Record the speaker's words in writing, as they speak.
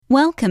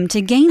Welcome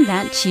to Game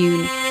That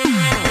Tune.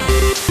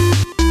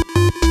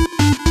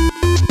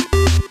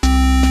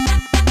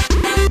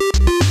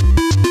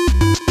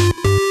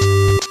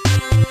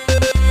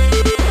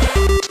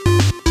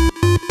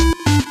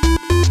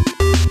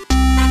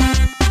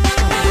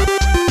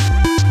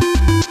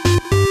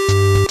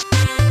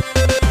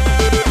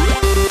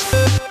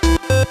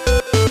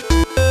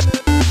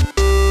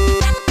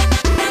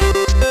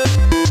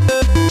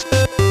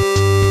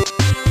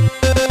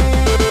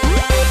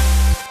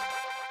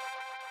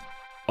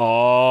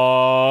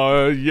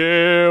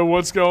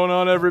 What's going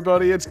on,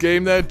 everybody? It's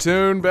Game That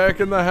Tune back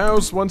in the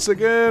house once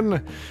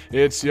again.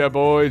 It's your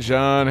boy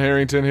John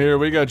Harrington here.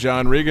 We got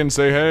John Regan.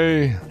 Say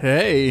hey.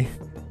 Hey.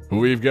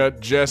 We've got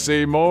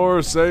Jesse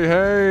Moore. Say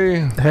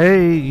hey.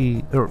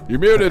 Hey. You're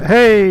muted.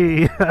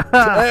 Hey.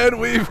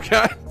 And we've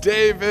got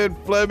David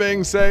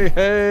Fleming. Say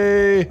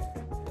hey.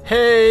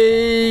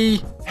 Hey.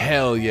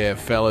 Hell yeah,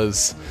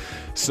 fellas.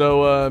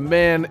 So,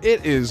 man,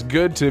 it is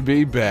good to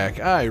be back.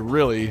 I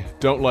really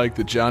don't like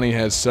that Johnny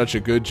has such a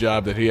good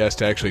job that he has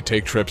to actually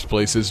take trips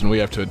places and we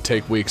have to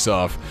take weeks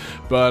off.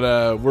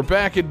 But we're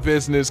back in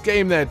business.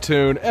 Game That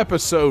Tune,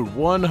 episode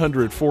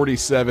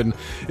 147.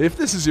 If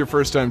this is your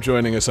first time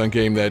joining us on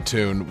Game That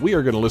Tune, we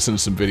are going to listen to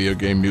some video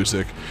game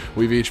music.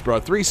 We've each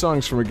brought 3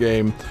 songs from a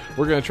game.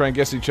 We're going to try and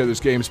guess each other's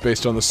games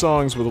based on the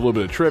songs with a little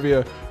bit of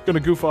trivia. Going to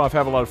goof off,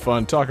 have a lot of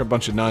fun, talk a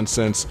bunch of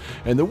nonsense.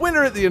 And the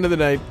winner at the end of the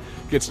night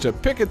gets to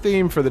pick a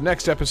theme for the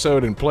next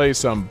episode and play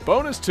some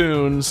bonus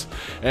tunes.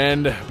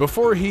 And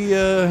before he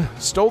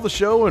stole the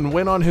show and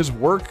went on his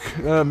work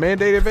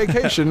mandated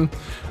vacation,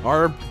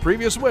 our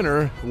previous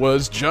winner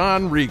was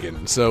John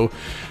Regan. So,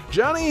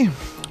 Johnny,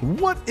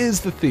 what is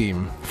the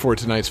theme for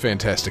tonight's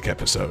fantastic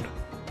episode?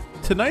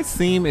 Tonight's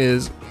theme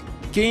is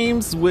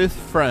games with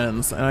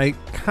friends, and I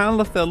kind of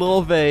left that a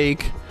little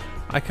vague.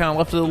 I kind of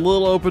left it a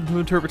little open to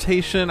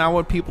interpretation. I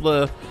want people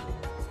to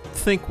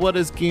think, what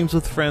does games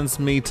with friends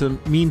mean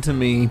to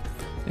me,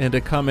 and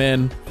to come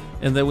in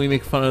and then we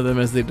make fun of them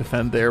as they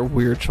defend their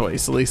weird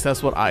choice. At least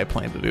that's what I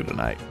plan to do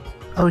tonight.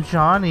 Oh,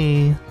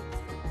 Johnny,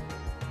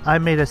 I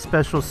made a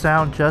special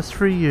sound just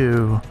for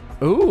you.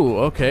 Ooh,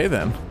 okay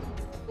then.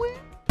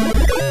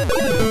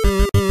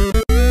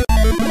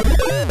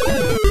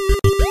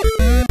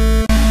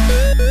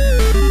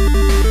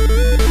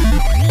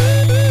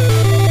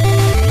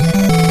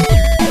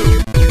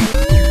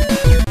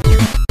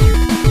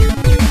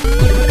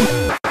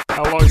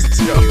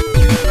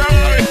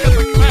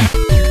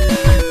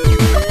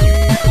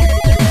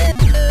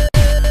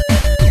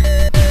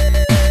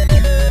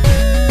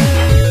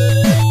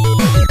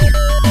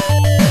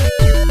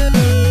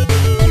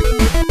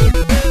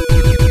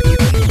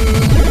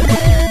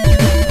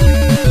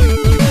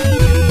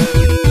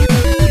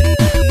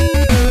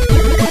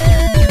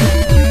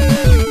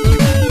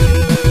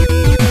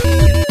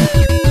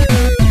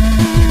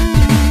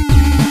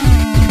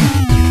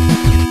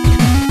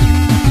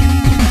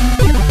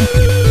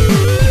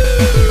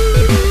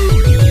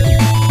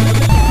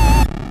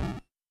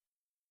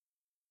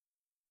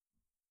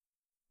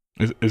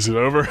 Is it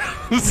over?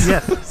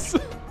 Yes.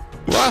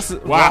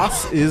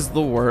 Ross is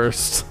the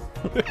worst.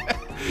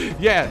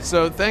 Yeah,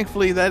 so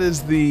thankfully that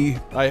is the,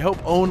 I hope,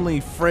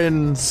 only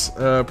Friends,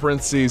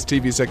 parentheses,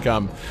 TV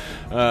sitcom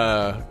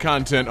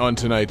content on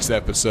tonight's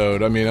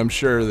episode. I mean, I'm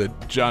sure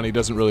that Johnny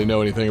doesn't really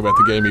know anything about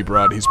the game he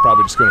brought. He's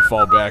probably just going to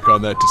fall back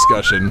on that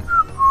discussion.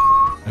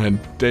 And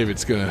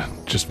David's going to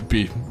just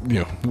be,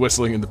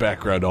 whistling in the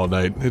background all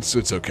night. It's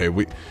okay.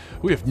 We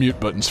have mute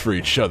buttons for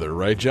each other,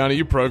 right, Johnny?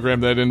 You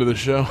programmed that into the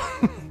show.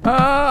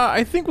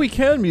 I think we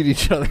can mute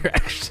each other,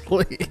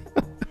 actually.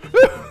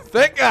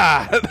 Thank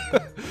God.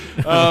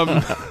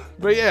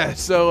 But yeah,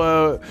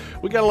 so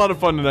we got a lot of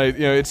fun tonight.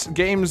 It's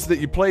games that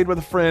you played with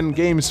a friend,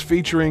 games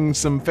featuring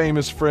some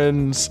famous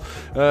friends.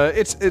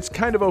 It's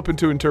kind of open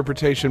to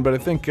interpretation, but I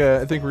think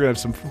we're gonna have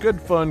some good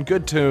fun,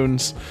 good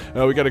tunes.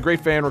 We got a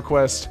great fan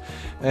request,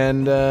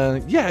 and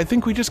yeah, I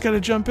think we just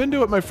gotta jump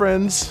into it, my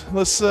friends.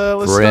 Let's start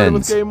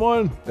with game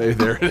 1. Hey,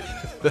 there it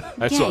is.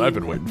 That's what I've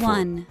been waiting for.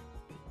 One.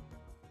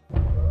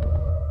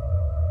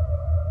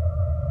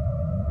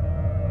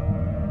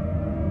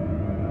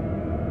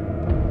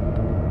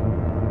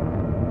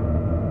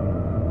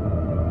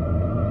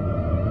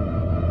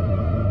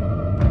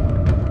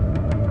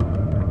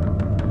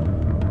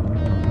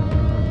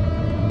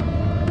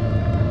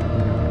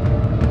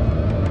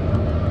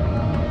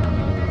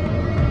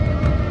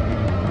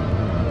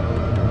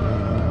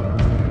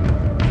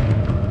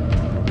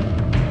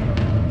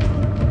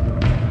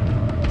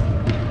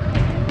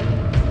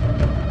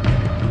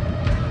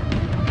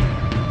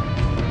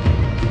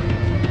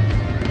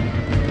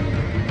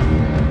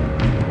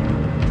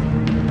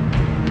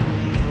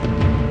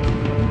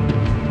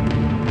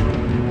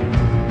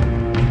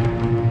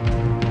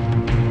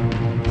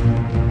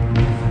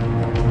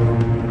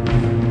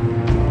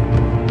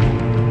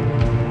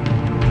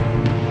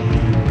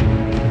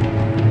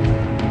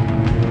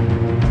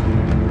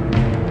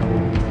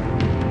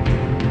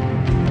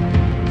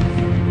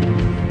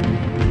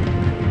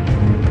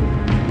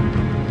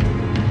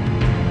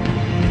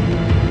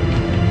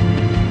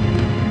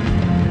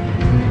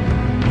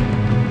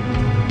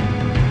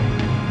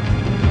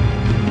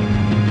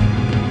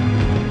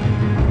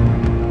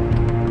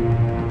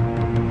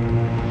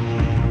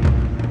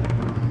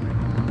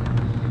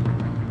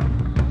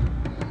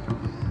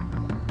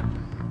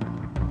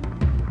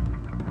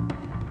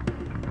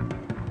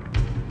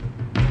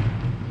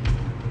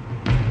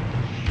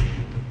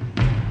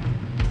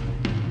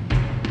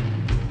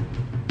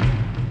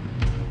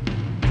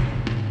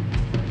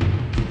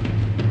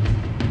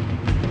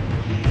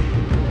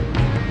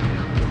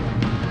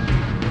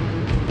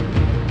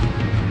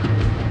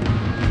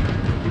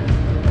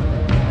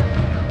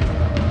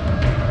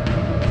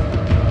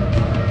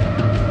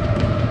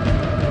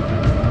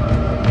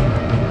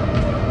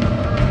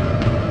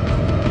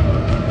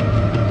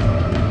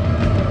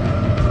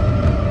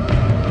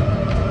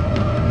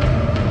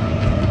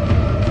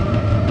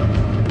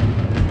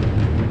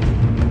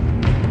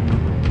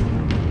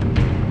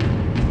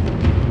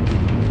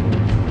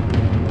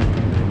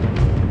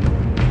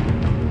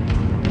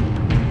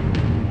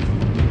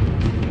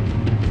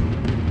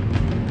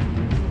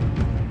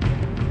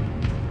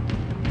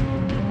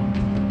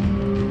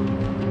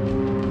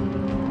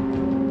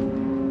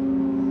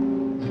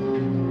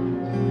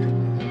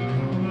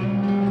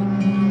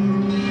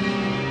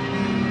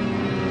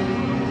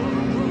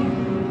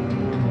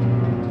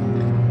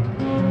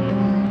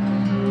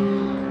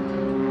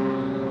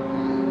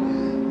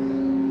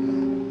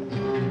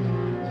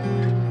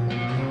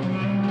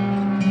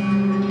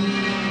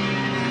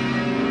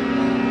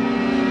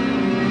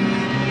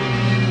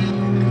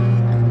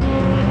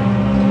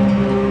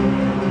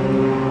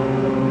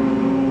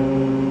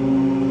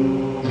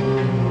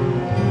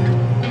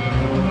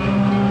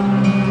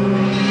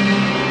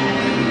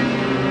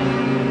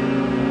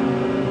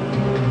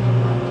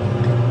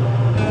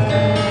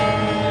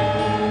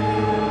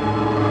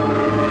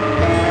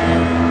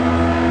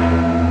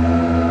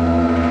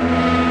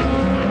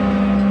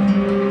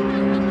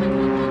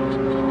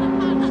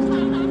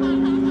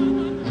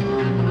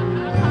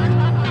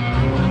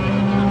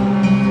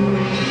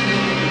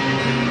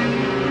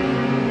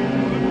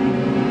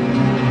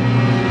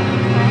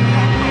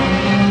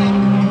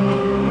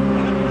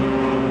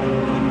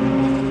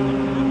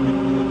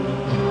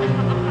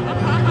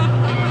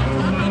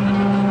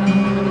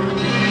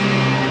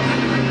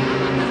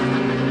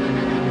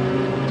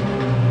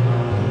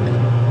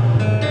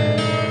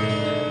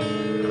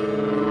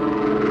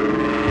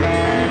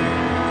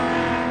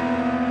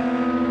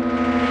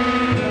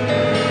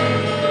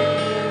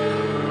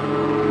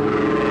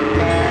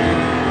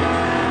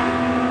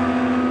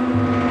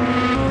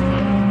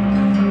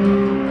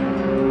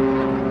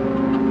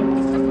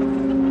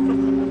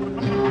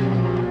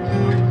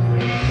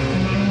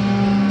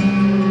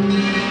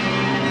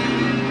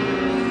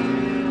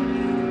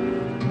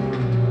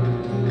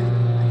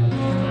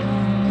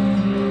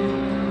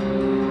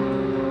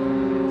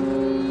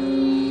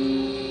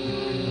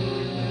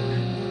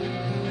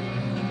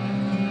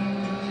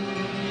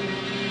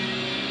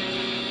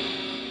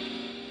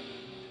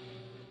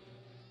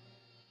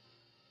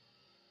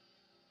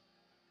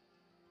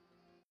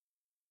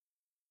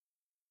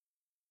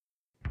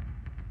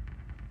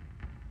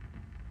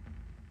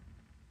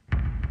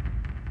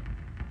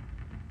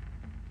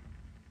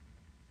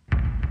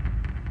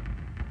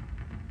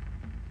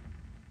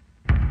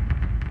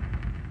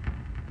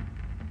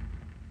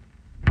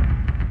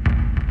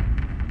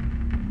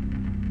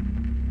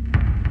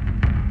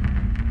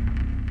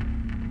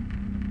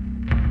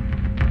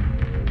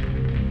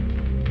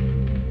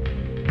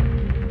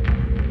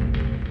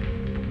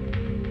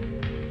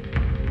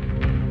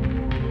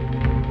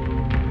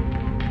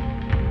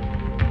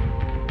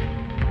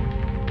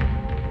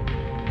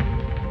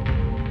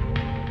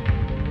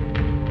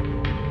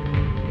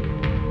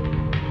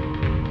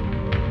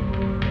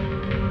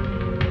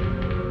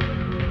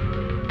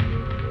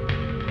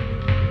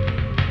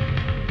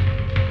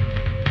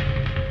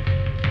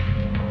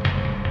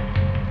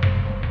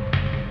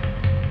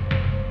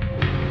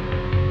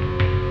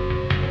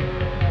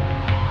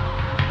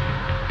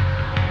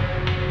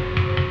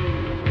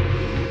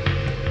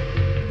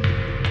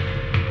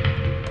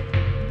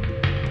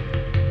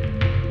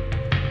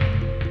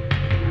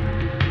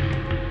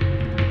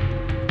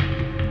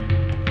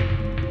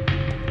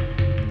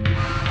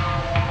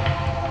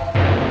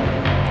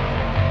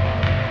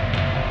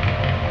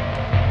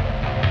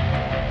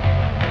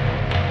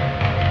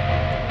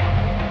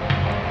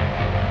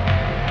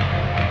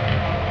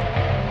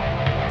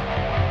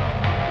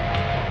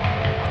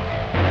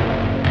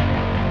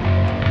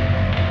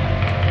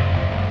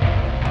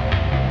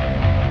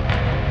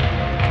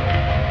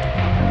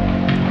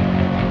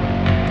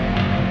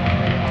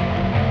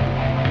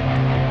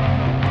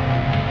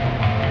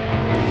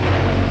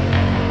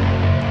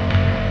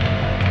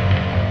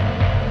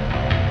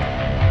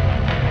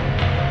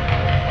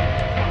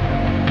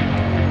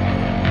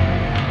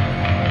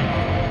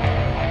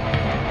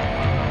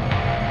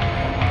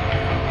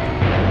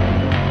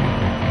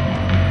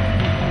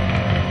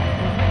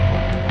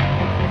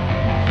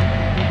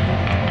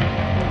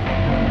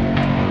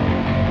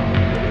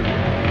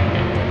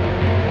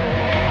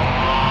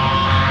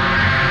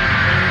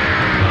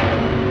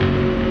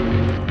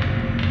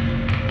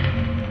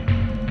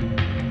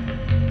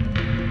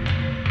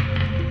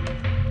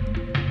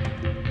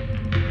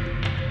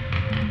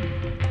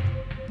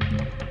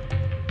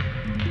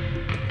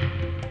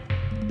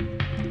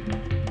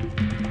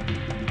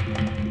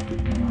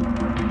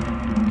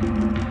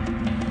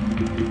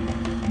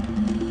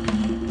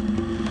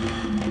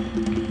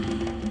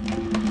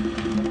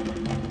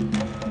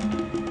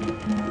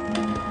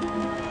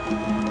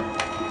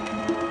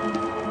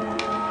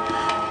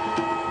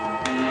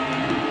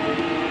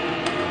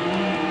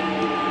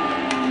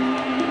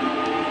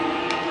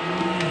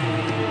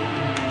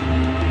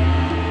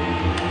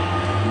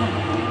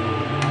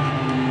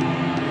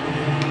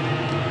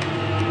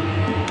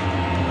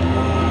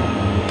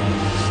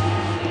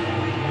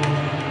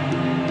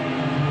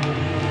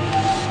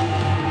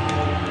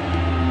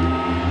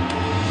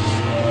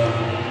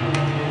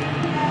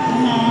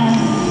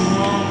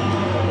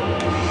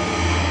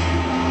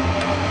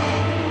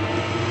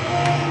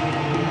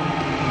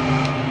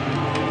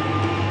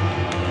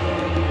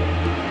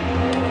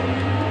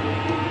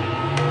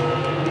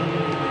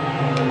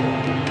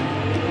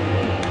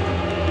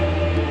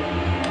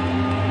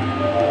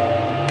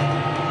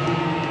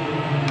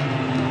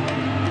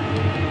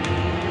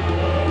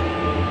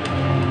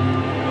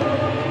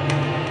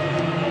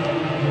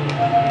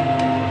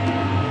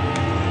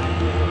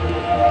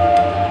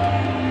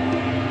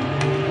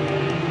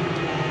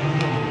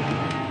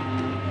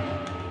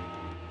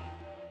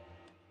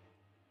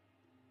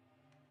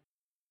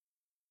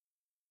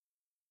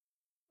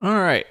 All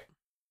right.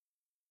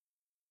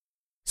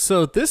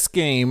 So this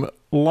game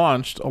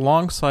launched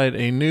alongside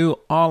a new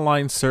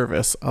online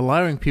service,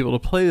 allowing people to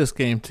play this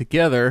game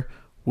together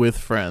with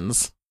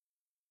friends.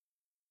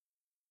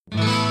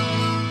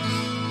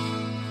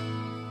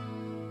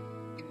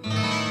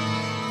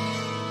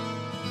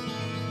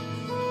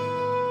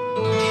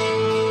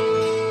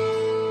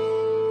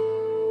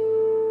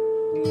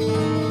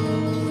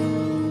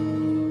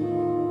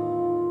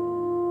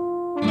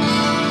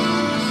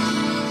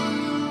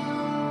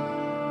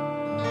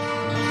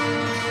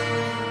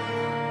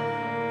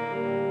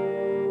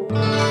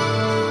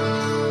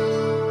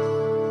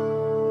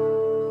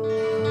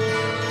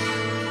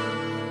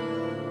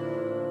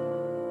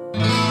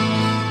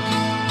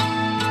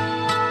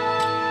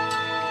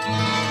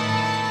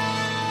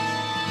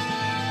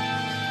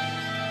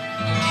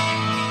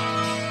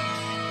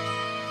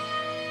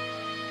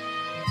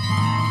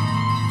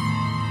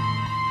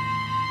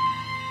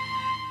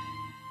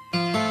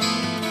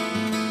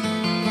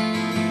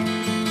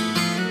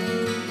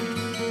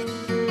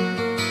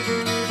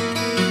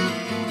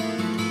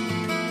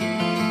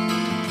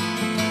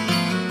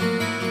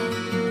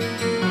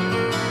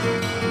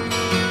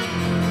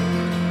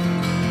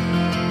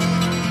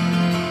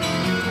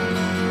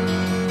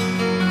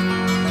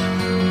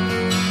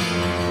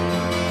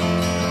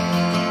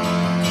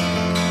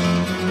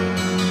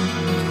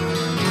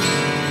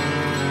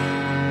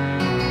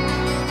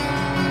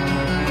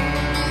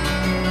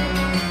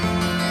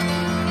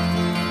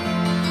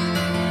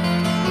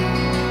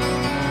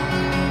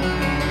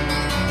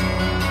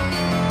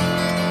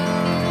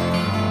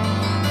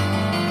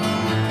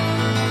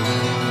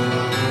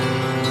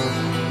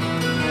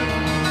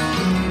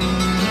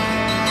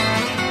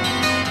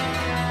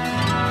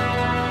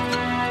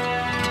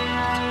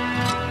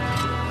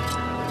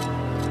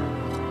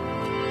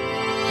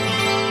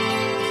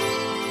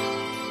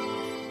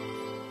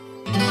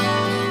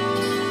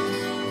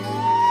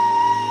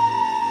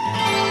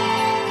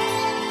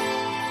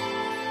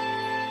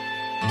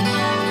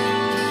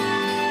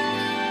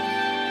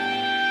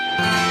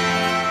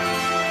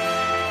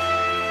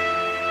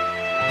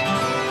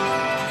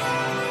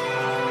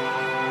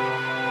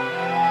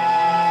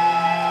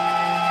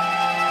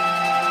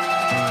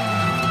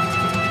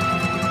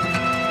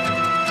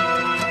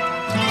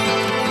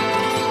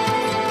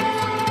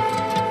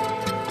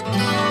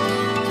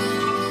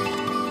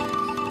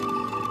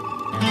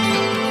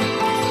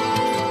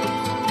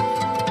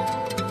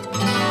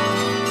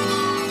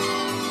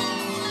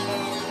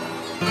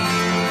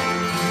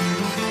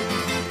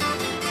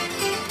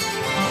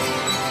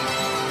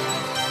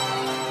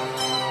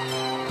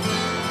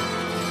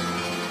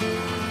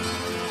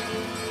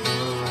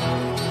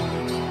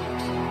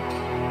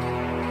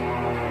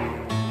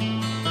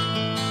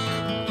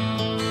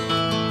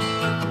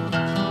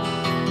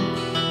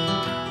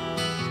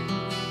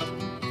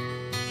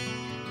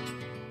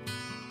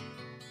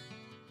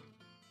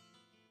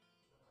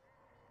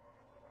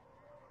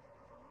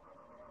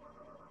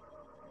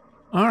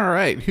 All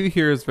right, who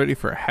here is ready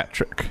for a hat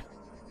trick?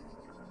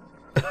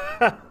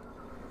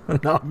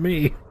 Not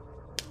me.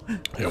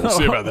 Yeah, we'll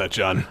see about that,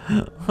 John.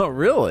 Oh,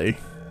 really?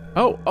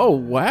 Oh,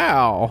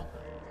 wow.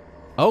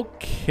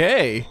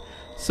 Okay.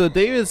 So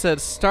David said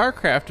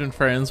StarCraft and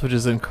Friends, which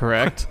is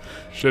incorrect.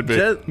 Should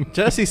be.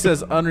 Jesse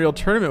says Unreal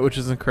Tournament, which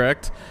is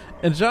incorrect.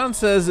 And John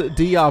says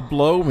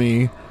Diablo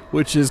Me,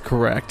 which is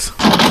correct.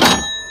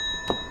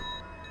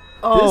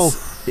 Oh,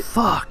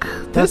 fuck.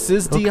 This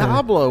is okay.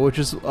 Diablo, which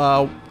is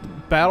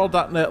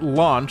Battle.net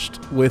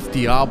launched with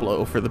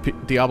Diablo for the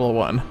Diablo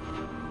 1.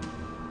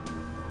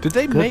 Did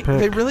they make? pick.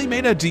 They really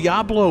made a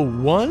Diablo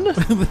 1?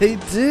 They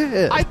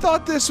did. I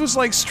thought this was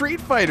like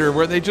Street Fighter,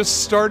 where they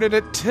just started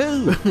at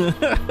 2.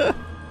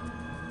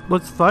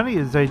 What's funny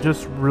is they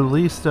just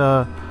released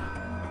a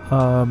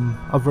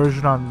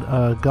version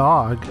on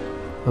GOG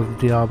of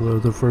Diablo,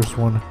 the first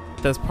one.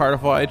 That's part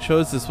of why I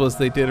chose this. Was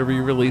they did a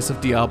re-release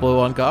of Diablo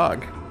on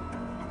GOG.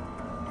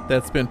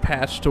 That's been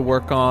patched to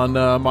work on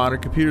modern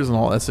computers and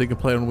all that, so you can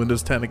play on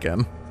Windows 10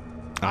 again.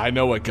 I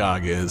know what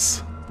GOG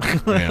is.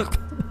 Yeah.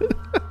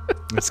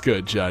 It's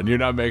good, John. You're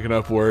not making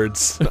up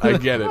words. I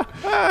get it.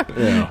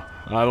 Yeah.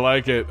 I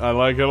like it. I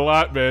like it a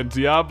lot, man.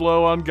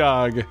 Diablo on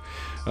GOG.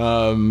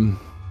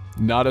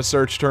 Not a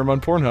search term on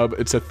Pornhub.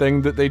 It's a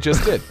thing that they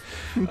just did.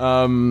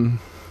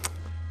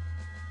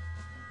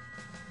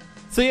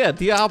 So yeah,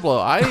 Diablo.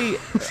 I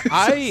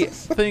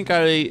think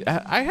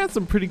I had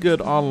some pretty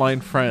good online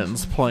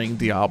friends playing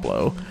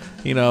Diablo.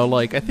 You know,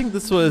 like I think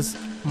this was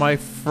I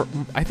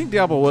think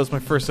Diablo was my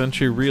first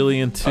entry really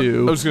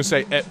into. I was going to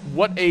say, at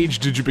what age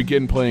did you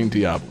begin playing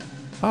Diablo?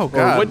 Oh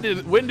God, Or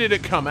when did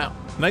it come out?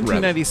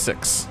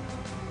 1996.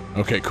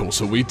 Okay, cool.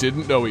 So we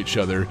didn't know each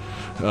other.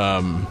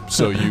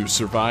 So you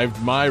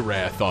survived my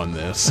wrath on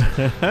this.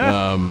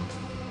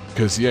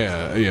 Because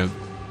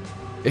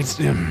it's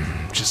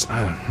just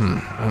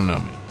I don't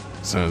know.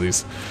 So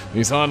these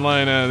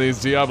online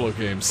these Diablo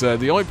games.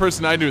 The only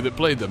person I knew that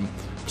played them,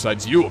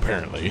 besides you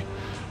apparently,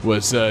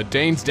 was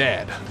Dane's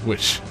dad.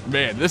 Which,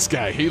 man, this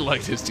guy, he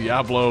liked his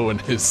Diablo and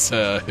his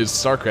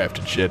StarCraft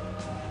and shit.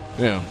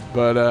 Yeah,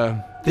 but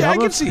Yeah, I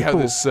can Diablo's see how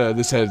cool.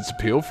 this has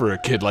appeal for a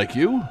kid like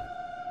you.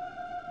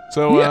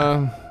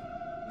 So,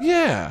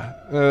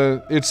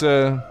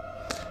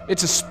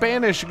 it's a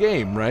Spanish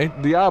game,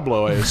 right?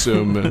 Diablo, I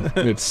assume.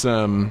 It's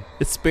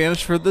It's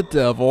Spanish for the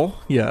devil.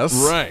 Yes.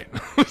 right.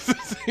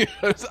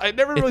 I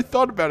never really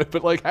thought about it,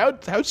 but like,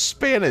 how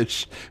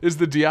Spanish is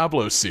the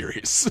Diablo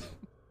series?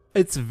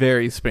 It's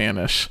very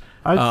Spanish.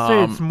 I'd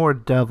say it's more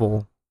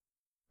devil.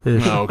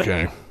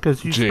 Okay.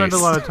 Because you spend a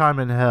Jeez. lot of time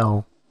in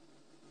hell.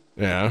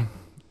 Yeah.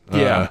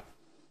 Yeah.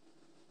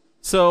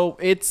 So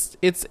it's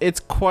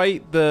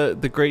quite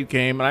the great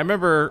game, and I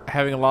remember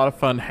having a lot of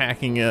fun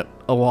hacking it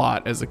a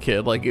lot as a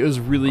kid. Like, it was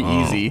really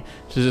easy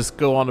to just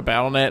go on to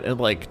Battle.net and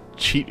like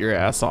cheat your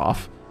ass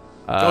off.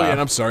 Oh yeah, and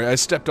I'm sorry, I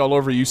stepped all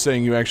over you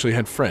saying you actually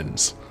had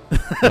friends.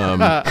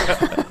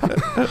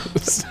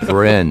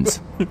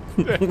 Friends.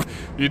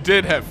 You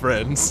did have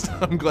friends.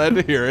 I'm glad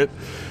to hear it.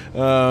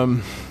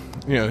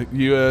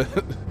 You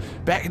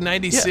back in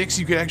 '96,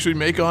 you could actually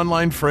make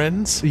online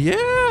friends.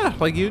 Yeah,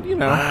 like you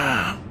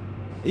know.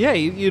 Yeah,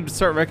 you'd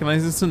start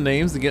recognizing some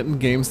names and getting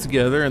games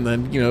together, and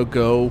then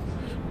go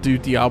do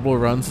Diablo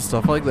runs and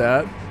stuff like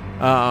that.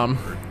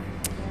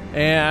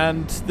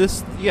 And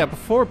this,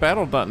 before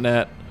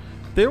Battle.net,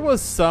 there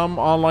was some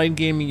online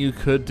gaming you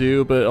could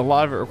do, but a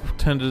lot of it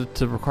tended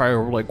to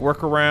require like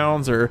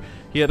workarounds, or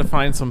you had to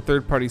find some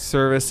third-party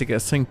service to get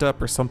synced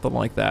up or something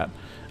like that.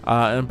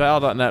 And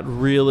Battle.net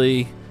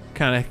really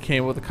kind of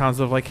came with the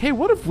concept of like, hey,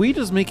 what if we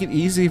just make it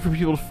easy for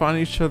people to find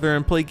each other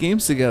and play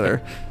games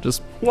together?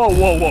 Just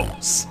Whoa.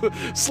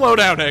 Slow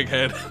down,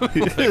 Egghead.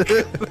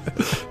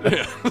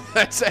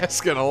 That's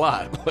asking a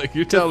lot. Like,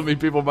 you're telling me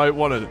people might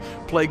want to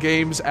play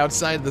games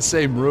outside the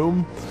same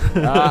room?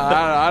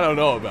 I don't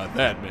know about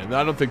that, man.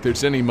 I don't think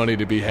there's any money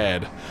to be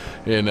had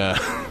in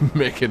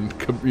making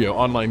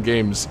online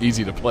games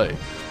easy to play.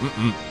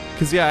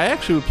 because I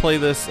actually would play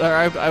this, or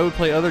I would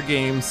play other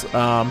games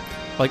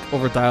like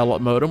over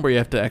dial-up modem where you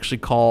have to actually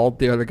call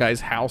the other guy's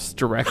house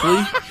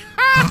directly.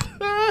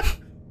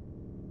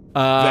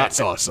 That's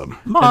awesome.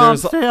 Mom,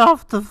 there's- stay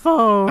off the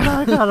phone.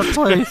 I gotta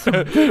play some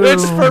Doom.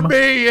 It's for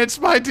me. It's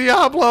my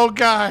Diablo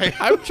guy.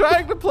 I'm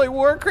trying to play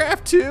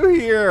Warcraft 2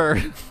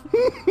 here.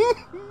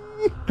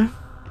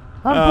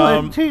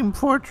 I'm playing Team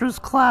Fortress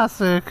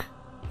Classic.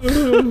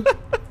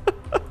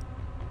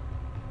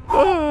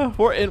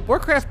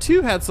 Warcraft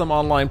 2 had some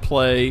online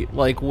play,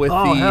 like with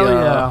Oh, the. hell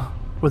yeah.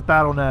 With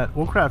Battle.net.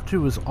 Warcraft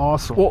 2 was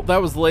awesome. Well,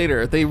 that was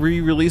later. They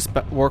re-released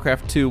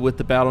Warcraft 2 with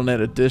the Battle.net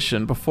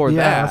edition. Before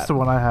that's the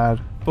one I had.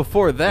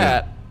 Before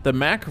that, the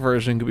Mac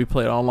version could be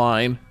played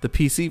online. The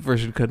PC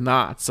version could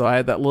not. So I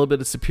had that little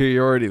bit of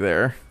superiority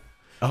there.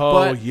 Oh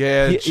But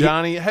yeah,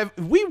 Johnny.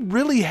 We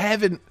really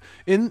haven't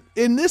in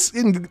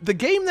the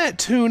Game That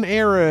Tune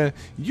era?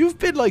 You've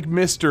been like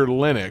Mr.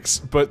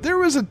 Linux, but there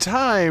was a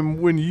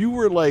time when you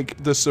were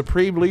like the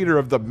supreme leader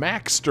of the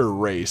Maxter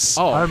race.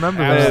 Oh, I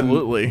remember that.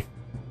 absolutely.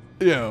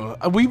 You know,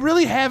 we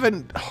really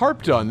haven't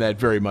harped on that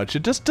very much.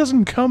 It just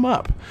doesn't come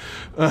up.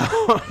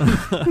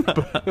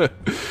 But,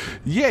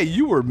 yeah,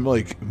 you were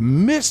like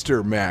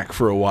Mr. Mac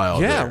for a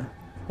while. Yeah. there.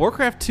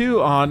 Warcraft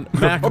 2 on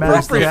Mac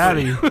Mac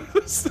Daddy.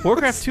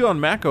 Warcraft 2 on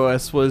Mac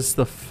OS was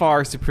the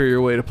far superior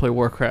way to play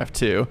Warcraft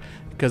 2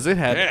 because it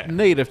had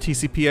native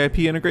TCP/IP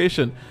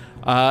integration.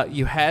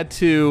 You had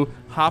to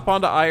hop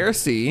onto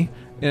IRC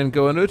and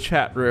go into a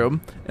chat room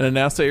and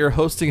announce that you're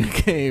hosting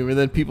a game, and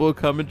then people would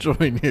come and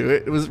join you.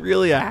 It was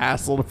really a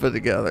hassle to put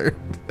together.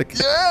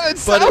 Yeah, it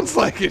sounds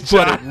like it,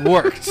 John. But it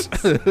worked.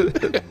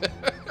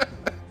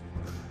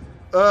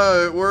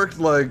 It worked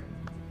like,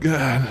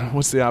 God,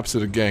 what's the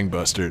opposite of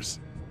gangbusters?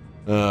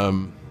 I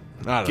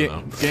don't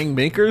know. Gang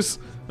makers?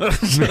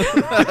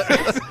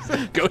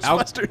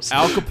 Ghostbusters?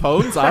 Al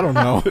Capone's? I don't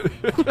know.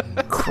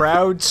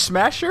 Crowd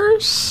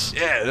smashers?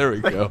 Yeah, there we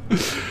go.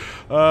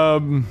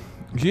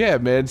 Yeah,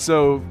 man.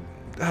 So,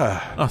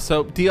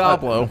 So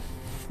Diablo.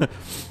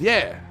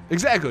 yeah,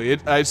 exactly.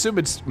 I assume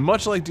it's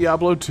much like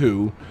Diablo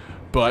 2,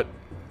 but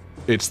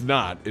it's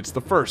not. It's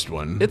the first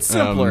one. It's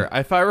simpler.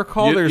 If I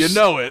recall, You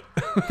know it.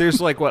 there's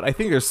like what I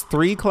think there's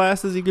 3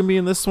 classes you can be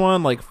in this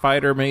one, like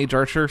fighter, mage,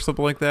 archer,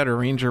 something like that, or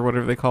ranger,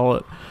 whatever they call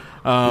it.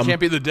 You can't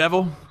be the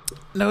devil.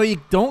 No,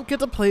 you don't get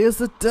to play as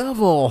the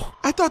devil.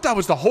 I thought that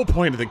was the whole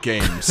point of the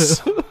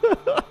games.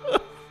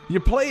 You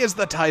play as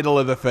the title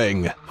of the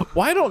thing.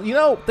 Why don't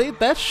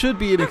that should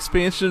be an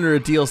expansion or a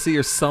DLC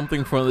or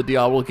something from the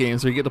Diablo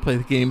games where you get to play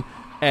the game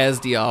as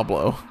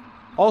Diablo.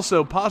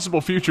 Also, possible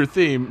future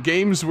theme,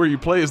 games where you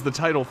play as the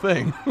title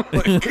thing.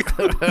 That's a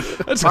good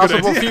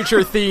Possible idea.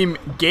 future theme,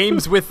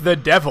 games with the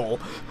devil.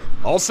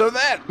 Also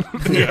that.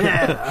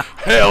 Yeah.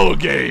 Hell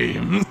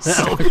games.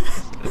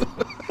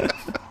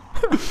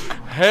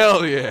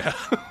 Hell yeah.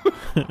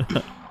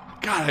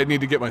 God, I need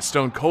to get my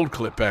Stone Cold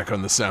clip back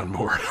on the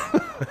soundboard.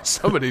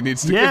 Somebody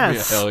needs to give me a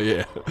Yes. hell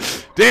yeah.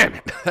 Damn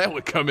it. That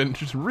would come in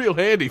just real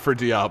handy for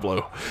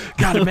Diablo.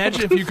 God,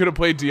 imagine if you could have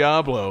played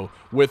Diablo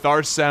with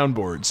our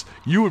soundboards.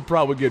 You would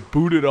probably get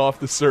booted off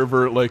the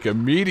server like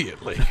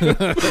immediately. I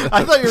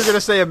thought you were going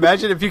to say,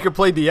 imagine if you could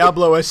play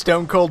Diablo as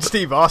Stone Cold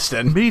Steve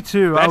Austin. Me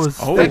too. I was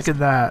thinking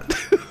that.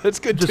 That's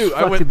good Just too.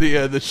 I went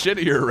fucking the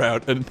shittier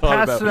route and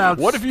thought passing about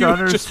out what if you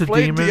stunners just to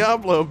played demons.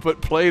 Diablo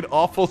but played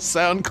awful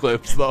sound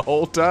clips the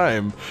whole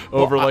time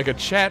over like a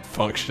chat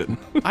function.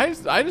 I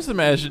just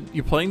imagine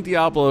you're playing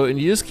Diablo and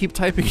you just keep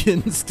typing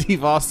in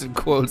Steve Austin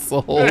quotes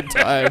the whole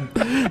time.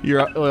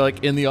 You're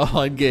like in the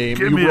online game.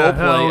 Give you me a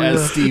hell roleplay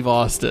as yeah. Steve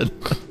Austin.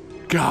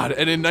 God,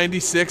 and in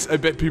 '96, I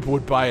bet people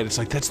would buy it. It's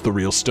like that's the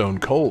real Stone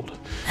Cold.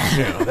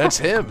 You know, that's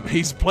him.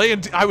 He's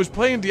playing. I was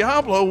playing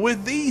Diablo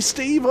with the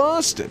Steve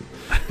Austin.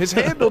 His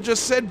handle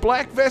just said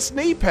Black Vest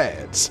knee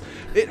pads.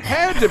 It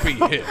had to be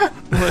him.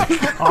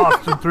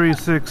 Austin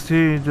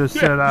 316 just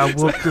said, "I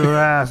whooped your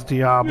ass,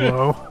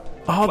 Diablo."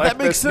 Oh, Black that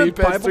makes Vest knee sense.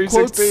 pads Bible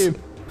quotes.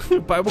 316.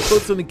 Bible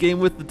quotes in a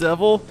game with the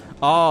devil.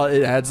 Oh,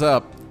 it adds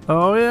up.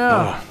 Oh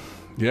yeah.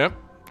 Yep,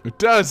 it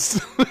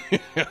does.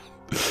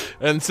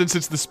 And since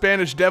it's the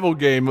Spanish Devil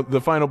game,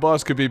 the final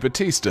boss could be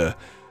Batista.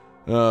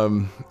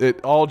 It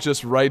all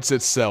just writes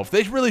itself.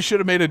 They really should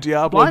have made a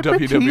Diablo Why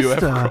WWF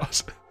Batista?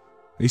 cross.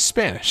 He's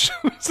Spanish.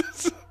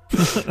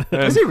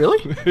 Is he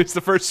really? It's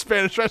the first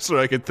Spanish wrestler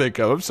I could think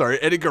of. I'm sorry,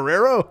 Eddie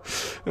Guerrero?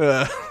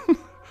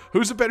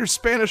 Who's a better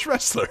Spanish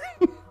wrestler?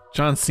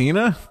 John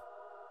Cena?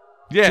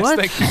 Yes, What?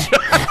 thank you,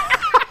 John.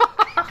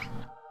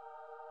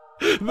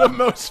 The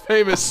most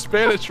famous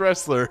Spanish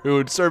wrestler who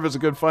would serve as a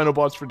good final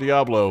boss for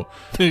Diablo.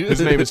 His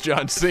name is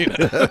John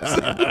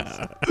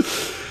Cena.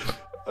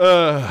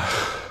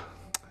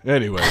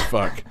 Anyway,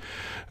 fuck.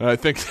 I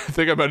think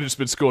I might have just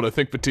been schooled. I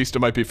think Batista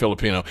might be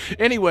Filipino.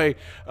 Anyway,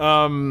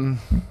 yeah,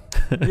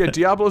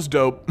 Diablo's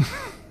dope.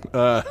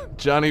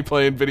 Johnny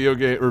playing video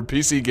game or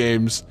PC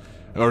games,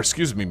 or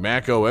excuse me,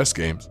 Mac OS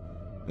games.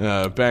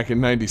 Back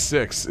in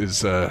 '96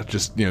 is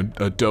just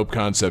a dope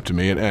concept to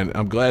me, and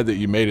I'm glad that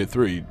you made it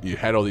through. You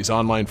had all these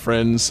online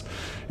friends.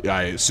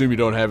 I assume you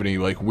don't have any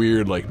like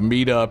weird like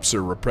meetups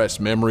or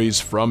repressed memories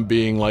from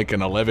being like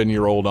an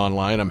 11-year-old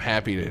online. I'm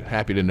happy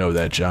to know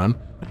that, John,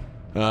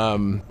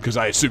 because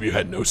I assume you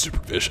had no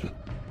supervision.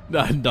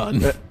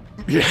 None.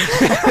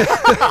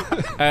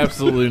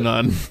 Absolutely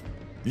none.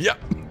 Yep.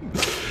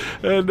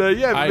 And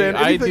yeah, man.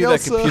 I Anything do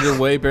else, that computer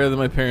way better than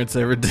my parents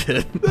ever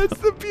did. That's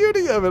the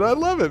beauty of it. I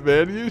love it,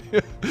 man.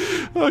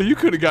 You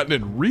could have gotten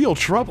in real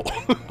trouble.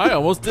 I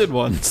almost did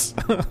once.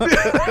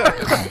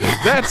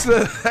 That's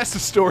the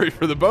story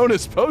for the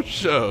bonus post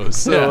show.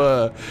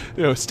 So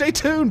stay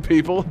tuned,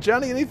 people.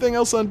 Johnny, anything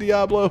else on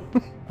Diablo?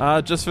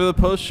 Just for the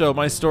post show,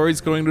 my story's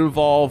going to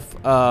involve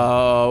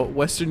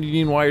Western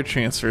Union wire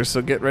transfer,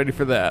 so get ready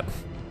for that.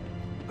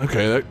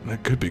 Okay,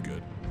 that could be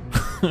good.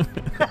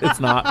 It's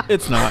not.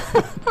 It's not.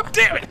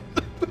 Damn it!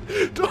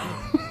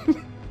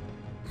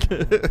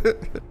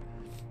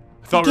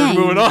 I thought we were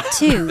moving on.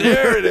 Game 2.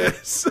 There it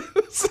is.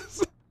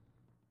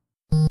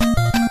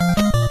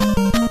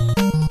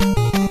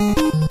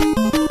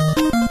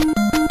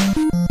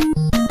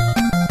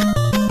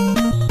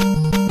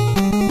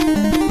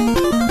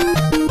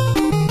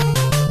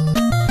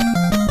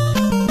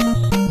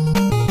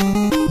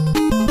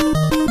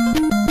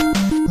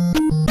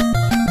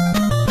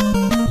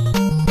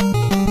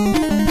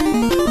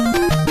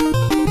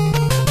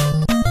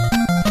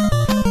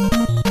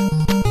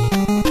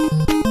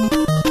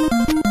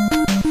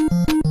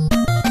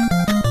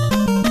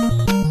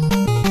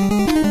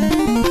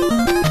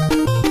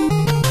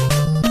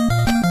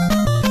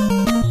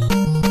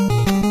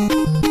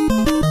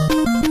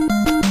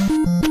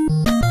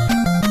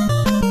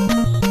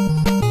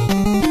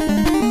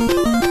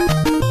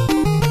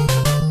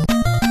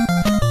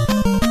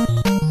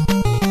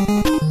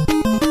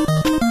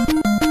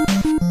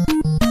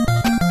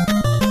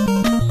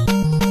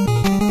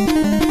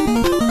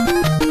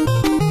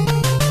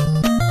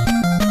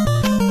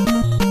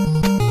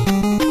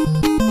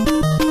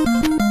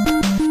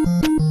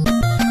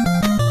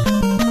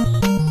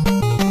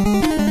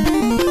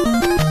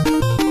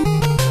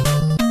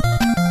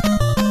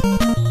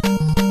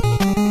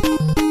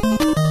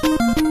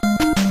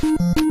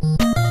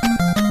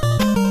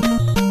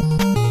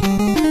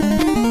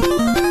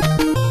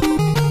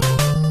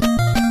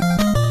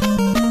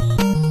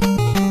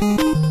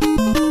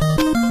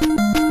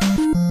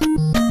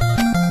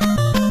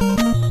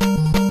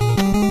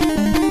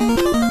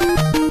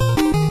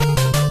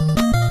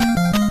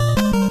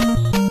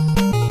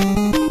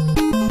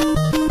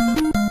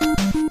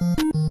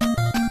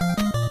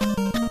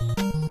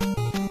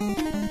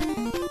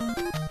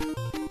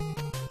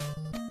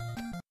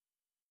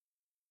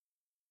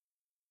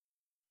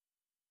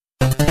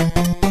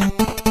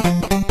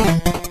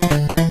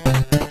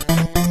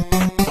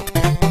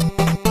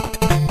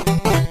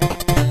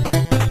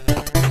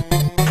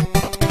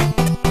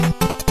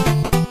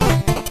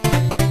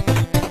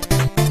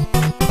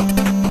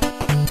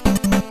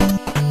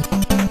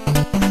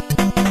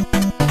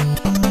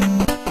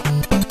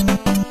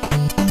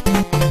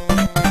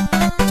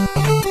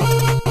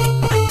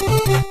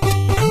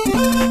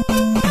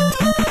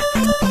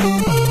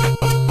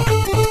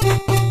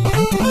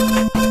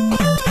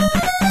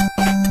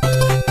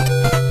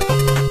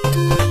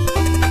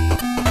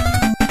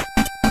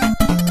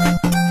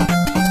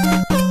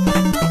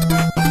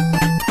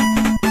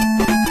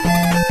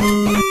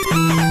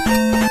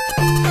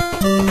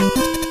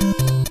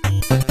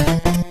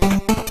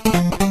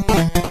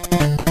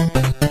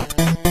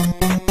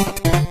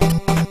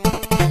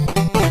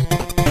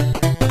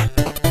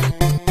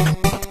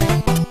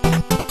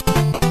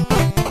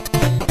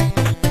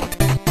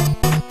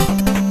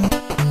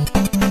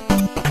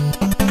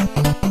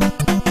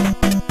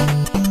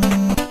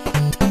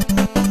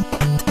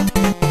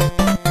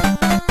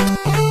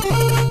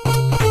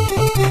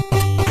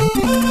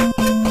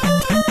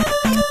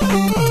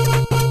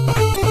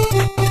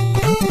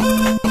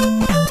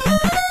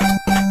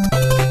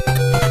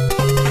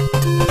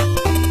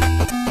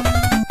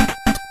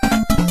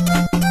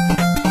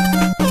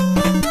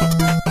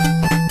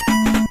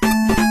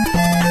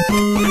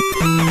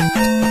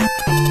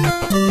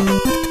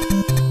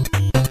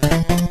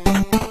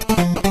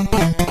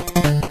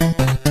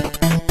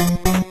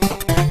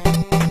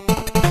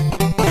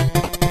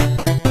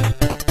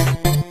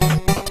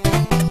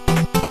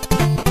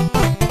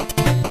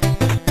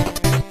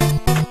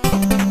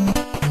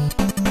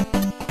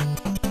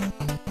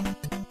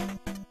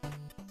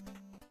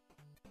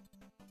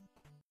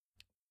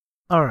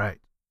 All right.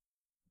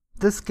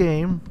 This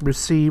game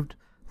received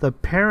the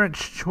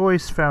Parents'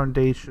 Choice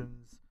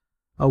Foundation's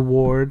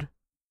award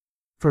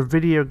for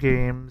video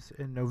games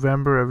in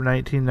November of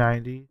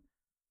 1990,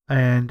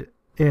 and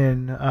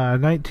in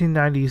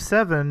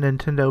 1997,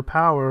 Nintendo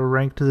Power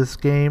ranked this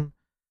game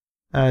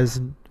as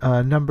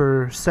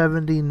number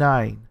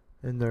 79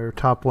 in their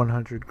top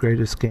 100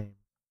 greatest games.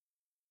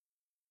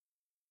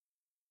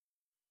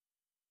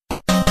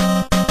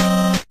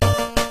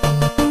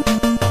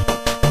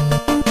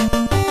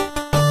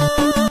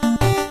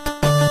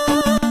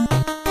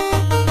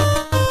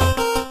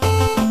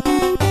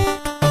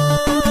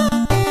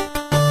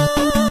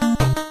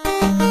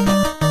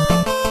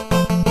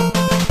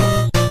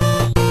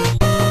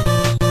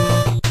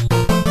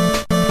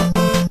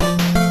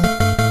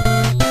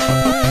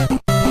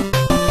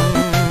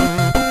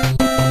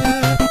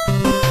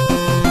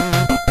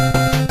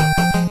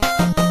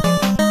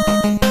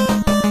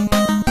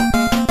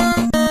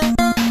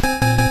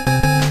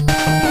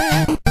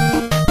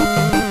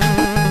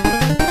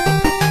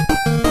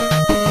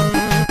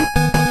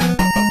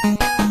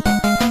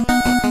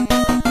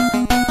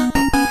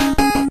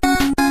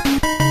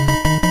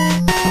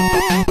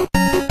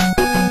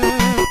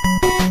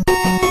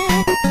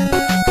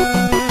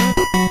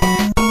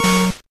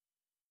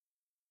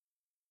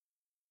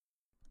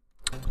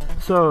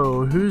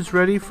 So, who's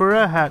ready for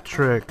a hat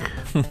trick?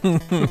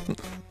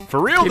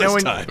 For real this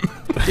when, time.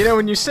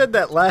 when you said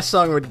that last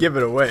song would give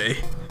it away.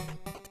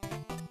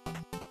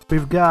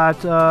 We've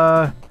got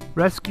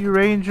Rescue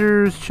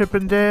Rangers, Chip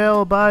and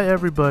Dale by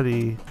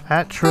everybody.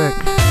 Hat trick.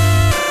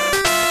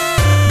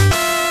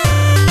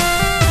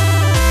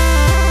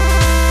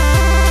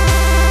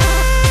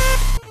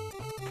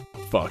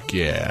 Fuck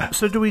yeah.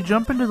 So do we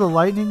jump into the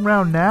lightning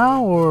round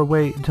now, or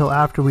wait until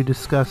after we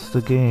discuss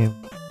the game?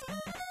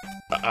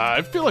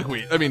 I feel like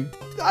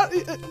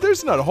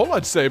there's not a whole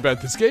lot to say about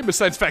this game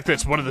besides the fact that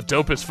it's one of the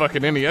dopest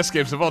fucking NES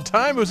games of all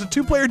time. It was a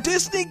 2-player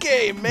Disney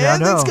game, man. Yeah, I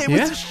know. This game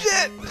was the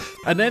shit.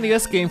 An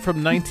NES game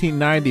from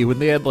 1990 when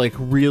they had like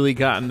really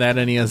gotten that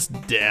NES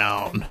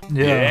down.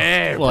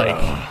 Yeah.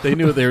 Like they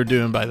knew what they were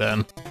doing by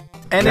then.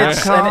 And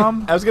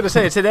Capcom? I was gonna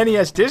say, it's an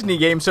NES Disney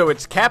game, so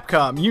it's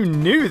Capcom. You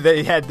knew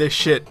they had this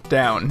shit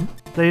down.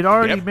 They'd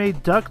already Yep.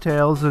 made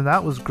DuckTales, and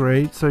that was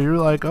great, so you're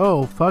like,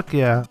 oh, fuck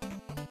yeah.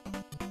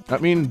 I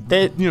mean,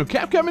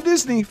 Capcom and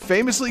Disney,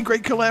 famously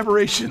great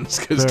collaborations,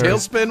 because Very.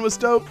 Tailspin was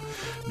dope.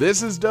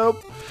 This is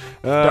dope.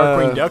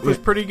 Darkwing Duck was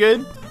pretty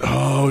good.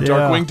 Oh, Yeah.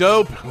 Darkwing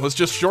Dope. Let's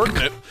just shorten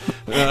it.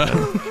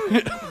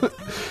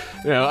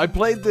 I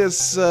played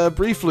this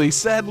briefly,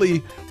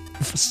 sadly,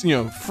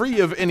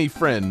 free of any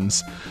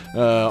friends,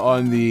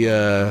 on the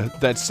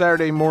that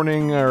Saturday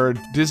morning or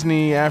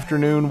Disney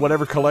afternoon,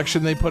 whatever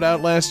collection they put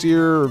out last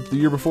year or the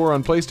year before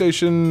on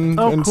PlayStation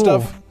and cool.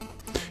 stuff.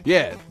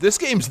 Yeah, this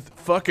game's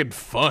fucking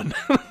fun.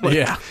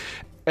 Yeah.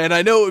 And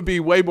I know it would be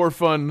way more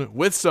fun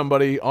with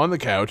somebody on the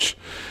couch,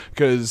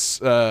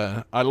 because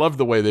I love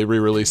the way they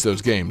re-released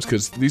those games,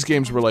 because these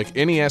games were like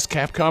NES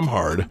Capcom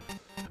hard.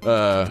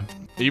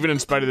 Even in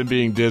spite of them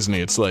being Disney,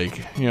 it's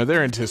like,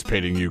 they're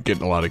anticipating you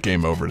getting a lot of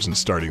game overs and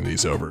starting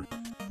these over.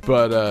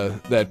 But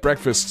that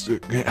breakfast,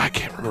 I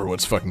can't remember what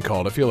it's fucking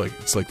called. I feel like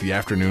it's like the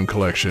afternoon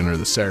collection or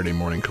the Saturday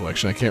morning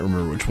collection. I can't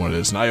remember which one it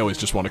is. And I always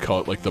just want to call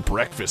it like the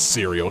breakfast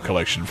cereal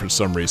collection for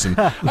some reason.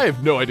 I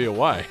have no idea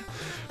why.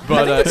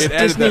 But It's it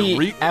added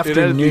Disney that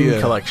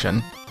Afternoon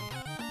Collection.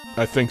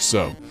 I think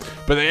so.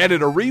 But they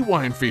added a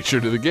rewind feature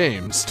to the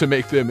games to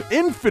make them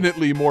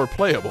infinitely more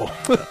playable.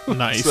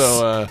 Nice.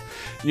 So,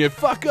 you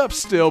fuck up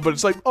still, but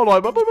it's like, hold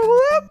on,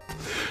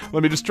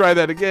 let me just try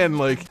that again.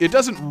 Like, it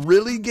doesn't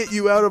really get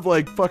you out of,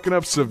 like, fucking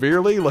up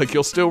severely. Like,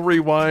 you'll still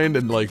rewind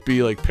and, like,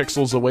 be, like,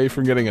 pixels away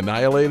from getting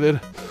annihilated.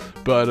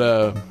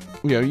 But,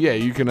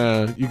 you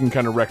can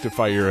kind of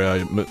rectify your,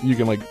 you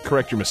can, like,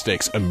 correct your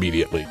mistakes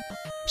immediately.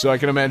 So I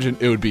can imagine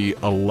it would be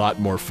a lot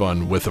more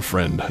fun with a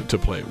friend to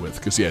play it with,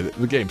 because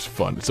the game's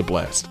fun. It's a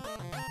blast.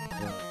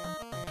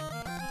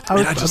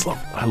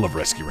 I love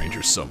Rescue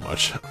Rangers so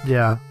much.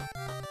 Yeah.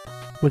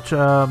 Which,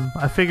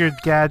 I figured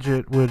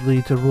Gadget would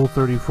lead to Rule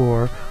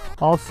 34.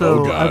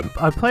 Also, Oh, God.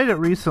 I played it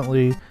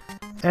recently,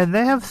 and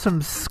they have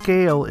some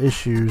scale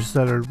issues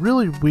that are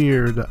really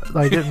weird.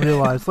 I didn't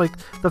realize. Like,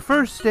 the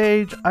first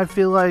stage, I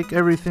feel like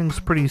everything's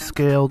pretty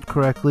scaled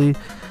correctly.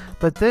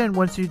 But then,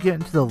 once you get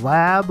into the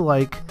lab,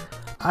 like,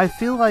 I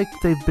feel like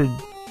they've been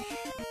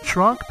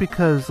shrunk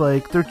because,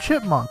 like, they're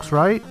chipmunks,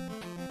 right?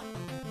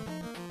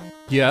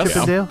 Yes.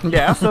 Chip and Dale?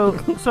 Yeah.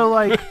 So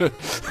like,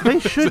 they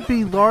should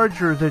be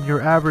larger than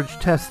your average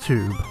test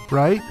tube,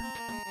 right?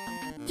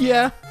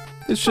 Yeah.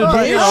 It should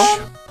But, be. you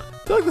know,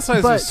 They're like the size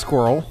of but- a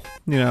squirrel,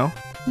 Yeah,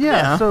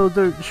 Yeah. so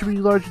they should be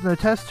larger than the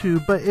test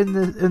tube, but in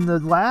the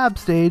lab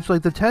stage,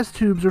 like, the test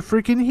tubes are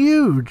freaking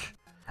huge.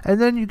 And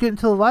then you get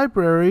into the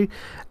library,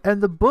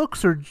 and the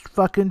books are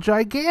fucking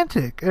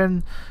gigantic.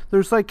 And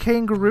there's, like,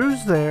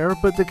 kangaroos there,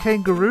 but the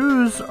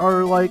kangaroos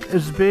are, like,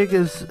 as big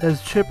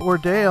as Chip or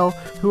Dale,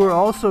 who are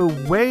also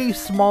way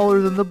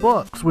smaller than the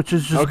books, which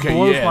is just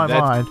blows my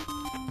mind.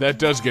 that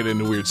does get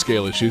into weird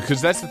scale issues,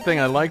 because that's the thing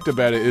I liked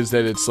about it, is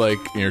that it's like,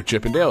 you're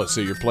Chip and Dale,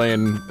 so you're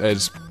playing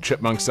as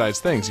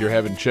chipmunk-sized things. You're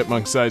having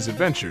chipmunk-sized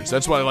adventures.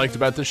 That's what I liked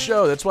about the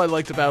show. That's what I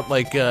liked about,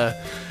 like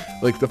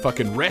the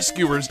fucking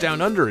rescuers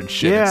down under and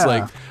shit. Yeah. It's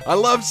like, I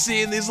love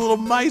seeing these little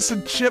mice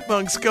and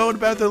chipmunks going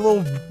about their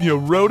little,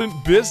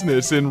 rodent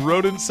business in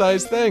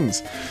rodent-sized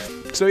things.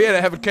 So yeah,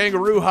 to have a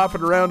kangaroo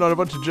hopping around on a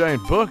bunch of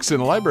giant books in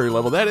a library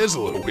level, that is a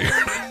little weird.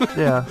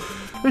 Yeah.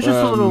 It's just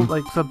a little,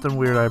 like, something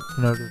weird I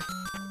noticed.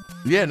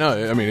 Yeah,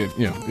 no, I mean,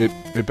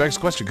 it begs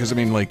the question, because, I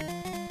mean, like,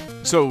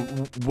 so,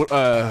 what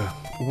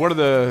are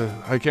the,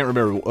 I can't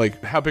remember,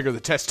 like, how big are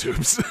the test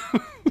tubes?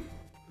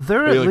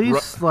 They're at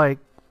least,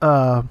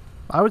 I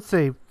would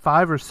say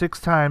 5 or 6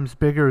 times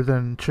bigger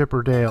than Chip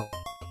or Dale.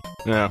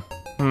 Yeah.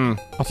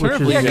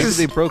 Alternatively, Yeah, maybe 'cause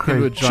they broke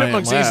into a giant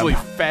Chipmunk's lab. easily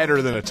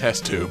fatter than a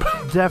test tube.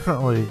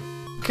 Definitely.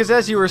 Because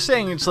as you were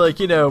saying, it's like,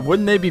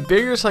 wouldn't they be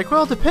bigger? It's like,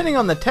 well, depending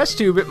on the test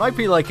tube, it might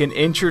be like an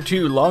inch or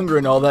two longer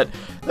and all that.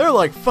 They're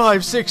like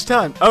 5-6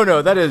 times. Oh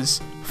no, that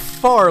is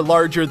far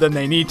larger than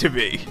they need to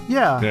be.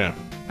 Yeah. Yeah.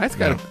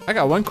 I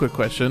got one quick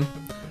question.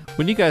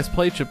 When you guys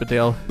play Chip and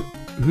Dale,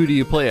 who do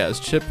you play as,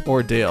 Chip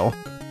or Dale?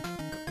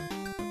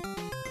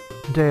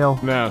 Dale.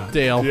 No.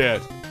 Dale. Yeah,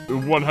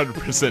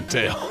 100%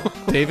 Dale.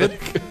 David?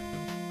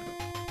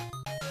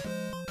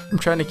 I'm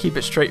trying to keep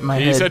it straight in my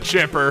He's a head.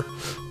 chipper.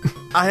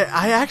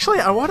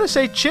 I want to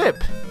say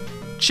Chip.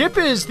 Chip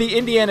is the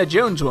Indiana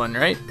Jones one,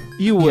 right?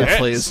 You would Yes.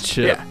 play as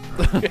Chip.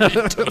 Yeah. He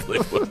totally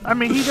would. I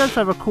mean, he does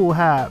have a cool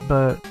hat,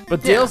 but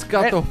But Dale's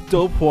got the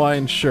dope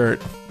Hawaiian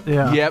shirt.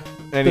 yeah. Yep.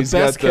 And The he's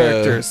best got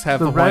characters have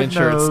the the Hawaiian red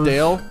shirts. nose.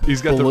 Dale,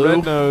 He's got Blue. the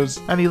red nose.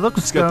 And he looks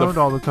He's got the stoned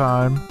all the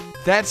time.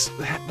 That's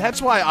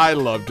why I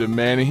loved him,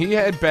 man. He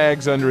had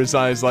bags under his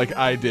eyes like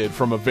I did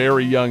from a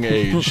very young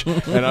age.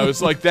 And I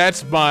was like,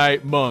 that's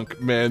my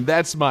monk, man.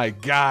 That's my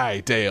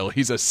guy, Dale.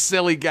 He's a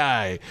silly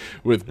guy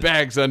with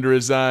bags under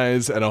his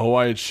eyes and a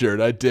Hawaiian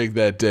shirt. I dig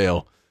that,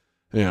 Dale.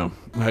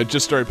 I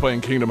just started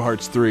playing Kingdom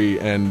Hearts 3,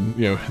 and,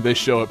 they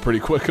show up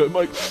pretty quick. I'm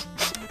like,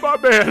 my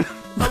man,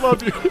 I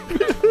love you.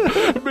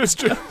 I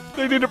missed you.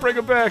 They need to bring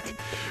him back.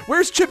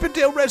 Where's Chip and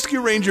Dale Rescue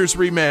Rangers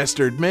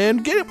Remastered, man?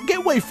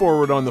 Get way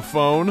forward on the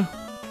phone.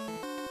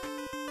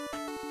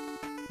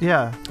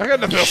 Yeah. I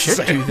got nothing else to Should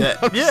say. do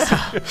that.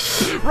 Yeah.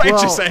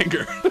 Righteous Well-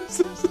 anger.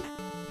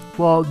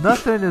 Well,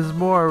 nothing is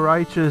more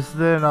righteous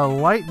than a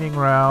lightning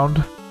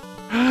round.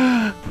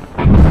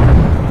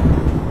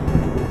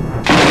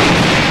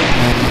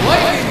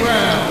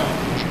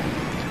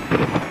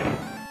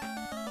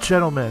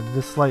 Gentlemen,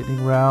 this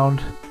lightning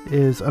round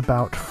is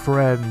about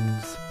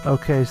friends.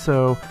 Okay,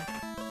 so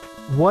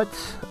what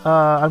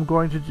I'm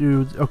going to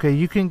do... Okay,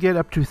 you can get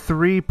up to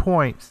 3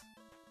 points.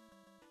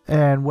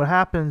 And what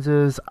happens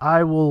is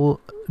I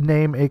will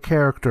name a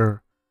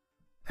character.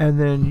 And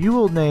then you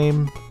will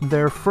name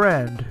their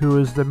friend, who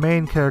is the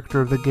main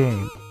character of the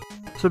game.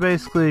 So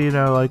basically,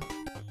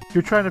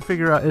 you're trying to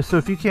figure out... So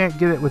if you can't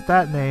get it with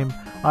that name,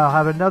 I'll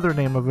have another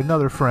name of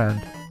another friend.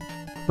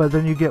 But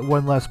then you get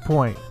 1 less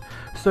point.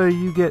 So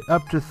you get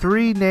up to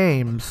 3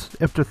 names,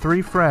 up to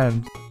 3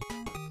 friends,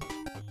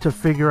 to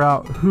figure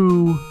out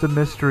who the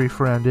mystery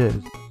friend is.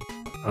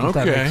 If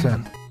that makes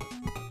sense.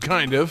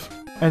 Kind of.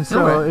 And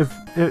so Okay.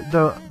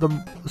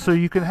 so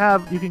you can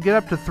get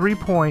up to 3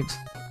 points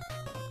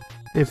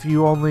if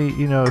you only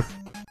if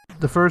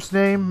the first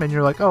name and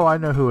you're like, oh, I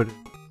know who it is.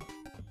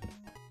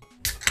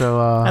 So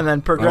And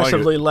then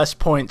progressively less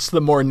points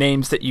the more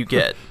names that you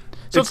get.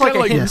 So It's it's like kinda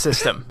a like- hint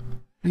system.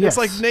 yes. It's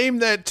like Name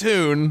That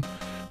Tune.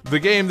 The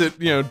game that,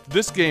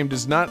 this game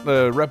does not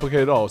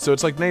replicate at all. So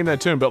it's like Name That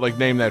Tune, but like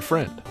Name That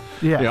Friend.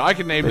 yeah. I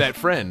can name that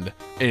friend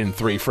in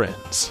 3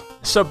 friends.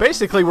 So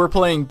basically, we're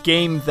playing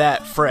Game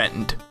That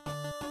Friend.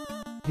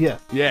 yeah.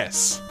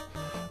 Yes.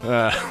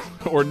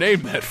 Or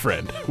Name That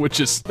Friend, which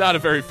is not a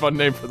very fun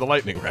name for the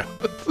lightning round.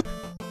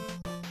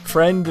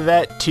 Friend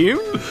That Tune?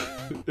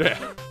 Yeah.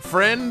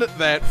 Friend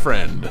That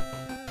Friend.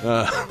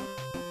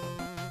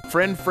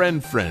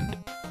 Friend.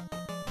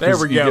 There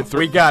we You go. get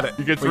three- We got it.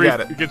 You get We 3. got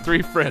it. You get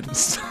 3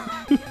 friends.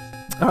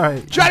 All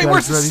right. Johnny, you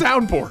where's guys the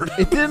ready? soundboard?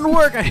 It didn't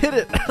work. I hit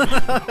it. What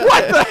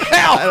the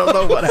hell? I don't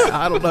know what.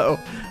 I don't know.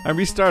 I'm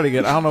restarting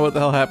it. I don't know what the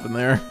hell happened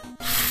there.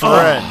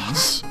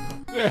 Friends.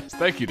 Yes,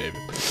 thank you, David.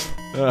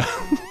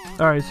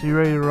 All right. So you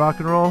ready to rock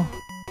and roll?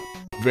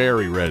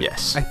 Very ready.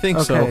 Yes. I think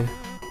Okay. so.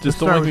 Just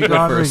don't start let me with go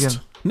John first. Regan.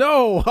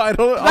 No, I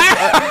don't.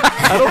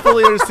 I don't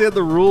fully understand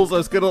the rules. I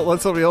was gonna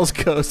let somebody else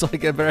go so I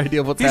get a better idea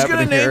of what's He's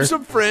happening gonna name here.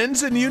 some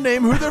friends, and you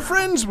name who they're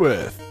friends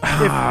with.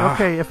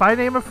 If I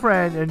name a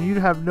friend and you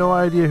have no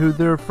idea who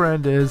their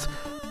friend is,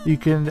 you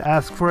can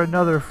ask for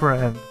another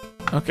friend.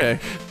 Okay.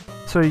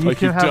 So you Like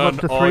can you've have up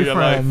done to all 3 your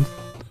life. friends.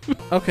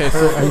 Okay.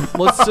 So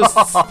let's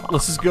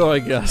just go. I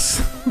guess.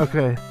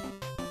 Okay.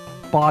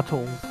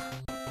 Bottles.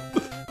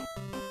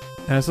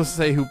 And I was supposed to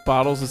say who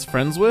Bottles is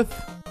friends with.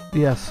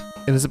 Yes.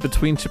 And is it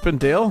between Chip and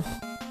Dale?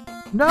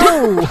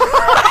 No.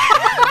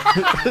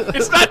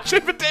 It's not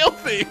Chip and Dale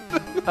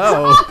themed.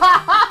 Oh.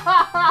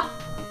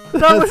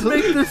 That would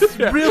make this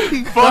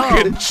really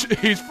Fucking, dumb.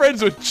 he's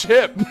friends with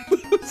Chip.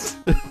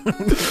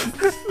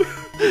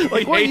 Like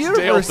he What hates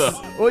universe? Dale, though.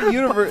 What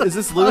universe is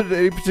this limited to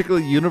any particular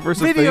universe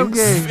of Video things?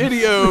 game.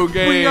 Video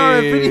game. We are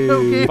a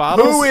video game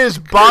Bottles? Who is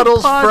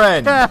Bottle's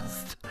friend?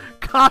 podcast.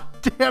 God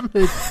damn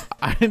it.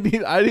 I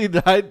need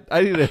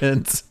a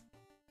hint.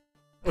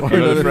 Or Okay,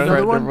 another another friend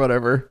or one?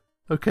 whatever.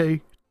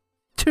 Okay.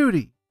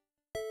 Tootie.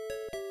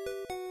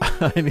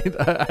 I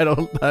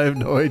have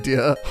no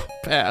idea.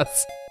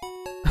 Pass.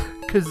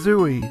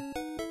 Kazooie.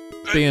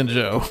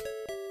 Banjo.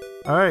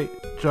 All right.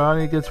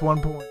 Johnny gets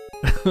 1 point.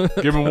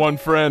 Give him one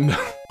friend.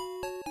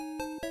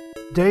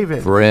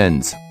 David.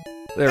 Friends.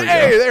 There we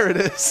Hey, go. there it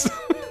is.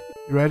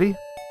 You ready?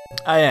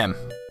 I am.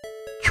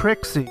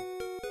 Trixie.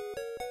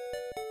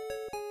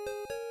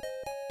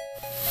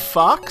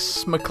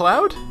 Fox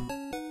McCloud?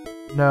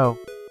 No.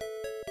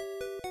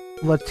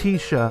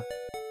 Letitia.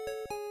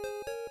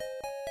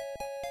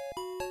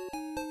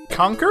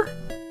 Conker?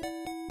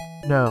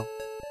 No.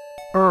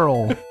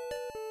 Earl.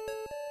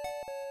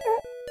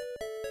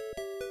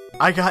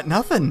 I got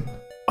nothing.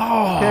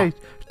 Oh, Okay.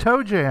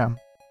 Toe Jam.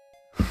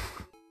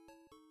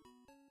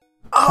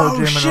 Oh, Jam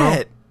and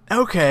shit.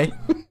 Okay.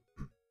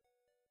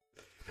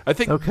 I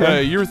think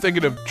Okay. you were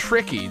thinking of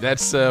Tricky.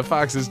 That's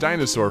Fox's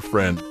dinosaur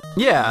friend.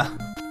 Yeah.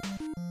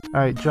 All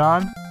right,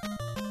 John.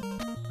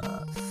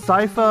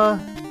 Sypha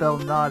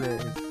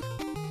Belnades.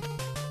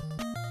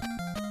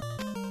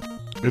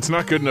 It's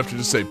not good enough to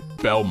just say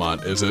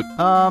Belmont, is it?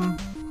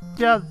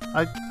 Yeah,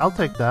 I'll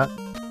take that.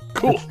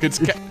 Cool. It's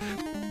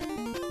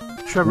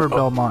Trevor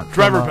Belmont.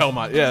 Trevor from,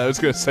 Belmont. Yeah, I was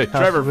going to say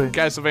Trevor from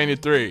Castlevania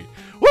 3.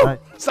 Woo! Right.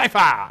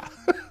 Sci-fi!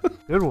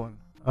 Good one.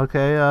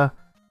 Okay,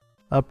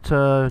 up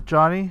to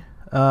Johnny.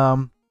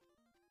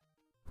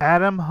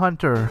 Adam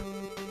Hunter.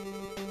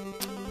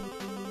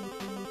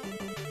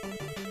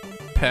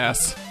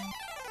 pass.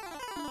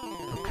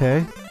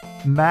 Okay.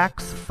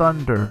 Max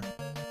Thunder.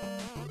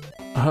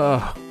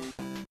 Gotta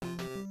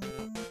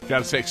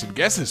take some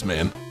guesses,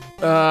 man.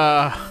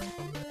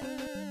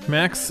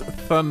 Max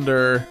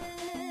Thunder.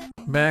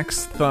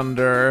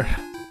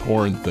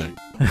 Porn thing.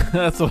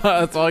 that's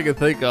all I can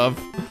think of.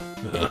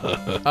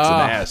 It's an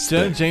ass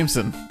Jenna thing.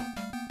 Jameson.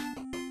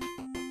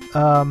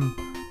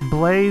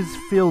 Blaze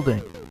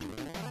Fielding.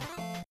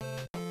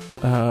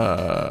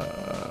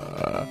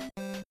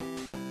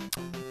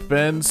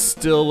 Ben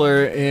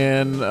Stiller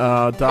in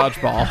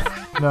Dodgeball.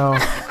 No.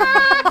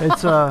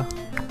 It's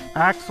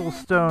Axel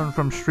Stone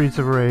from Streets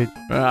of Rage.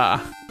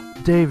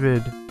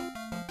 David.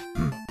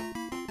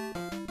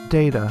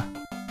 Data.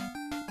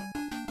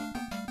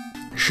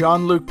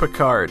 Jean-Luc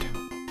Picard.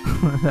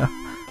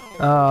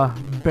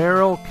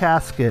 Barrel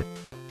Casket.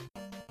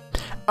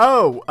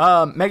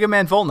 Oh, Mega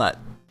Man Volnut.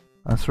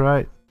 That's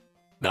right.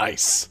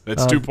 Nice.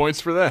 That's 2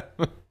 points for that.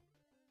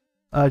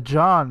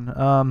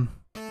 John.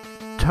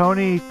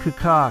 Tony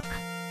Kukak.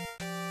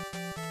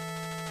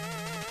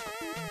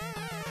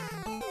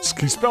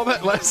 Can you spell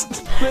that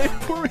last name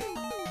for me?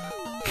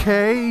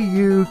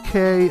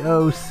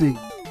 Kukoc.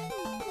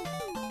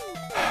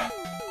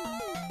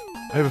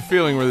 I have a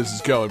feeling where this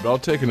is going, but I'll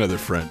take another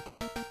friend.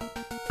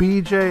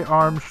 BJ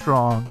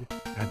Armstrong.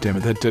 God damn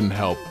it, that didn't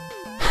help.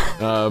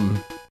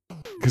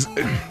 Because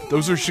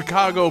those are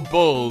Chicago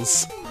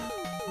Bulls.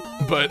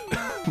 But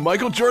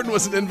Michael Jordan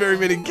wasn't in very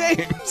many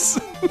games.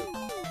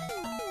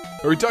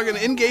 Are we talking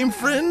in-game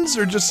friends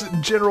or just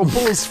general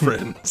Bulls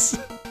friends?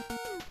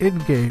 In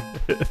game.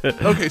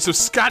 Okay, so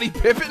Scottie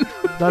Pippen?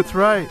 That's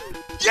right.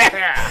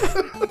 Yeah!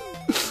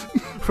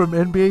 From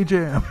NBA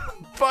Jam.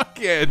 Fuck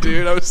yeah,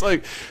 dude. I was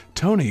like,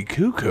 Tony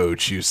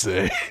Kukoc, you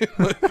say?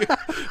 Like,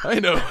 I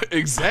know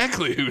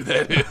exactly who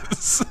that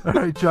is. All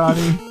right,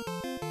 Johnny.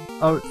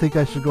 I think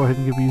I should go ahead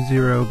and give you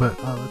 0,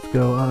 but let's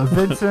go.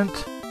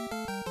 Vincent.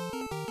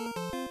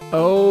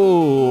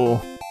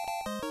 Oh.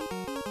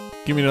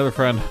 Give me another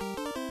friend.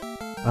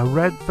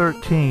 Red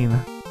 13.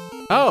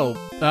 Oh.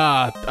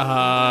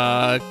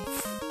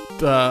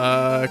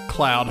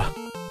 Cloud.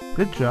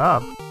 Good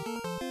job.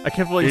 I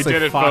can't believe He you say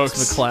did it, Fox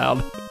folks.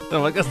 McCloud.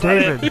 I'm like, that's not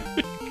it.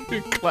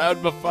 David.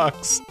 Cloud my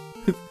Fox.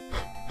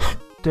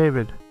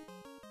 David.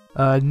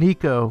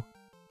 Nico.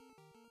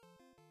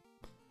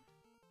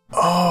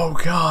 Oh,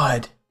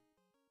 God.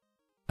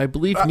 I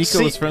believe Nico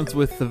see- was friends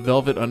with the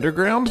Velvet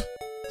Underground.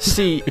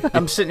 See,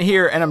 I'm sitting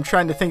here and I'm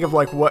trying to think of,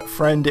 like, what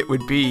friend it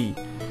would be.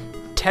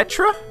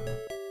 Tetra?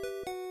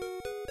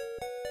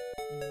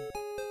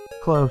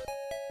 Close.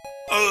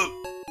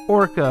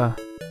 Orca.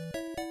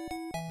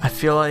 I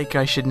feel like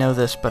I should know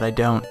this, but I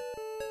don't.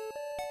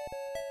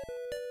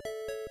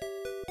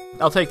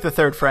 I'll take the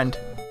third friend.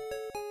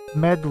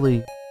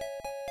 Medley.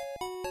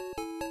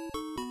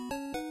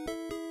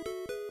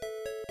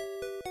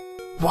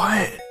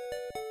 What?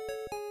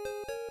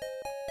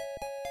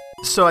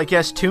 So I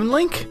guess Toon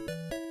Link?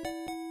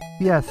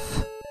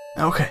 Yes.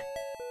 Okay.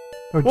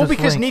 Or Well, just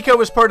because Link. Nico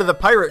was part of the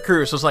pirate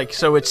crew, so it's like,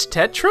 so it's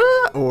Tetra?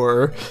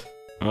 Or...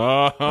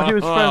 But he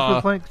was friends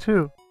with Link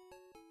too.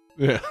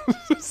 Yeah.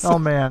 Oh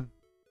man.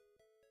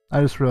 I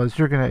just realized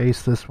you're gonna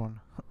ace this one.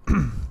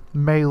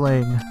 Mei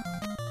Ling.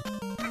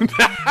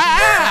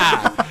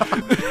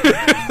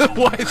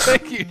 Why,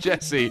 thank you,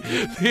 Jesse.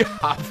 The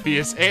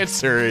obvious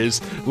answer is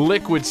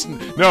Liquid...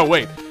 No,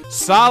 wait.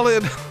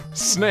 Solid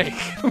Snake.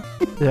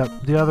 Yep.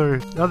 The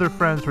other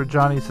friends were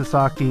Johnny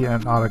Sasaki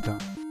and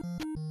Otacon.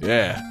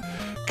 Yeah.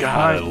 God,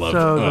 All I right, love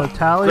so it. the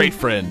tally- Great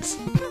friends.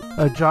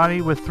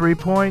 Johnny with 3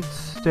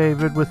 points,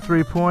 David with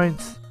 3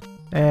 points,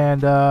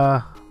 and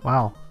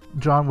wow,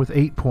 John with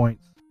 8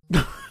 points.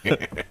 I'm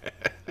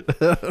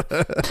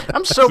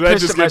so that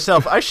pissed just at get-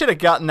 myself. I should have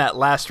gotten that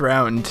last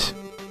round.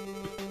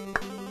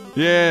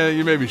 Yeah,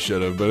 you maybe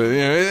should have, but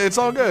it's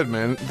all good,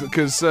 man.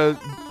 Because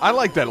I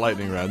like that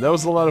lightning round. That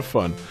was a lot of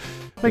fun.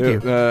 Thank you.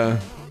 Yeah,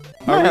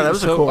 that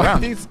was a cool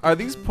round. Are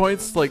these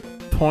points like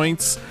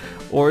points,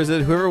 or is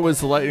it whoever wins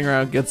the lightning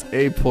round gets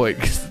a point?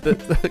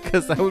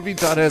 Because that would be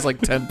John has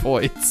like 10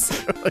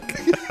 points.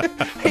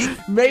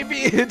 Maybe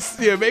it's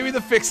maybe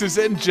the fix is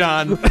in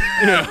John.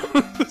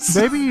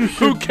 Maybe you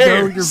Who should know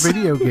your cares?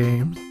 video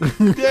games.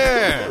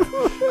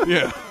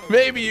 Yeah.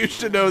 Maybe you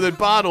should know that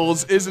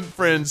Bottles isn't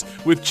friends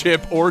with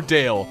Chip or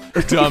Dale,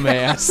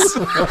 dumbass.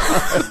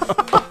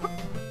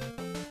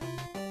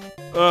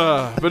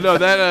 But no,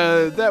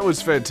 that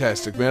was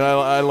fantastic, man.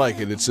 I like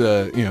it. It's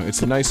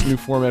it's a nice new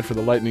format for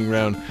the lightning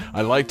round.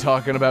 I like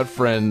talking about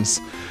friends.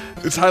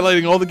 It's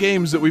highlighting all the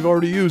games that we've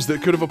already used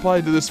that could have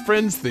applied to this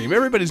friends theme.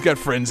 Everybody's got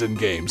friends in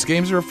games.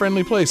 Games are a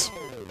friendly place.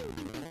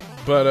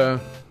 But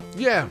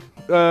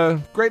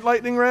great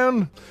lightning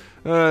round.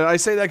 I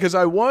say that because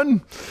I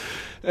won.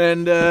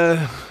 And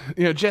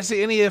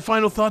Jesse, any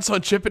final thoughts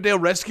on Chippendale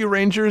Rescue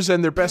Rangers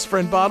and their best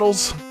friend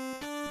Bottles?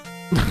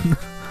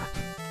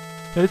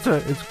 It's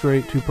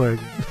great 2-player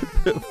game.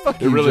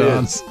 It really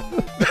John. is.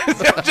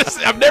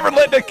 I'm never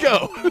letting it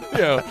go.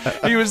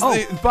 He was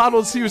the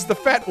Bottles. He was the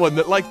fat one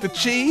that liked the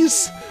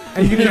cheese.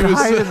 And you He can was,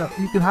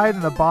 hide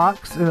in a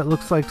box, and it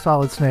looks like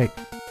Solid Snake.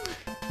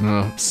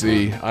 Oh,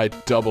 see, I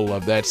double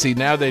love that. See,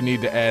 now they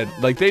need to add,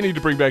 they need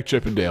to bring back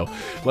Chip and Dale.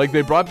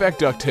 They brought back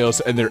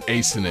DuckTales, and they're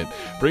acing it.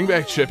 Bring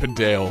back Chip and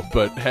Dale,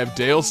 but have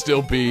Dale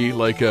still be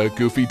like a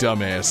goofy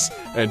dumbass,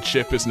 and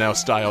Chip is now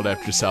styled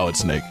after Solid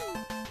Snake.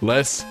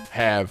 Let's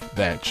have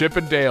that. Chip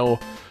and Dale,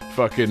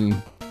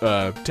 fucking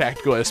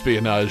tactical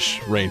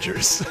espionage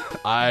rangers.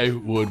 I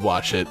would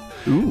watch it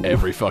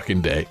every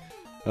fucking day.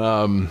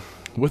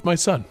 With my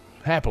son,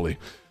 happily.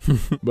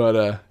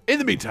 But in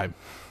the meantime,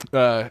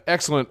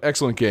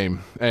 excellent game,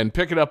 and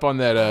pick it up on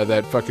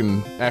that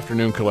fucking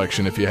afternoon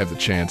collection if you have the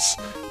chance,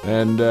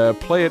 and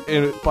play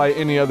it by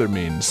any other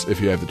means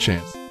if you have the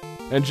chance.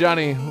 And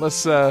Johnny,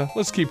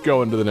 let's keep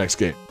going to the next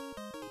game.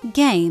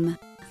 Game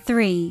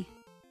 3.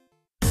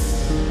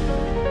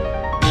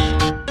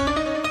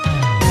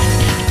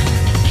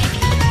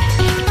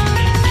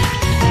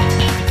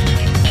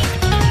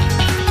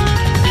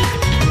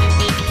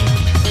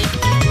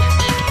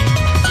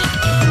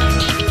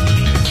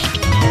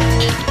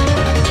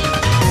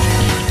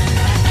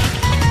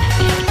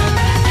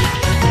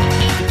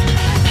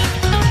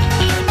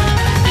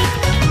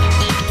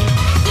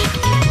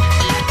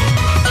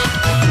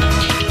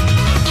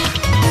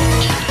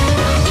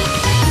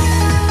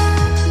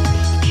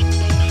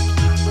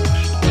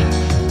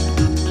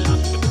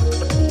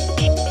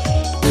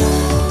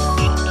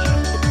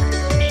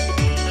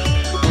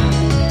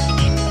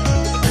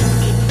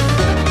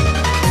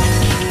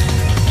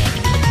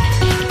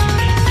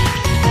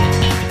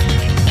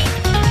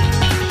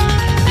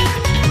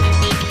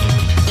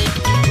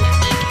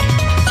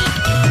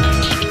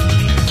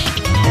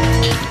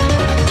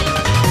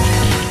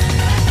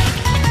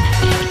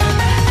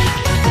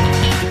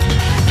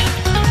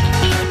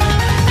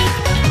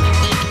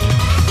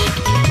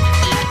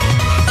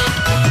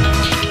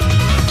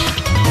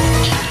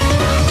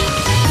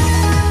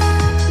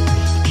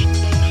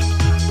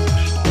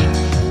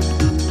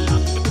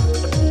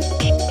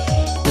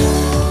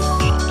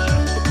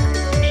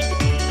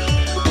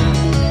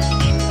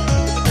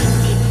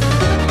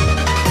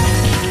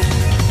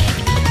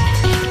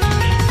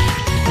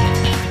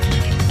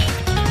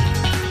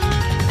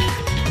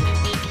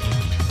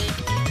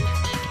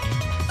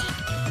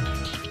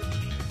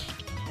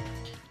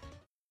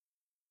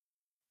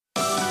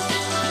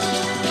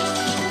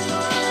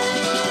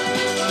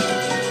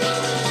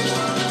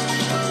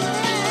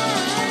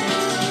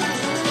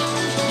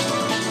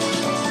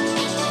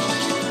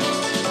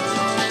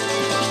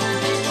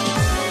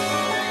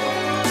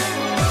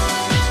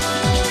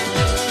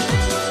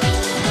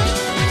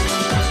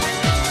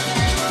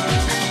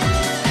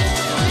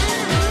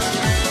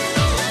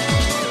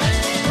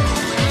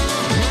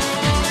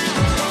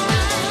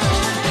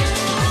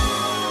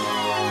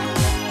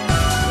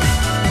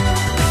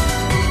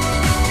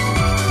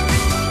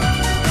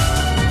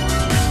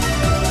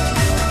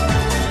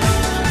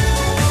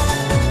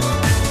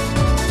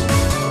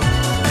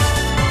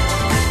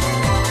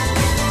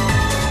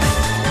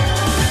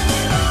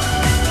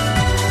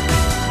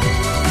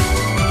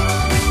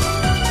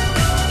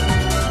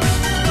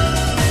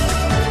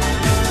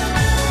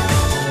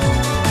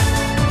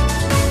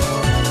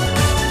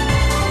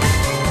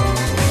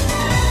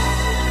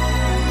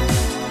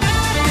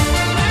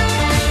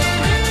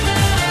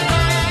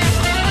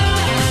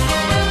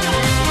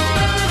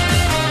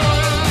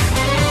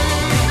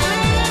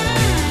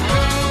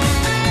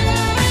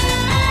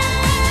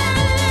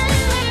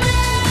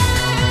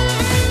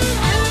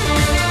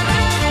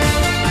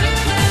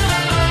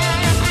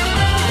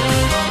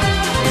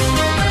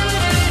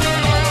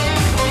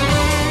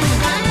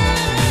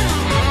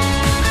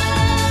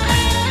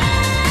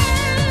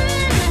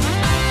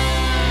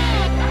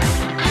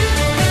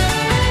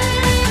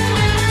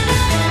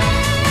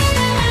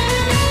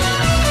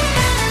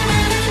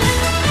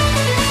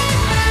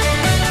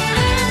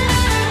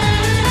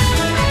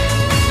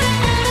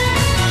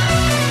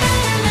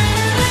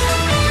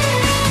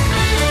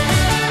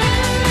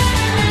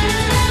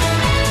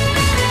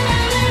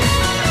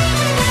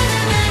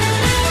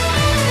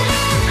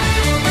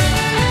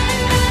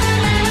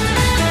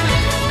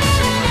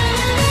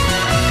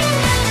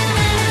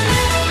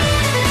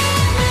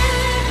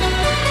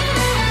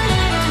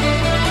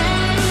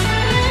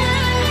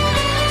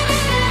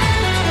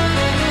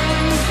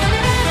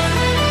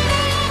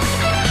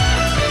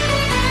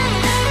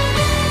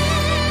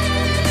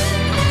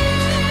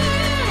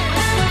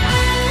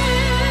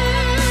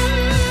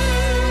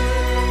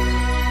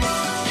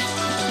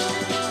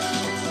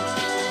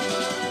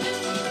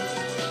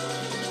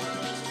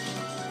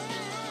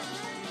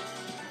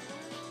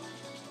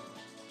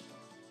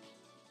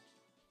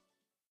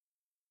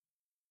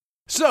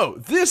 So,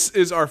 this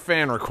is our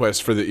fan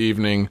request for the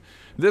evening.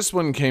 This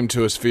one came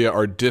to us via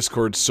our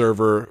Discord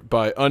server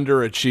by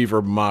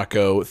Underachiever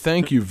Mako.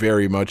 Thank you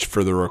very much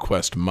for the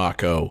request,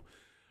 Mako.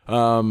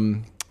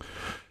 In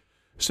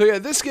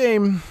this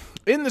game,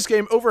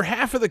 over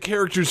half of the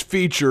characters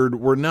featured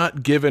were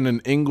not given an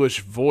English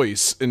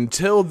voice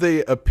until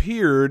they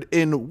appeared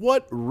in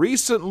what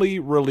recently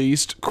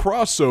released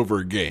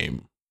crossover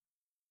game?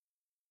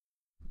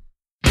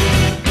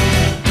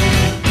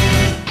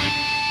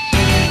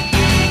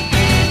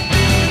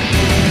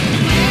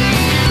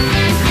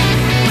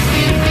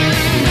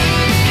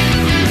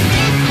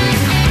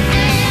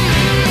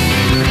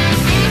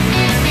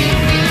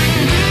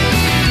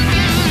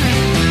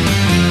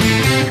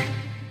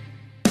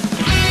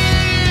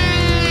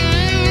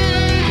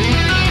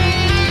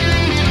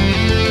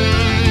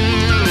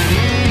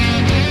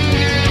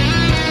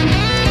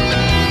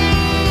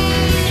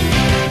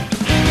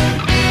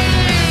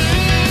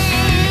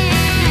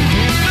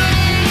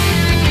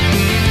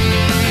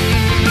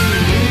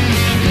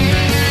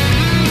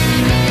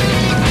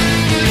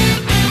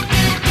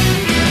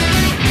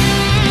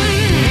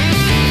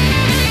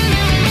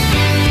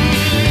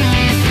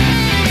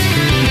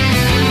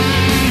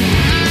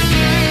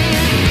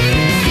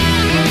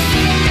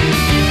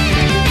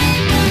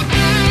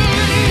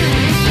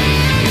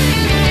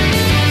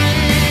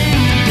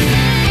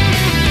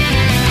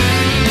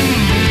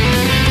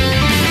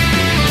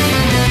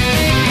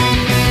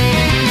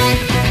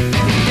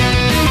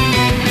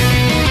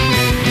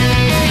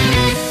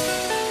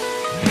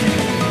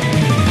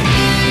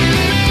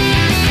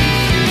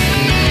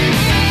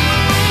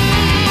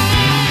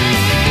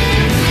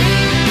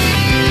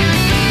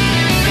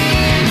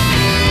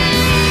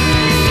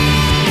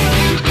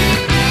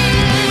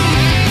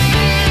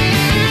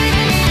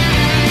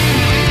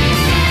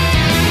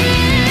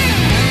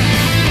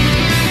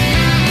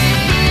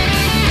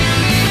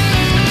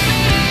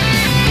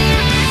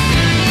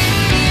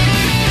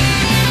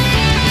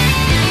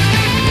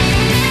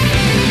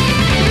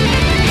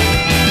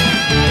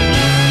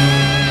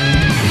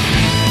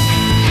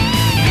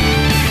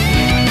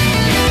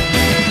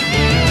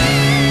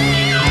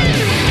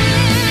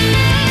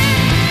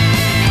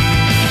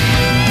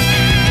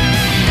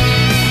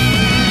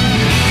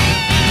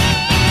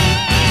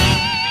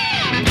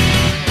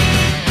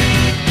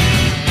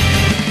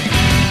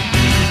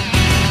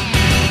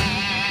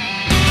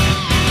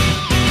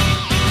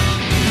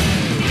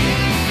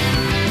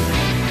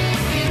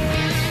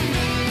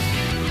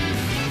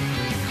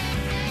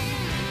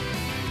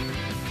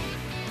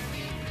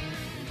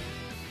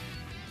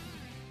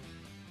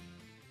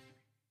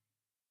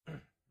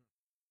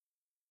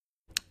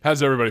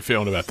 How's everybody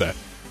feeling about that?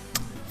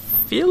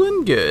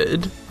 Feeling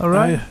good. All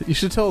right. You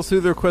should tell us who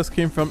the request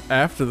came from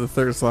after the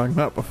third song,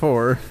 not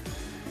before.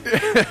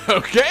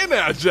 Okay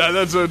now, John,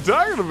 that's what I'm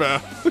talking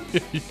about.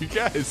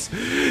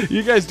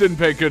 you guys didn't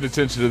pay good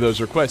attention to those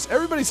requests.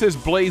 Everybody says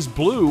Blaze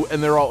Blue,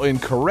 and they're all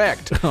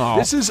incorrect. Oh.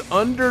 This is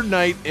Under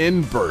Night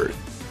in Birth.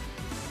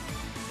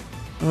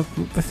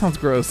 That sounds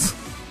gross.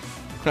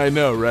 I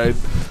know, right?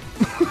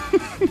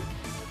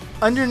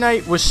 Under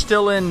Night was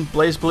still in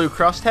Blaze Blue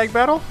Cross Tag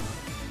Battle?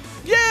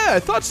 Yeah, I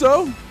thought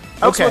so.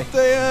 That's Okay. what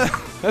they,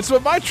 that's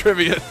what my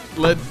trivia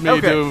led me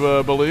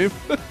to believe.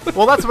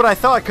 Well, that's what I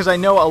thought, because I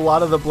know a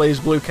lot of the Blaze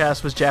Blue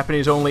cast was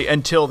Japanese only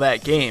until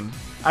that game.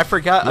 I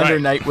forgot Right. Under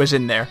Night was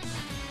in there.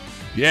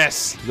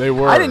 Yes, they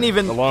were. I didn't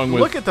even along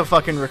with look at the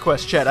fucking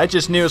request chat. I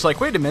just knew, it's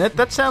like, wait a minute,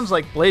 that sounds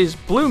like Blaze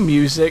Blue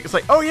music. It's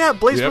like, oh yeah,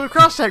 Blaze Yep. Blue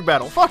Cross Tag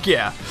Battle. Fuck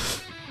yeah.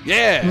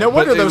 Yeah. No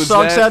wonder but it those was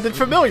songs that- sounded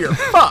familiar.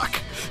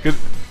 Fuck.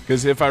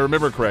 Because if I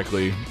remember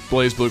correctly,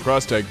 Blaze Blue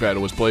Cross Tag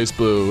Battle was Blaze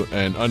Blue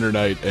and Under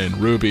Night and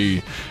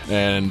Ruby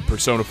and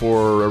Persona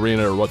 4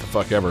 Arena or what the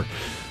fuck ever.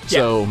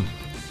 So,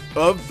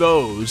 of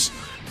those,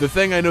 the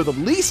thing I know the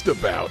least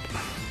about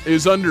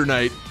is Under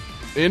Night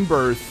in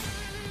Birth.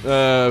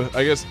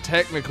 I guess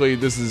technically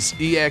this is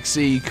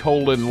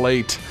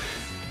EXE:late.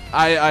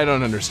 I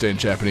don't understand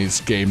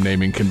Japanese game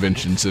naming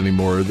conventions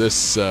anymore.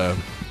 This,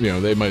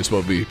 they might as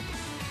well be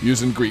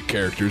using Greek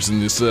characters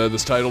in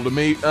this title to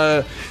me.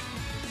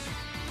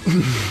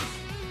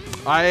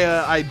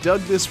 I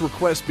dug this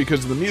request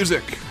because of the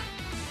music.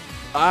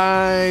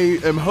 I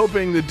am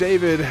hoping that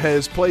David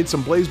has played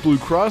some Blaze Blue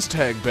Cross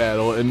Tag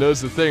Battle and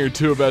knows a thing or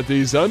two about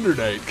these Under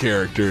Night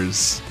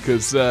characters.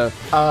 Because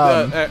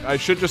I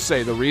should just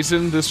say, the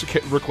reason this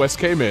request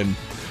came in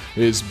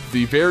is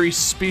the very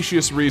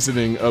specious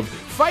reasoning of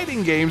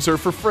fighting games are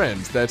for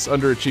friends. That's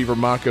Underachiever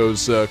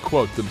Mako's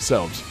quote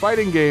themselves.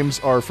 Fighting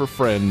games are for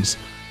friends.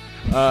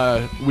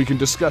 We can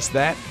discuss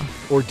that,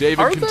 or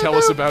David can tell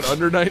us about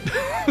Under Night.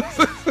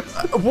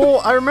 Well,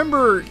 I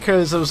remember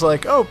because it was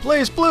like, oh,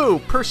 Blaze Blue,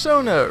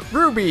 Persona,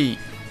 Ruby,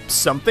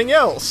 something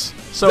else.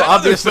 So The other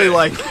obviously, thing.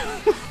 like,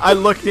 I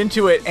looked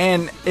into it,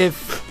 and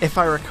if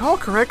I recall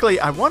correctly,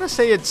 I want to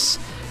say it's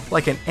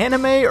like an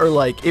anime, or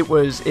like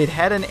it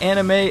had an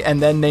anime,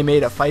 and then they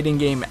made a fighting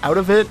game out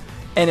of it,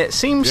 and it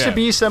seems to Yeah.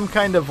 be some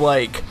kind of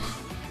like,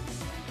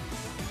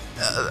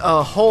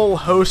 a whole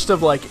host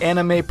of like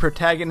anime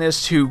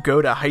protagonists who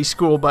go to high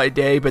school by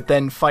day but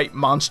then fight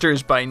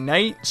monsters by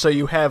night. So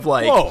you have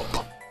like... Whoa!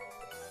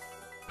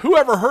 Who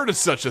ever heard of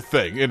such a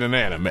thing in an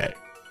anime?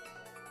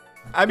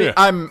 I mean,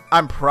 Yeah.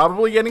 I'm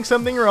probably getting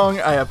something wrong.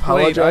 I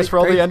apologize for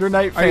all the Under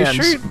Night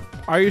fans.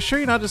 Are you sure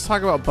you're not just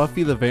talking about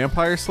Buffy the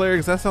Vampire Slayer?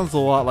 Because that sounds a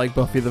lot like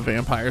Buffy the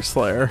Vampire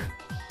Slayer.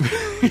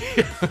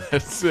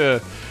 It's,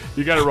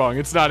 you got it wrong.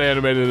 It's not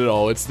animated at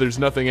all. There's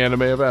nothing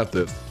anime about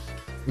this.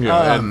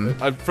 Yeah,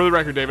 and for the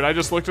record, David, I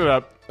just looked it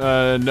up.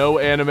 No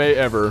anime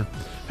ever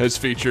has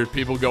featured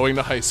people going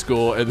to high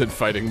school and then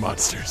fighting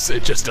monsters.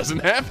 It just doesn't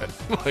happen.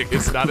 Like,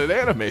 it's not an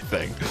anime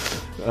thing.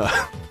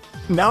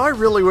 Now I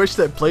really wish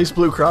that Blaze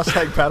Blue Cross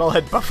Tag Battle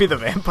had Buffy the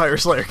Vampire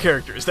Slayer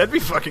characters. That'd be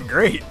fucking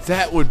great.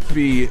 That would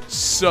be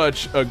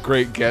such a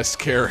great guest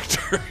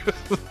character.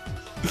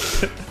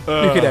 You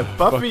could have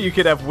Buffy, you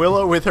could have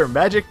Willow with her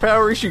magic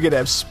powers, you could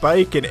have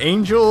Spike and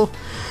Angel.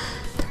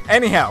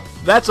 Anyhow,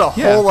 that's a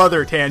whole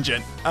other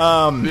tangent.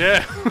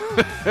 Yeah.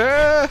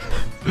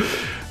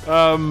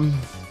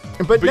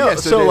 But no, yeah,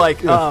 so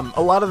like,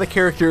 a lot of the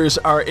characters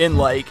are in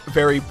like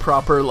very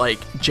proper like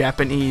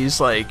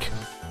Japanese like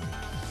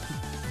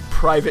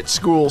private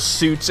school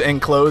suits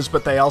and clothes,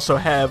 but they also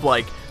have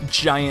like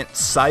giant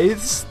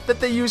scythes that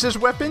they use as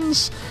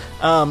weapons.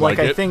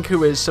 I think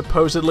who is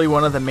supposedly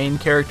one of the main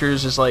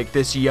characters is like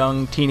this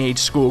young teenage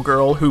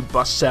schoolgirl who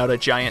busts out a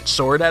giant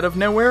sword out of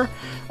nowhere.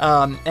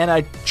 And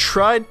I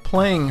tried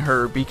playing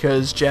her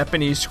because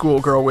Japanese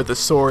schoolgirl with a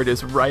sword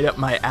is right up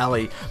my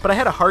alley. But I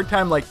had a hard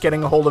time like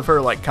getting a hold of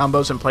her like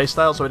combos and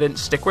playstyle, so I didn't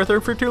stick with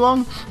her for too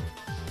long.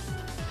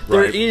 Right.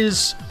 There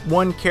is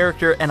one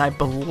character, and I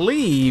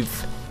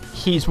believe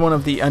he's one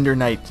of the Under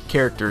Night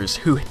characters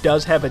who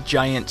does have a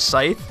giant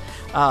scythe.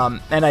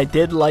 And I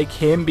did like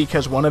him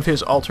because one of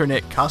his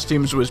alternate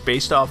costumes was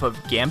based off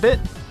of Gambit.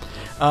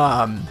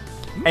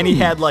 And he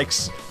had like,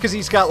 because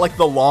he's got like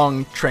the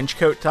long trench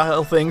coat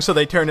style thing, so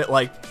they turn it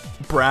like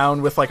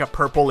brown with like a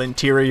purple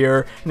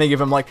interior, and they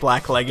give him like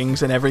black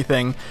leggings and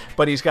everything.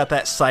 But he's got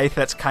that scythe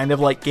that's kind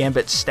of like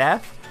Gambit's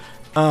staff.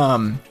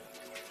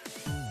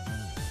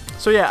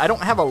 So yeah, I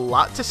don't have a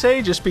lot to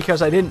say just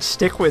because I didn't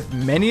stick with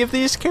many of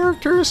these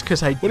characters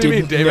because I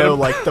didn't know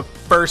like the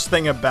first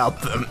thing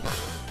about them.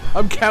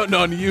 I'm counting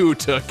on you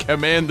to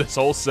command this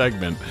whole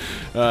segment.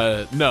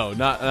 No,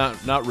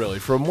 not really.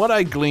 From what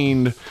I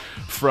gleaned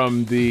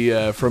from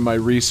my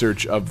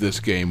research of this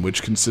game,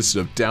 which consisted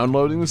of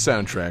downloading the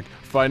soundtrack,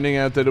 finding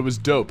out that it was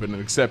dope and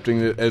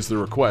accepting it as the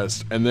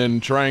request, and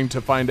then trying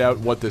to find out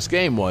what this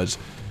game was.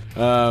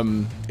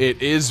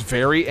 It is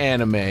very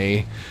anime.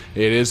 It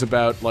is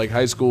about like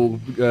high school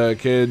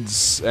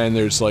kids, and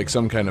there's like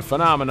some kind of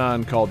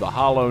phenomenon called the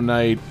Hollow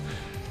Knight.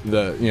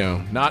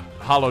 Not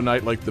Hollow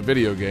Knight like the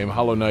video game,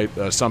 Hollow Knight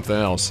something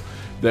else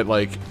that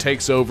like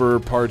takes over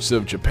parts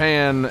of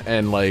Japan,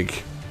 and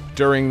like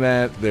during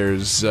that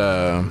there's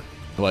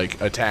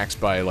like attacks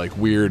by like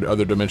weird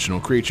other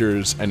dimensional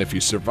creatures, and if you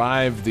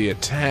survive the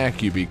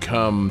attack you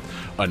become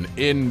an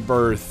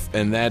in-birth,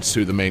 and that's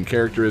who the main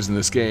character is in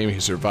this game. He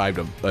survived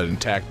an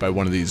attack by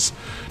one of these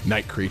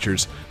night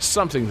creatures,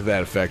 something to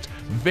that effect.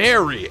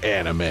 Very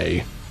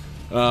anime.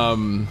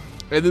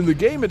 And then the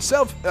game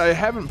itself, I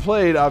haven't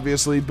played,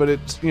 obviously, but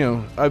it's,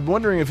 I'm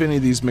wondering if any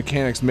of these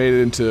mechanics made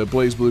it into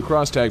Blaze Blue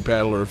Cross Tag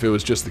Battle, or if it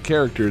was just the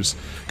characters.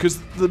 Because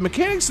the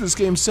mechanics of this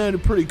game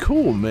sounded pretty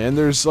cool, man.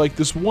 There's, like,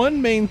 this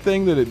one main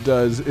thing that it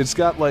does. It's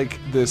got, like,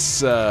 this,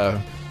 the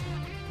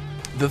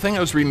thing I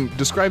was reading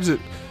describes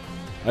it,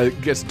 I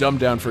guess, dumbed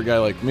down for a guy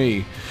like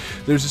me.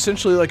 There's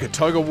essentially, like, a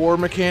tug-of-war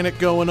mechanic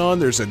going on.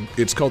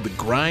 It's called the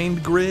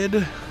grind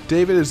grid.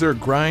 David, is there a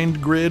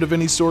grind grid of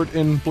any sort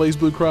in Blaze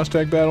Blue Cross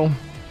Tag Battle?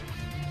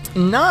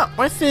 Not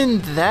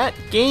within that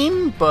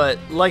game, but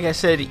like I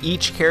said,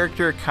 each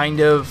character kind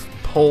of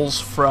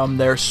pulls from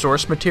their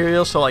source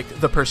material. So like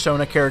the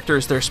Persona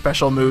characters, their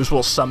special moves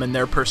will summon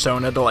their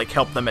Persona to like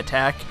help them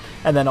attack,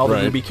 and then all the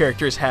newbie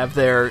characters have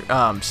their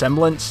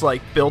semblance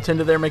like built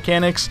into their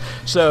mechanics.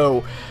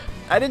 So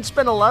I didn't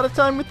spend a lot of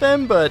time with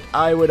them, but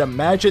I would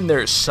imagine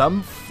there's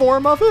some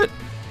form of it.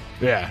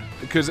 Yeah,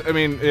 because I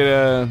mean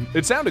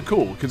it sounded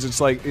cool, because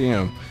it's like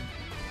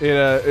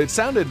it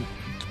sounded.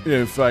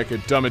 If I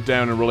could dumb it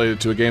down and relate it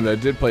to a game that I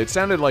did play, it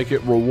sounded like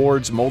it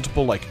rewards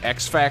multiple like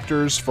X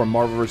factors from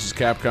Marvel vs.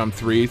 Capcom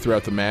 3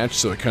 throughout the match,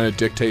 so it kind of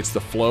dictates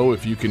the flow.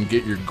 If you can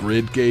get your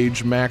grid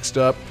gauge maxed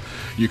up,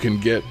 you can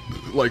get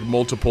like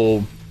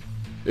multiple,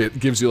 it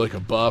gives you like a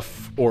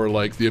buff, or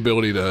like the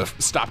ability to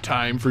stop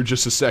time for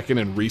just a second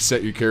and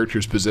reset your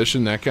character's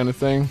position, that kind of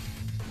thing.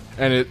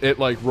 And it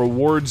like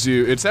rewards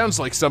you. It sounds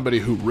like somebody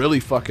who really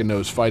fucking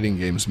knows fighting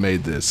games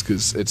made this,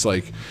 because it's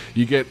like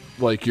you get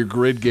like your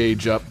grid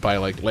gauge up by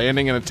like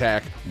landing an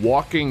attack,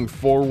 walking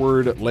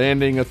forward,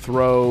 landing a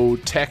throw,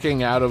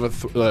 teching out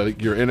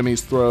of your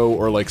enemy's throw,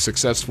 or like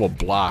successful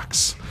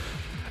blocks.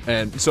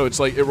 And so it's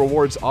like it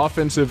rewards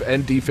offensive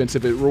and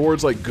defensive. It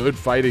rewards like good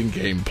fighting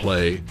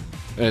gameplay.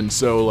 And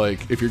so,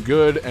 like, if you're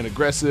good and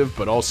aggressive,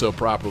 but also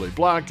properly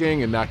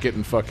blocking and not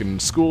getting fucking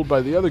schooled by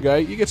the other guy,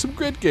 you get some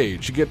grit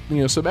gauge. You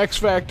get, some X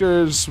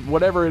factors,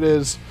 whatever it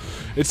is.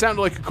 It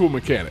sounded like a cool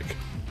mechanic.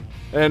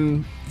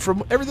 And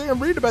from everything I'm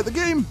reading about the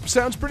game,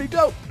 sounds pretty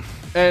dope.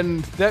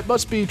 And that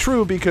must be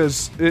true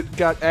because it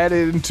got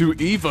added into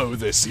EVO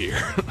this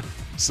year.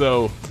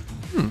 So,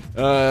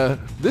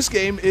 this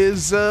game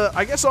is,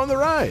 I guess, on the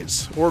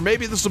rise. Or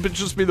maybe this will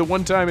just be the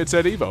one time it's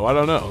at EVO. I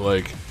don't know.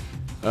 Like,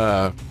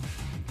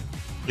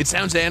 it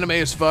sounds anime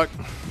as fuck.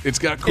 It's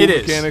got cool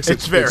mechanics.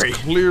 It's very. It's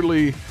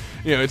clearly,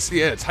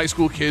 it's high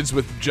school kids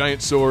with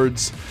giant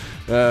swords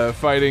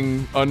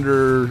fighting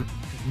under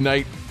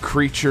night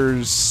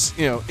creatures.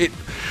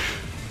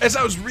 As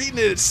I was reading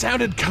it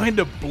sounded kind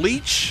of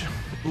Bleach.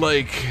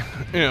 Like,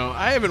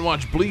 I haven't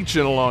watched Bleach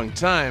in a long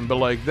time, but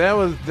like that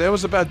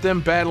was about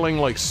them battling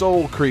like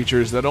soul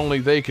creatures that only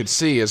they could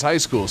see as high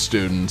school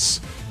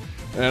students.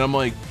 And I'm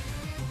like,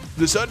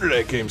 this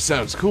Undernight game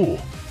sounds cool,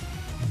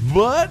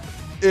 but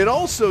it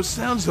also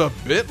sounds a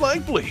bit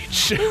like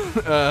Bleach.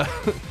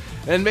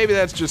 And maybe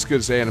that's just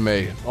because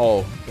anime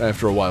all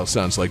after a while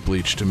sounds like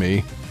Bleach to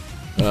me.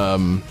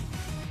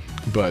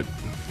 But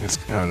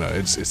I don't know.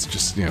 It's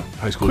just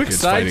high school Quick kids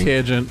side fighting.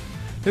 tangent.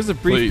 There's a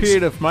brief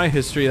period of my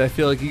history that I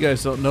feel like you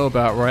guys don't know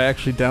about where I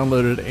actually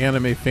downloaded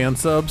anime fan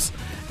subs,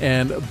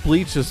 and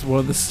Bleach is one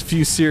of the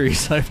few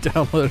series I've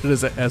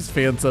downloaded as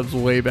fan subs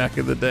way back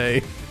in the day.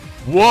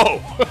 Whoa!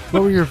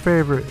 What were your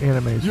favorite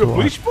animes? You a to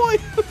watch? Bleach boy?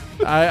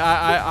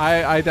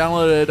 I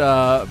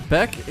downloaded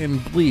Beck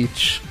and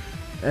Bleach.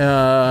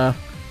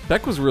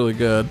 Beck was really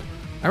good.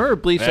 I remember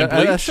Bleach. And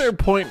At a Bleach? certain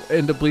point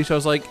into Bleach, I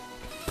was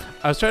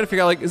trying to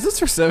figure out, like, is this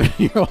for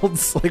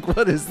 7-year-olds? Like,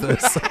 what is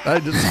this?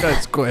 I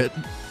just quit.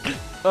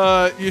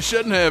 You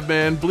shouldn't have,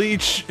 man.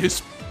 Bleach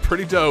is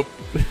pretty dope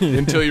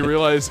until you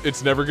realize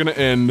it's never gonna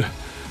end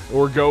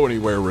or go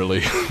anywhere,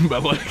 really.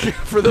 But like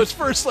for those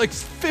first like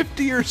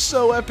 50 or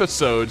so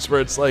episodes where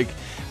it's like,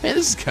 man,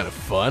 this is kind of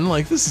fun.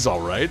 Like this is all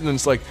right, and then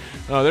it's like,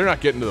 oh, they're not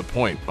getting to the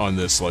point on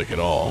this like at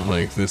all.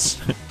 Like this,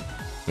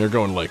 they're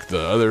going like the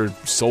other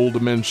soul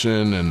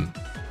dimension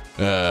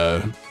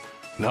and.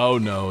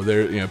 No,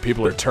 there.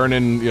 People are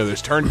turning.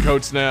 There's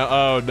turncoats now.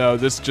 Oh no,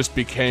 this just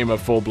became a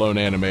full-blown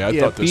anime. I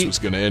thought this was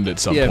going to end at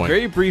some point.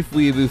 Very brief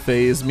weeaboo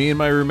phase. Me and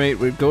my roommate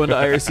would go into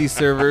IRC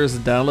servers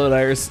and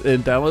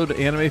download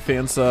anime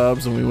fan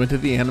subs, and we went to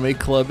the anime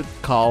club at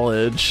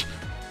college.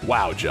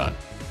 Wow, John.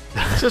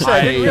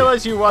 I didn't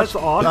realize you watched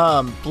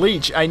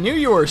Bleach. I knew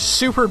you were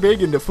super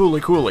big into Fooly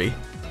Cooly.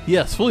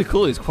 Yes, Fooly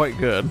Cooly is quite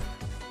good.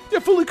 Yeah,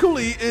 Fooly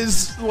Cooly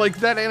is like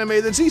that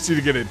anime that's easy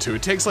to get into.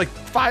 It takes like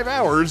 5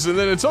 hours and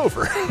then it's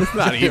over.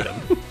 Not even.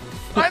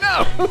 I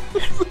know.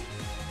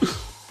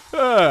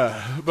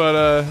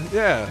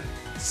 Yeah.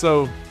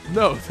 So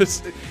no,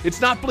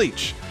 it's not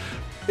Bleach.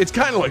 It's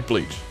kind of like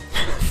Bleach,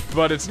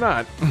 but it's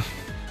not.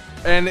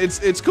 And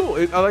it's cool.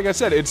 Like I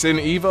said, it's in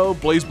EVO.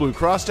 BlazBlue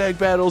Cross Tag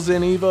Battle's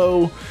in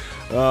EVO.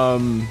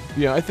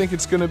 I think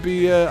it's gonna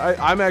be.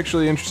 I'm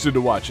actually interested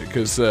to watch it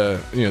because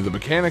the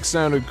mechanics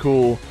sounded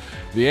cool.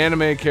 The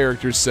anime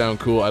characters sound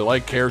cool. I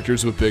like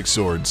characters with big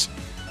swords,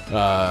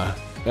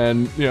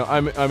 and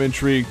I'm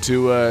intrigued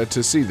to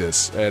see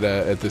this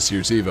at this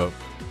year's EVO.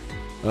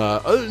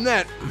 Other than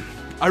that,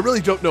 I really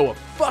don't know a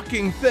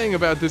fucking thing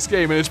about this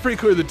game, and it's pretty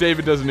clear that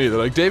David doesn't either.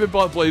 Like David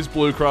bought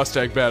BlazBlue Cross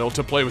Tag Battle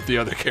to play with the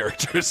other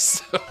characters.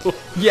 So,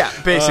 yeah,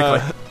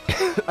 basically.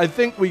 I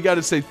think we got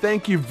to say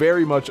thank you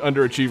very much,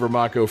 Underachiever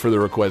Mako, for the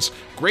request.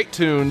 Great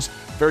tunes,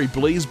 very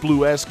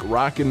BlazBlue-esque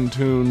rockin'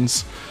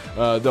 tunes.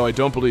 Though I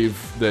don't believe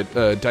that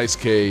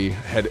Daisuke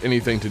had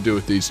anything to do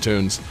with these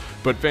tunes.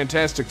 But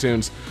fantastic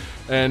tunes.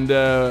 And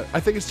I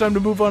think it's time to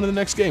move on to the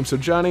next game. So,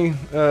 Johnny,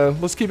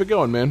 let's keep it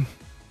going, man.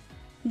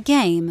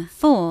 Game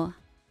 4.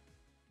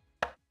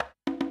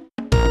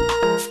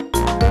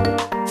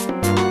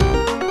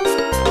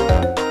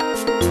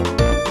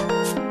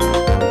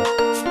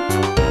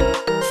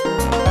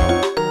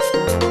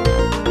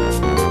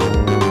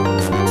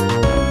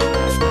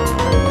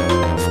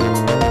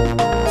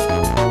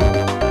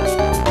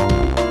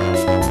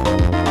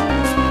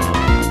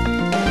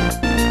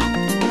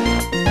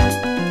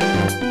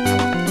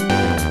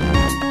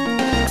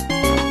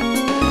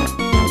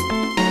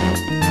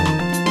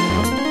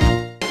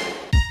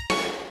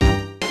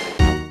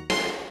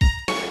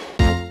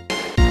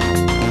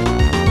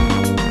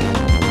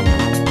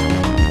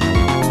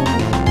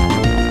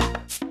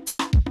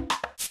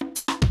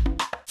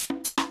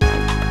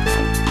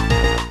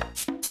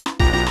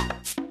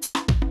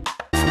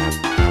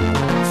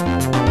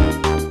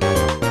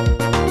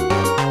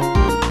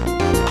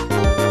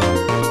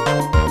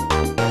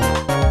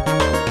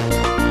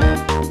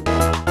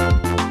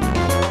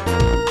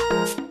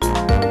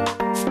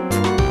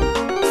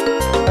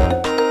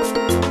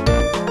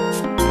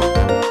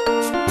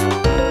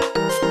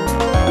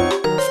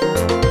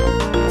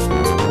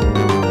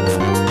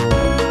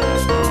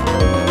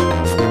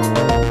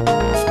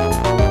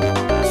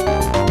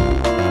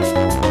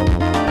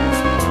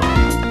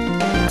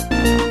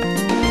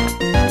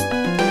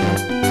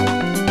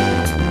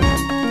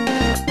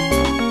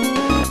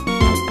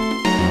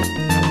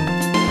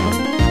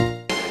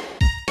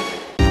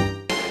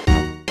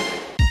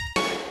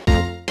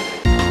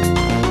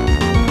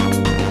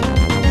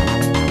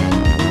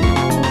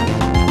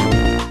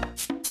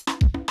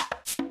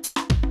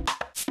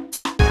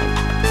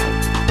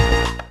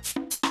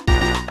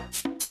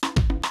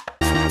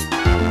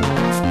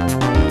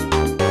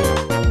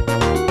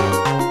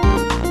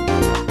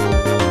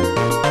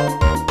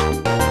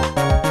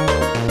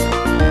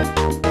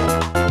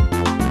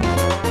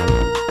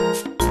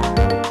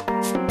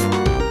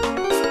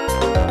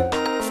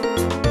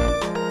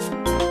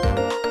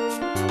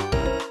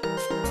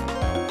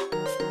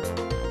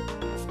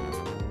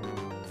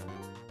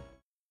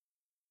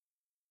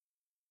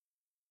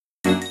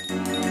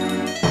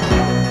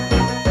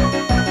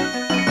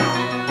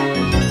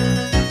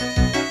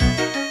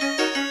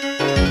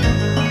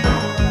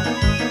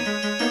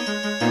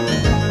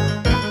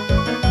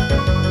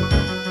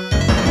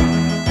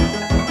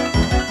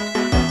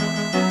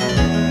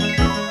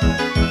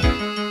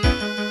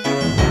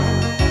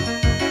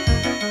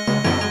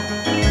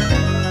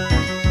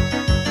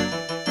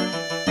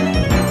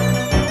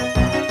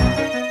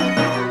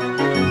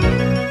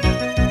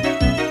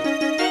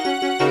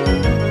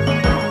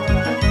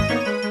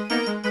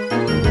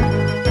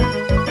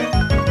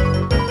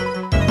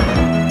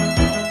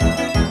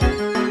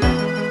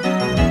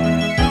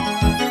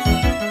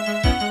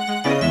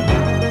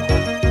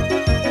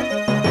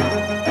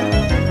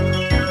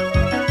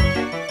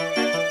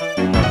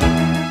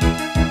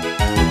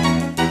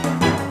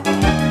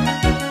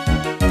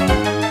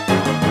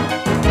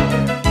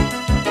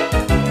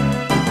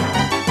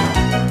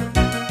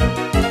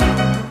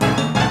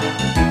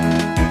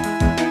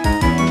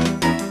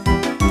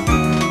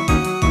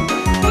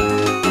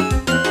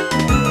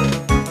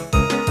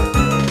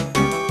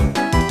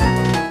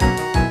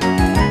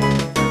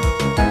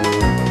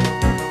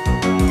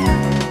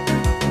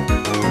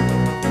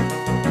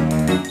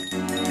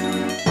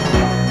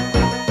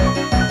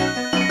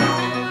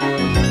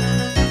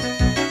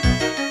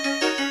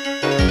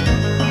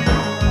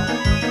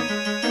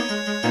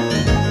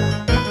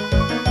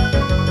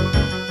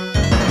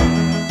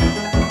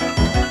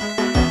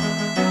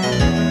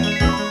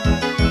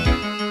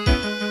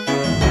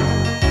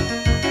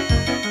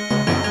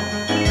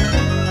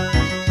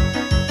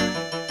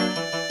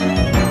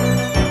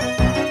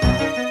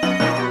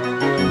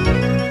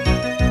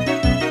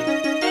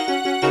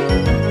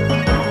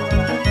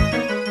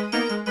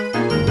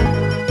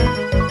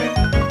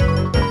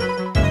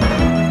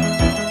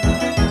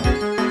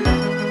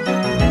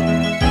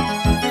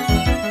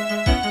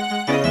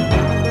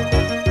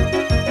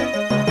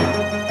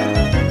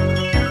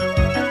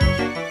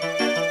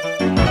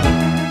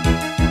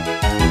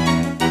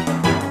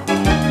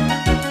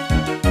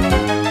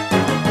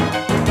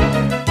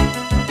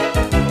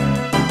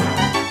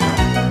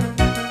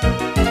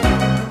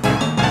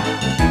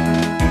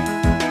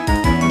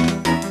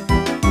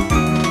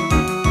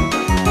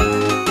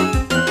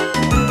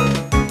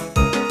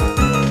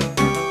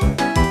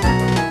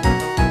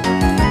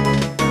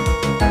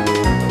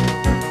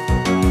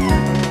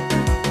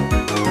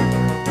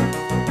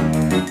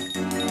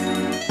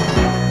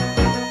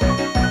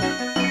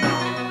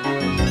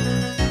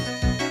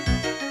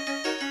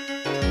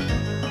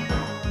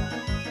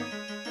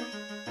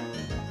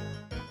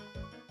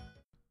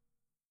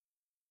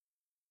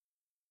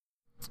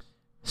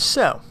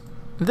 So,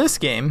 this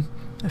game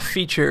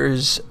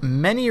features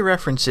many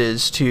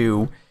references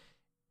to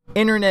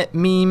internet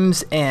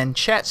memes and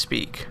chat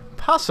speak,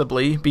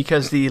 possibly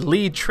because the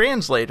lead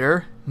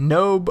translator,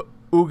 Nob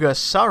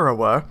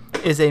Ugasarawa,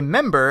 is a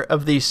member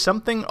of the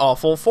Something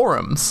Awful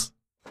forums.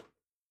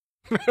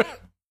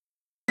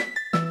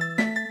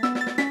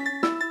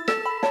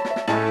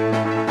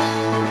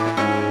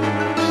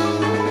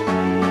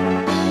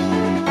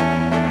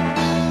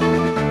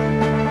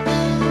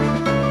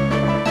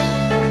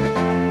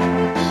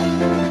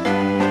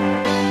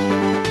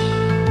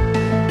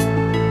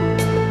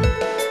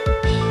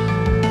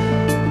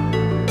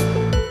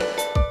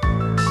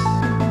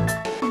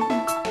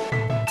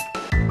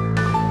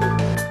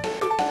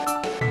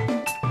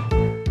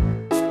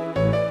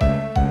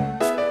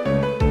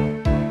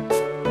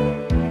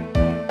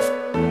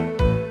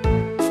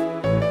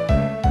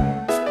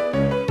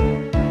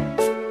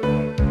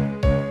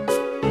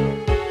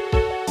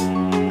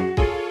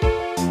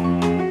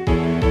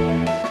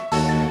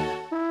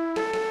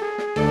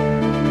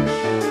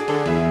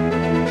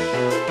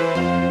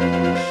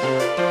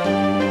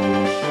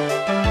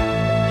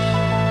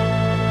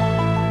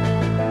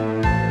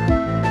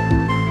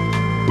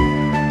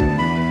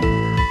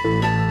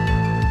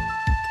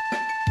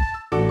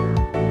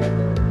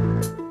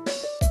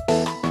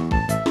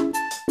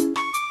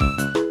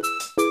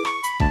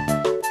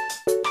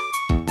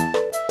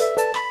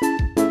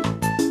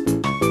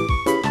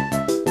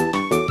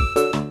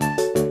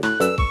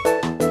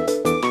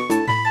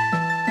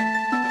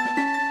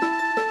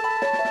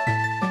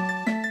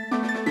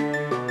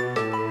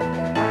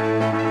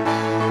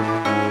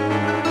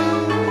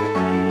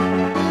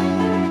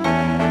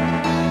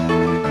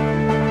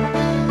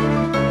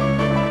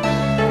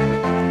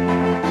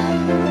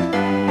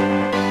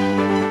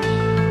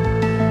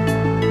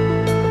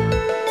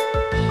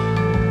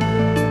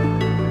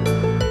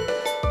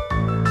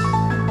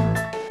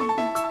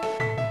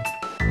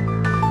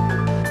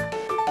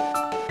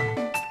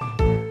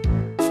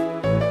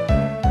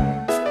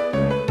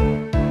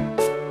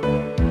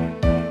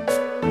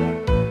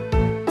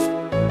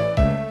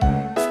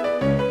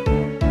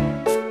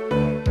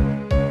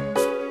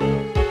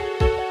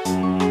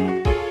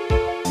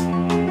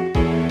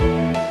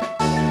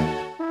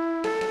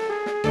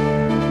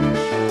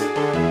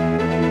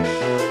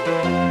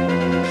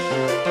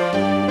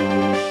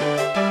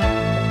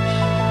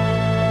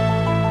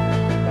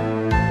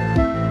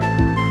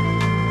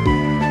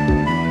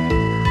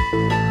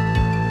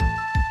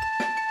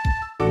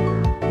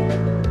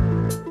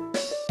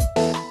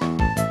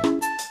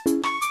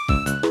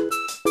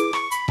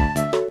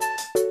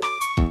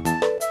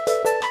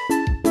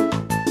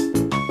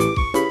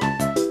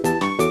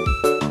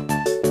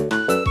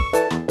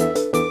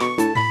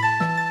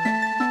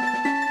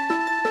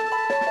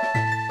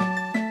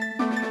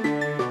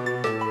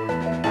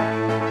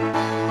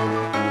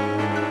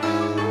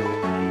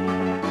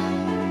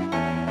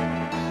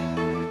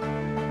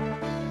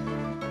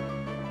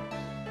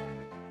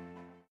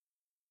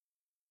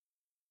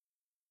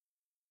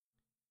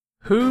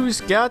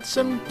 Who's got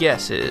some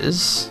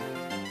guesses?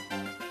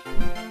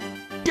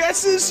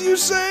 Guesses, you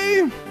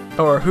say?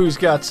 Or who's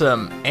got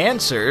some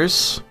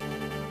answers?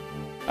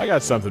 I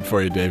got something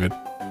for you, David.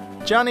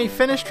 Johnny,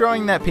 finish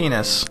drawing that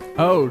penis.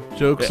 Oh,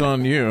 joke's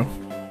on you.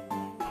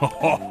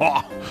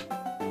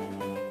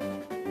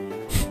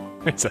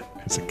 It's a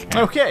cat.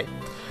 Okay.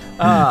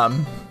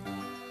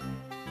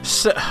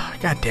 So,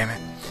 God damn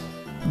it.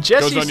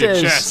 Goes on your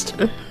chest.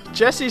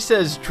 Jesse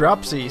says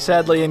Dropsy,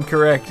 sadly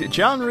incorrect.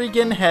 John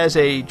Regan has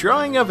a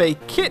drawing of a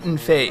kitten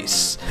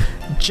face.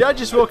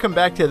 Judges will come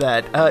back to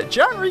that.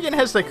 John Harrington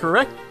has the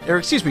correct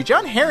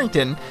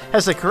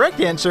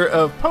answer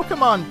of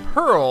Pokemon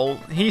Pearl.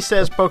 He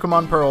says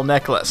Pokemon Pearl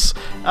necklace.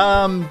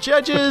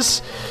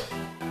 Judges,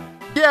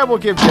 yeah, we'll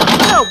give Johnny.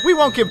 No, we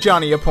won't give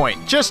Johnny a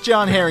point. Just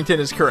John Harrington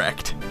is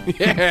correct.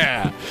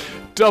 Yeah,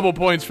 double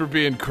points for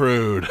being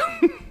crude.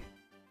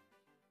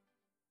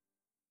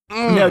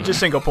 No, just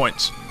single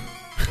points.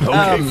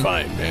 Okay,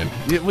 fine, man.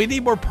 We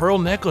need more pearl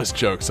necklace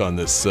jokes on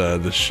this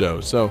this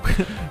show. So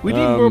we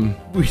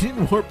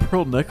need more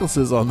pearl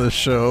necklaces on this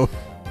show.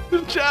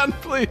 John,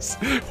 please.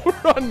 We're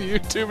on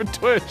YouTube and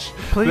Twitch.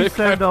 Please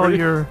send all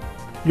your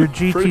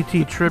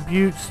GTT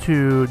tributes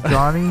to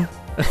Johnny.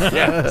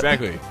 Yeah,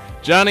 exactly.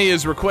 Johnny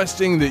is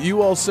requesting that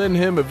you all send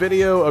him a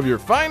video of your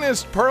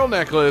finest pearl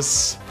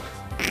necklace.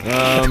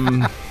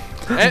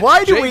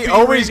 Why do we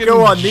always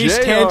go on these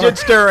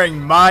tangents during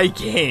my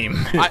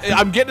game?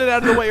 I'm getting it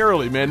out of the way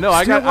early, man. No,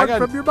 I got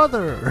from your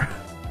mother.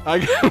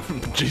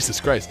 Jesus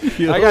Christ.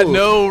 I got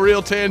no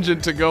real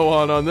tangent to go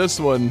on this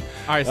one.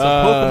 All right, so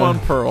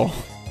Pokemon Pearl.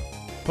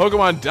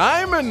 Pokemon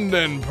Diamond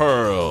and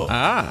Pearl.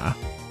 Ah.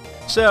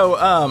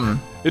 So,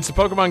 it's a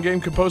Pokemon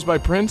game composed by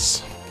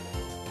Prince.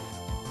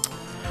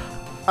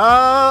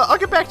 I'll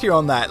get back to you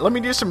on that. Let me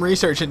do some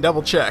research and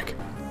double check.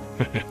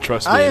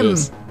 Trust me, it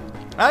is.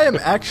 I am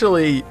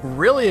actually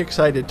really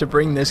excited to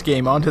bring this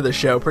game onto the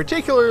show,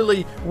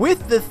 particularly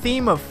with the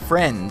theme of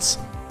friends.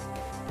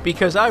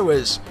 because I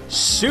was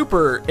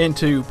super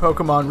into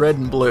Pokemon Red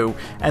and Blue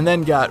and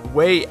then got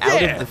way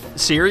out of the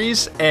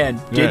series and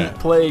didn't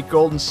play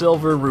Gold and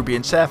Silver, Ruby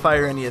and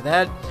Sapphire, any of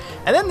that.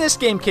 And then this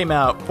game came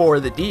out for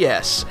the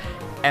DS,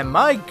 and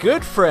my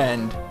good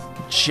friend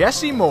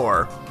Jesse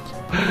Moore,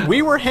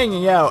 we were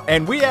hanging out,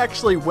 and we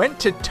actually went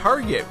to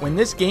Target when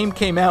this game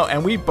came out,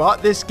 and we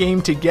bought this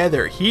game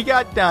together. He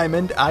got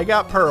Diamond, I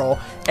got Pearl,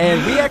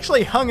 and we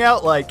actually hung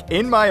out, like,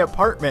 in my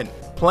apartment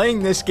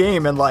playing this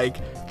game and,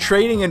 like,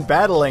 trading and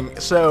battling.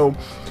 So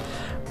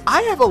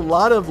I have a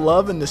lot of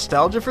love and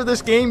nostalgia for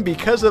this game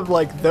because of,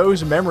 like,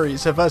 those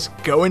memories of us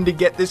going to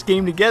get this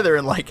game together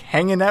and, like,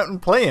 hanging out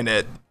and playing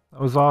it.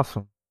 That was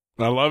awesome.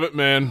 I love it,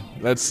 man.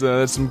 That's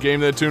some Game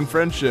That Tune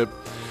friendship.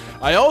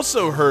 I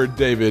also heard,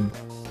 David,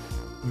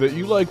 that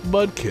you like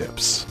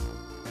Mudkips.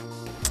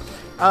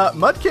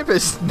 Mudkip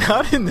is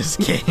not in this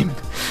game.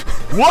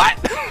 What?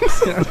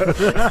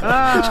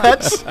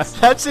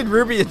 That's in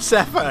Ruby and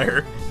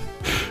Sapphire.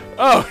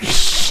 Oh,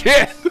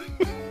 shit.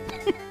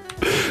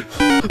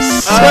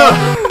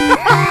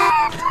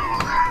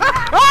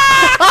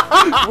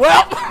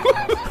 Well,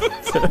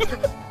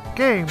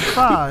 Game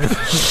 5.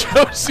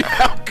 shows you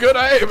how good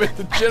I am at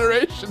the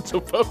generations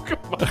of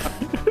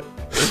Pokemon.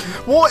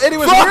 Well, and it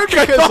was weird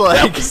because,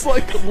 like, it's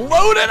like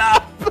loaded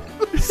up.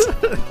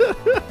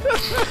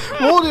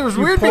 well, it was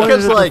weird Pointed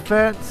because, at the like,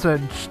 fence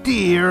and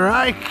steer.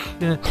 I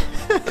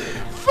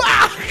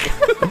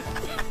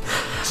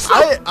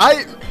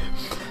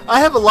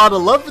have a lot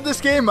of love for this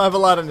game. I have a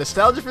lot of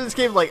nostalgia for this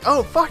game. Like,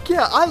 oh, fuck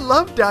yeah, I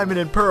love Diamond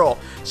and Pearl.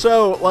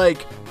 So,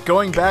 like,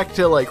 going back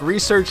to, like,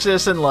 research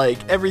this and,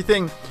 like,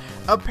 everything,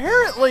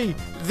 apparently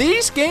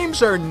these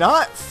games are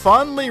not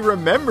fondly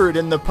remembered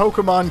in the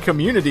Pokemon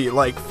community.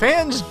 Like,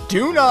 fans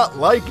do not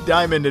like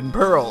Diamond and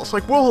Pearl. It's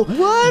like, well,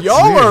 What?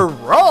 y'all are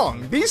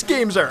wrong. These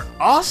games are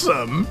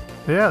awesome.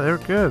 Yeah, they're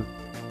good.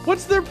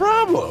 What's their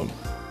problem?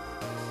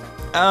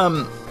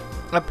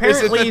 Apparently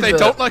Is it that they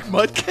don't like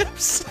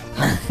Mudkips?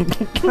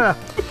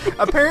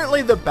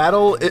 Apparently the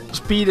battle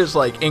speed is,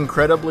 like,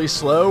 incredibly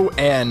slow,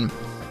 and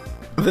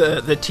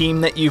the team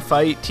that you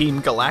fight,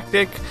 Team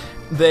Galactic,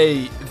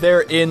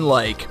 they're in,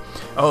 like,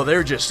 oh,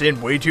 they're just in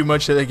way too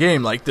much of the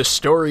game. Like, the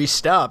story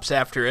stops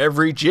after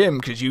every gym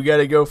because you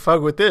gotta go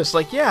fuck with this.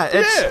 Like,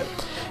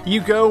 you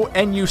go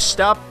and you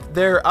stop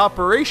their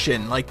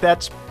operation. Like,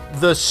 that's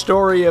the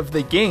story of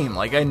the game.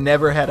 Like, I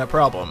never had a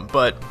problem,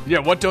 but Yeah,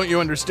 what don't you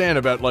understand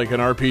about, like,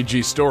 an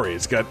RPG story?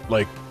 It's got,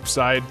 like,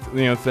 side,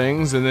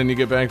 things, and then you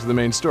get back to the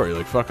main story.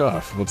 Like, fuck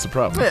off. What's the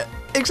problem? yeah,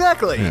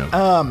 exactly. Yeah.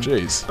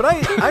 Jeez. But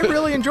I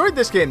really enjoyed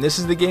this game. This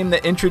is the game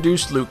that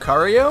introduced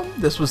Lucario.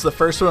 This was the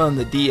first one on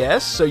the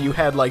DS, so you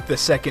had, like, the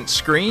second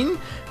screen.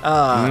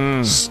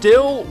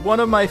 Still, one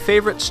of my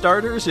favorite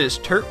starters is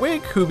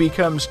Turtwig, who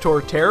becomes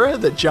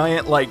Torterra, the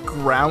giant, like,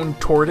 ground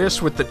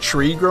tortoise with the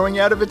tree growing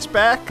out of its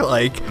back.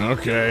 Like,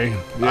 Okay.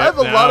 I Yeah, have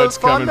a now lot of it's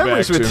fond coming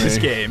memories back with to this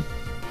me. game.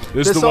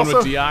 This is This the one also-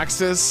 with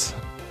Deoxys?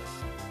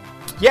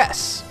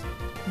 Yes.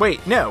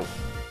 Wait, no.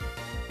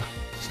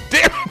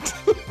 Damn it!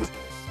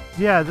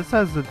 Yeah, this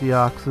has the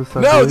Deoxys.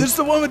 I No, believe. this is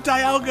the one with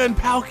Dialga and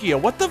Palkia.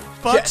 What the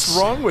fuck's Yes.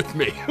 wrong with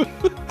me?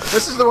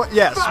 This is the one,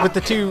 yes, with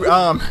the two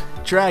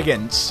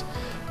dragons.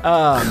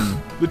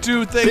 The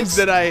two things This-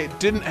 that I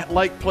didn't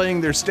like playing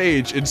their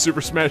stage in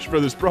Super Smash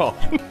Bros. Brawl.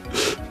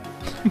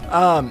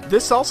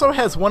 This also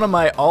has one of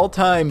my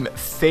all-time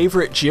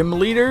favorite gym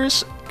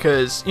leaders,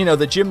 because,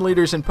 the gym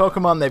leaders in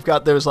Pokemon, they've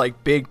got those,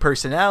 like, big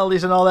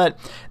personalities and all that.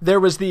 There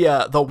was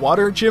the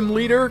water gym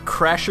leader,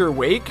 Crasher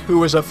Wake, who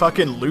was a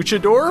fucking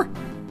luchador.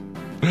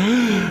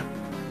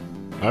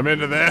 I'm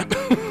into that.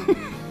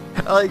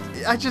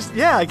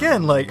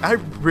 Like, I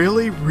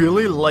really,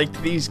 really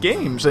liked these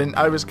games, and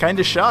I was kind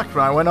of shocked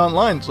when I went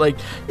online. It's like,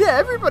 yeah,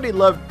 everybody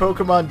loved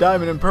Pokemon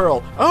Diamond and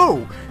Pearl.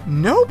 Oh,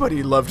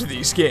 nobody loved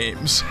these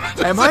games.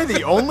 Am I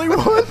the only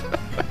one?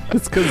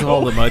 It's because of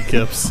all the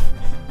Mudkips.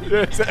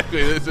 Yeah,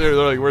 exactly. They're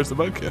like, where's the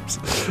Mudkips?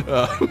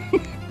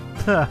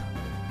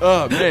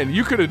 Oh, man,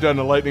 you could have done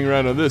a lightning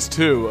round on this,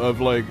 too,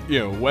 of, like,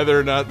 whether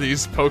or not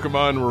these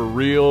Pokemon were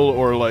real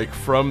or, like,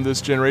 from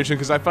this generation,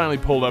 because I finally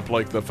pulled up,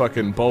 like, the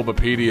fucking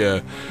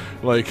Bulbapedia,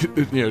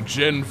 like,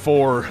 Gen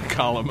 4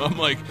 column. I'm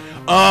like,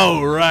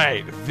 oh,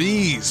 right,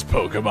 these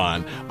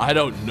Pokemon. I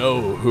don't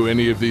know who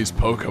any of these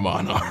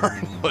Pokemon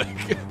are.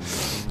 Like...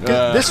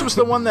 This was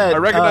the one that... I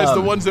recognize the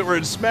ones that were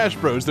in Smash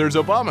Bros. There's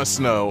Obama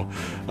Snow.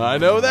 I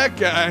know that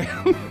guy.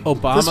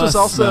 Obama This was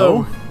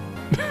also... Snow?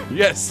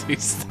 Yes,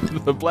 he's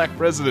the black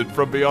president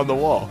from Beyond the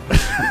Wall.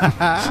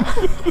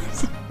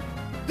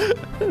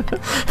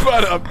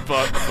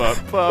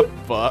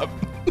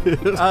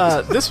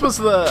 This was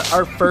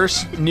our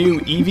first new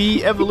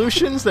Eevee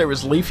evolutions. There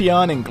was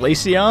Leafeon and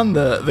Glaceon,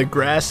 the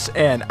grass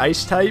and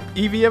ice type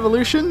Eevee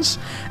evolutions.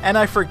 And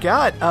I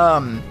forgot,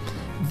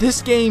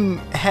 this game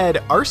had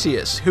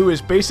Arceus, who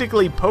is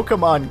basically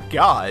Pokemon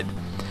God.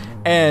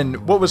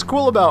 And what was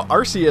cool about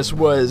Arceus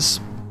was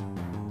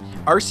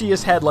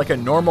Arceus had, like, a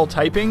normal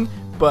typing,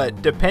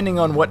 but depending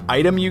on what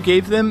item you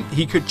gave them,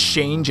 he could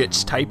change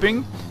its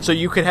typing. So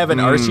you could have an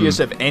Arceus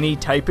of any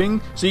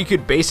typing, so you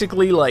could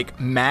basically, like,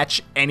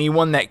 match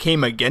anyone that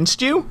came against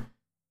you.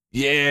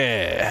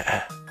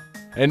 Yeah.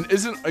 And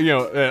isn't,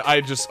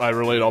 I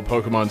relate all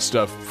Pokemon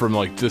stuff from,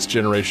 like, this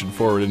generation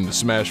forward into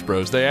Smash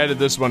Bros. They added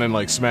this one in,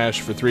 like, Smash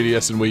for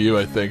 3DS and Wii U,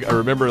 I think. I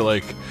remember,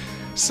 like,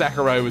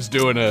 Sakurai was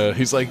doing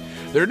he's like,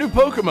 there are new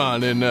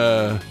Pokemon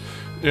in,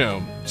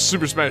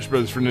 Super Smash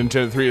Bros. For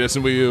Nintendo 3DS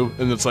and Wii U,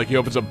 and it's like, he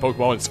opens up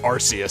Pokeball and it's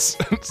Arceus.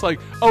 It's like,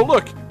 oh,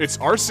 look, it's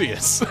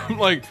Arceus. I'm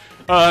like,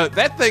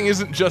 that thing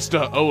isn't just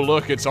oh,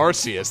 look, it's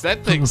Arceus.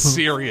 That thing's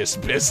serious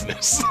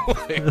business.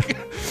 Like,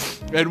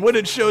 and when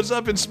it shows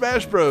up in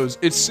Smash Bros,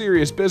 it's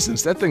serious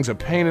business. That thing's a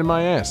pain in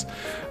my ass.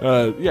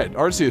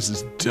 Arceus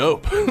is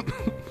dope.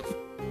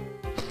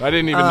 I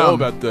didn't even know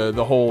about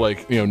the whole,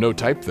 like, no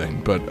type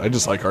thing, but I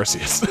just like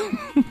Arceus.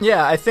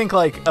 Yeah, I think,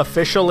 like,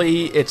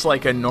 officially it's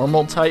like a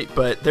normal type,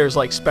 but there's,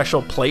 like,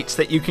 special plates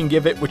that you can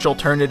give it, which will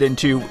turn it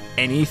into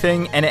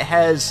anything, and it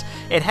has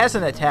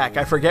an attack.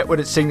 I forget what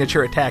its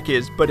signature attack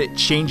is, but it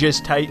changes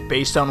type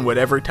based on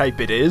whatever type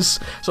it is.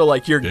 So,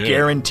 like, you're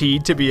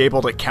guaranteed to be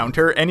able to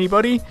counter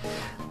anybody.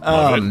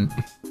 And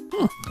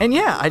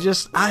yeah,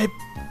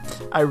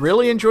 I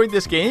really enjoyed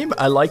this game.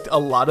 I liked a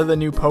lot of the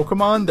new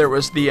Pokemon. There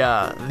was the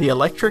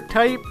electric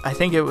type. I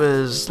think it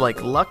was like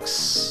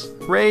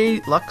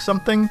Luxray, Lux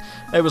something.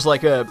 It was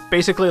like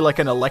basically like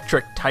an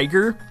electric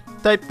tiger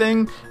type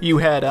thing. You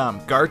had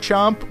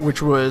Garchomp,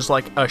 which was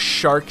like a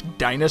shark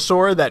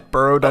dinosaur that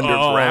burrowed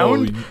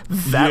underground.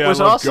 That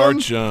was awesome.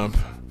 Garchomp.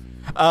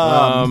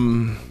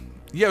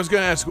 Yeah, I was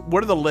going to ask,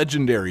 what are the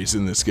legendaries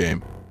in this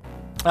game?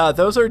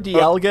 Those are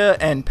Dialga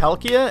and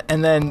Palkia,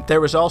 and then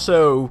there was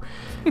also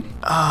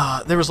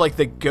there was like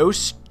the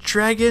Ghost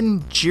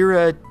Dragon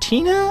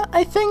Giratina,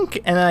 I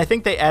think, and I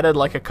think they added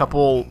like a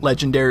couple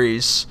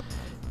legendaries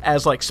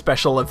as like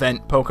special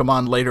event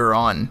Pokemon later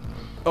on.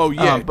 Oh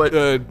yeah, but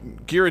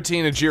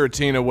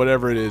Giratina,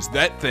 whatever it is,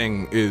 that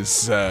thing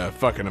is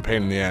fucking a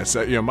pain in the ass.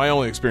 My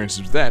only experience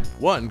with that,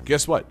 one,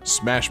 guess what?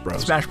 Smash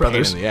Bros. Smash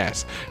Brothers. Pain in the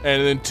ass.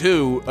 And then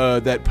two,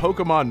 that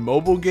Pokemon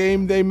mobile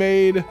game they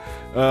made,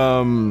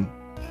 Pokemon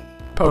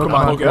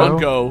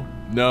Go.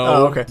 No,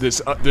 oh, okay.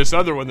 This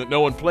other one that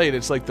no one played.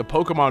 It's like the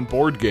Pokemon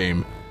board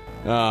game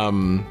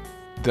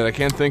that I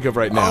can't think of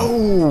right now.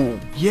 Oh,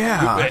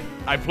 yeah.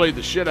 I played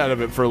the shit out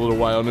of it for a little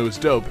while, and it was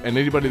dope. And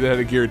anybody that had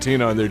a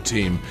Giratina on their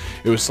team,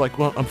 it was like,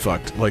 well, I'm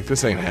fucked. Like,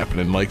 this ain't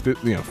happening. Like,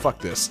 fuck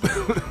this.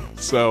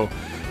 So,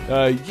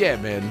 yeah,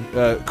 man.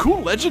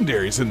 Cool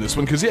legendaries in this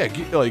one, because, yeah,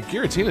 like,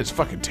 Giratina is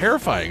fucking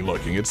terrifying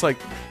looking. It's like,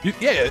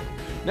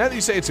 now that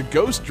you say it's a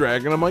ghost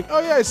dragon, I'm like, oh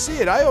yeah, I see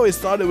it. I always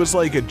thought it was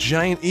like a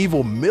giant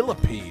evil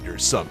millipede or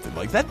something.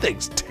 Like, that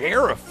thing's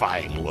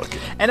terrifying looking.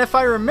 And if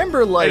I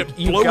remember, like, and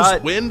it blows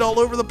wind all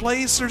over the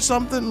place or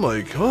something.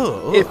 Like,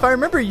 if I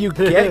remember, you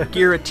get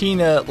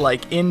Giratina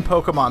like in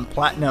Pokemon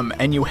Platinum,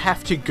 and you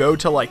have to go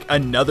to like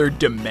another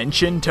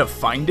dimension to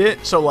find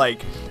it. So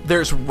like,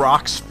 there's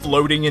rocks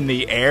floating in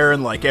the air,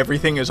 and like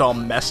everything is all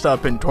messed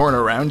up and torn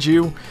around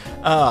you.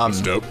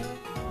 That's dope.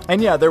 And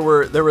yeah, there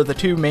were the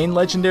two main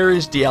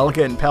legendaries,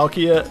 Dialga and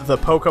Palkia, the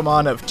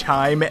Pokemon of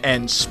time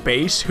and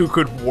space who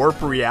could warp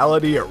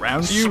reality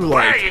around you.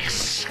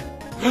 Space! Like,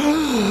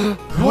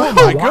 oh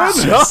my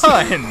goodness!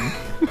 Son!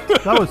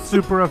 That was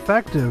super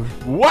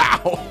effective.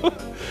 Wow!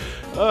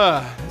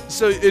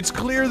 So it's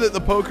clear that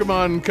the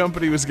Pokemon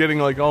company was getting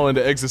like all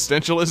into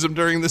existentialism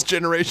during this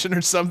generation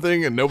or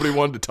something, and nobody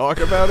wanted to talk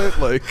about it.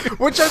 Like,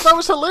 which I thought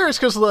was hilarious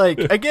because, like,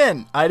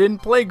 again, I didn't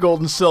play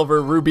Gold and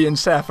Silver, Ruby and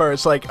Sapphire.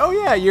 It's like, oh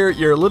yeah,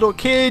 you're a little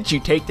kid, you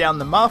take down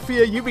the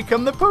Mafia, you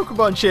become the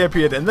Pokemon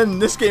champion, and then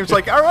this game's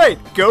like, all right,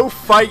 go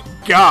fight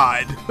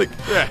God. Like,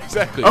 yeah,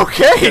 exactly.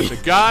 Okay. You got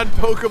the God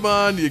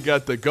Pokemon, you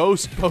got the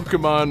Ghost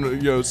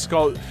Pokemon,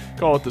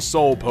 call it the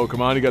Soul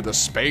Pokemon. You got the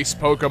Space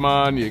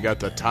Pokemon. You got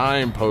the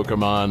Time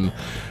Pokemon.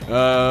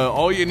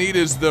 All you need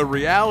is the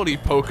Reality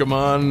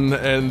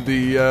Pokemon and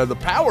the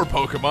Power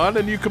Pokemon,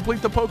 and you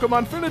complete the Pokemon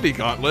Infinity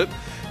Gauntlet.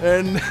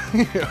 And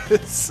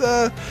it's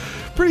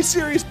pretty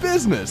serious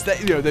business. That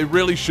they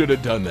really should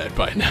have done that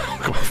by now.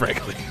 Quite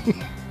frankly,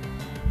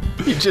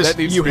 that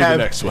needs to be the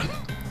next one.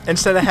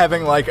 Instead of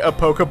having like a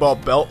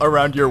Pokeball belt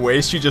around your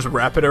waist, you just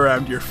wrap it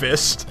around your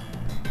fist.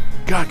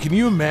 God, can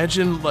you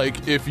imagine,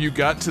 like, if you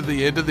got to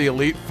the end of the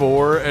Elite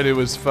Four and it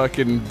was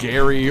fucking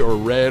Gary or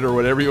Red or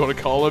whatever you want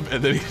to call him,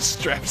 and then he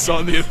straps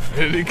on the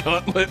Infinity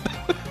Gauntlet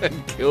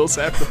and kills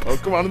half the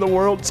Pokemon in the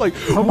world? It's like,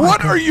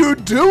 what are you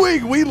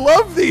doing? We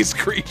love these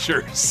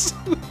creatures.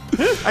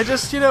 I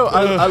just,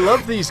 I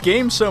love these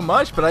games so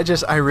much,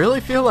 but I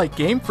really feel like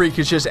Game Freak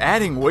is just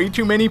adding way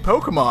too many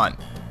Pokemon.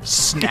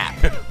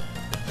 Snap.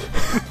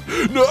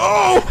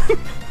 No!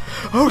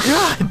 Oh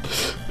god!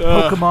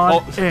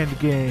 Pokemon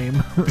Endgame.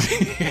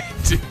 Yeah,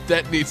 dude,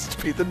 that needs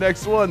to be the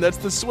next one. That's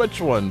the Switch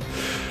one.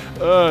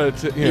 I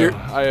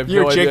have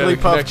your no idea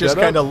Jigglypuff just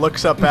kind of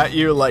looks up at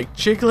you like,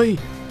 Jigglypuff?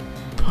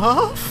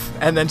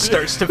 And then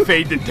starts to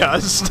fade to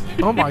dust.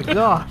 Oh my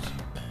god.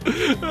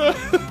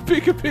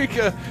 Pika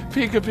Pika,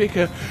 Pika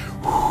Pika.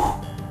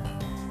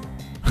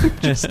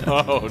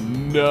 Oh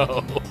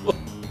no.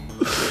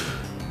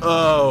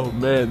 Oh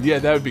man, yeah,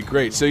 that would be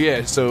great. So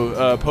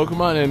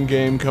Pokemon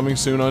Endgame coming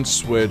soon on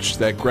Switch.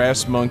 That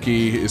grass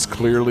monkey is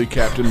clearly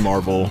Captain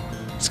Marvel.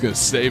 It's gonna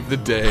save the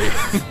day.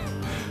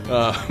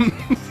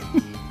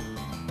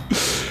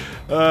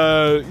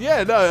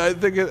 I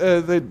think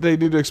they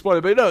need to explain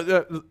it. But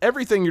no,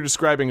 everything you're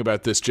describing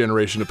about this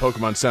generation of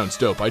Pokemon sounds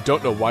dope. I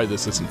don't know why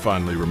this isn't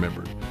finally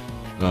remembered.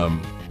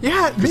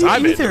 Yeah, me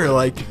I'm either.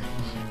 Like,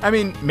 I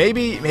mean,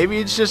 maybe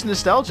it's just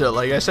nostalgia.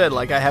 Like I said,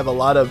 like I have a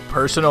lot of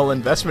personal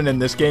investment in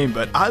this game,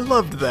 but I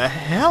loved the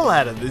hell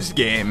out of this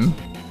game.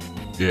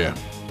 Yeah.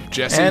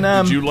 Jesse,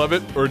 did you love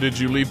it, or did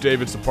you leave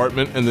David's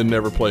apartment and then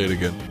never play it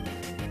again?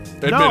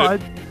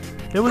 Admit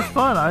it was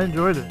fun. I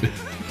enjoyed it.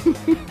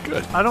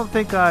 Good. I don't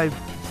think I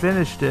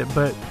finished it,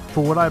 but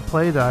for what I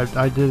played,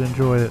 I did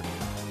enjoy it.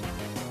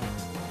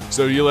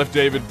 So you left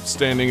David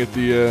standing at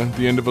the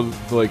end of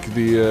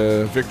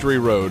the Victory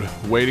Road,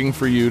 waiting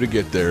for you to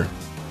get there.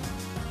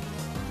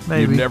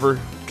 Maybe. You never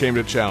came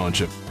to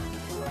challenge him.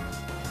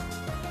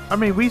 I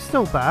mean, we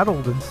still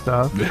battled and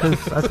stuff,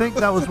 because I think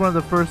that was one of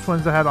the first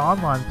ones that had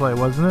online play,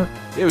 wasn't it?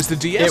 It was the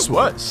DS It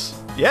one. was.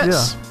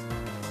 Yes.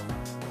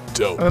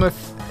 Dope. And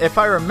if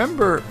I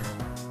remember,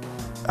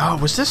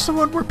 was this the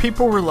one where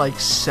people were like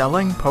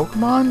selling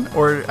Pokemon?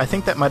 Or I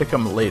think that might have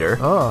come later.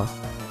 Oh.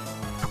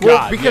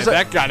 God, because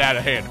that got out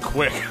of hand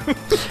quick.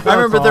 I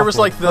remember there was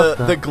awful.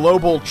 like the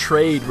global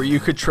trade where you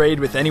could trade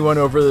with anyone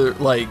over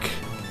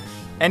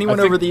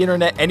over the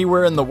internet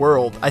anywhere in the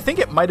world. I think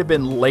it might have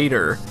been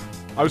later.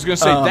 I was going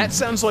to say, that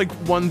sounds like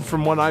one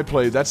from one I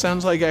played. That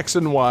sounds like X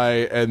and Y,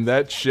 and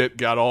that shit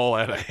got all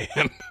out of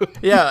hand.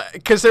 Yeah,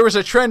 because there was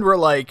a trend where,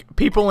 like,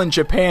 people in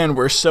Japan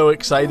were so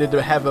excited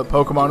to have a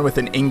Pokemon with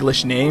an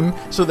English name,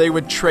 so they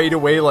would trade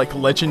away, like,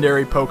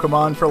 legendary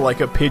Pokemon for, like,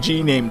 a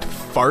Pidgey named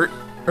Fart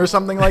or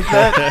something like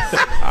that.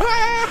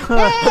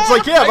 It's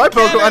like, yeah, my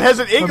Pokemon has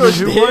an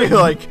English name.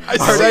 Like,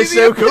 that's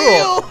so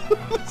cool.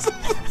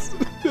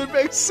 It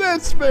makes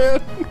sense,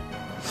 man.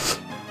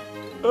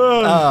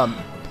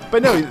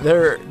 But no,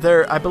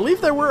 there. I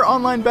believe there were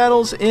online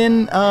battles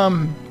in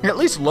at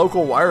least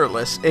local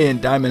wireless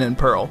in Diamond and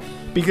Pearl.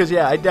 Because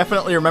yeah, I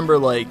definitely remember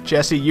like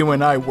Jesse, you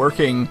and I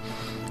working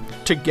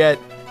to get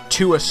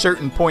to a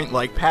certain point,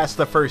 like past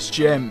the first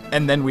gym,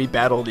 and then we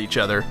battled each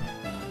other.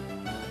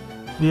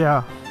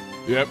 Yeah.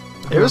 Yep.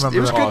 It was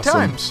remember good that. Awesome.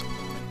 times.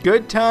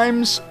 Good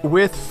times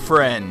with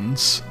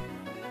friends.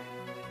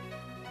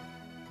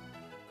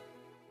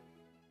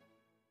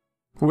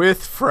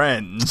 With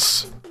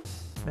friends.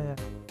 Man.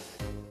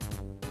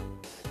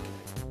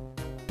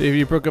 Dave,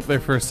 you broke up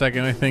there for a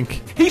second, I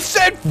think. He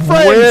said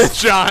friends, With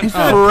John.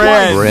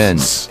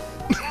 friends. Friends.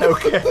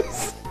 Okay.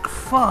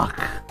 Fuck.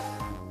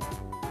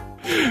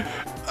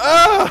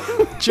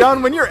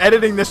 John, when you're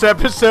editing this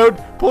episode,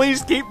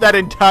 please keep that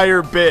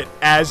entire bit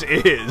as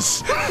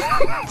is.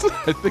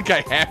 I think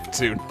I have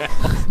to now.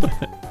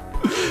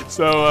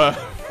 So,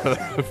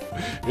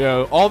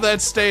 all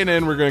that's staying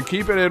in. We're going to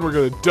keep it in. We're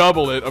going to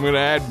double it. I'm going to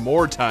add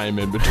more time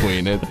in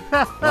between it.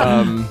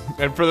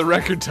 And for the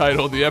record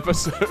title, the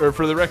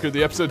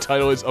episode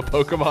title is A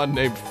Pokemon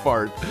Named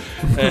Fart.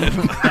 And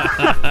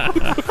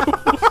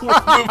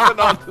we're moving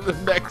on to the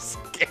next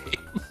game.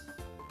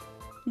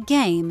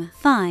 Game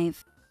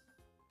 5.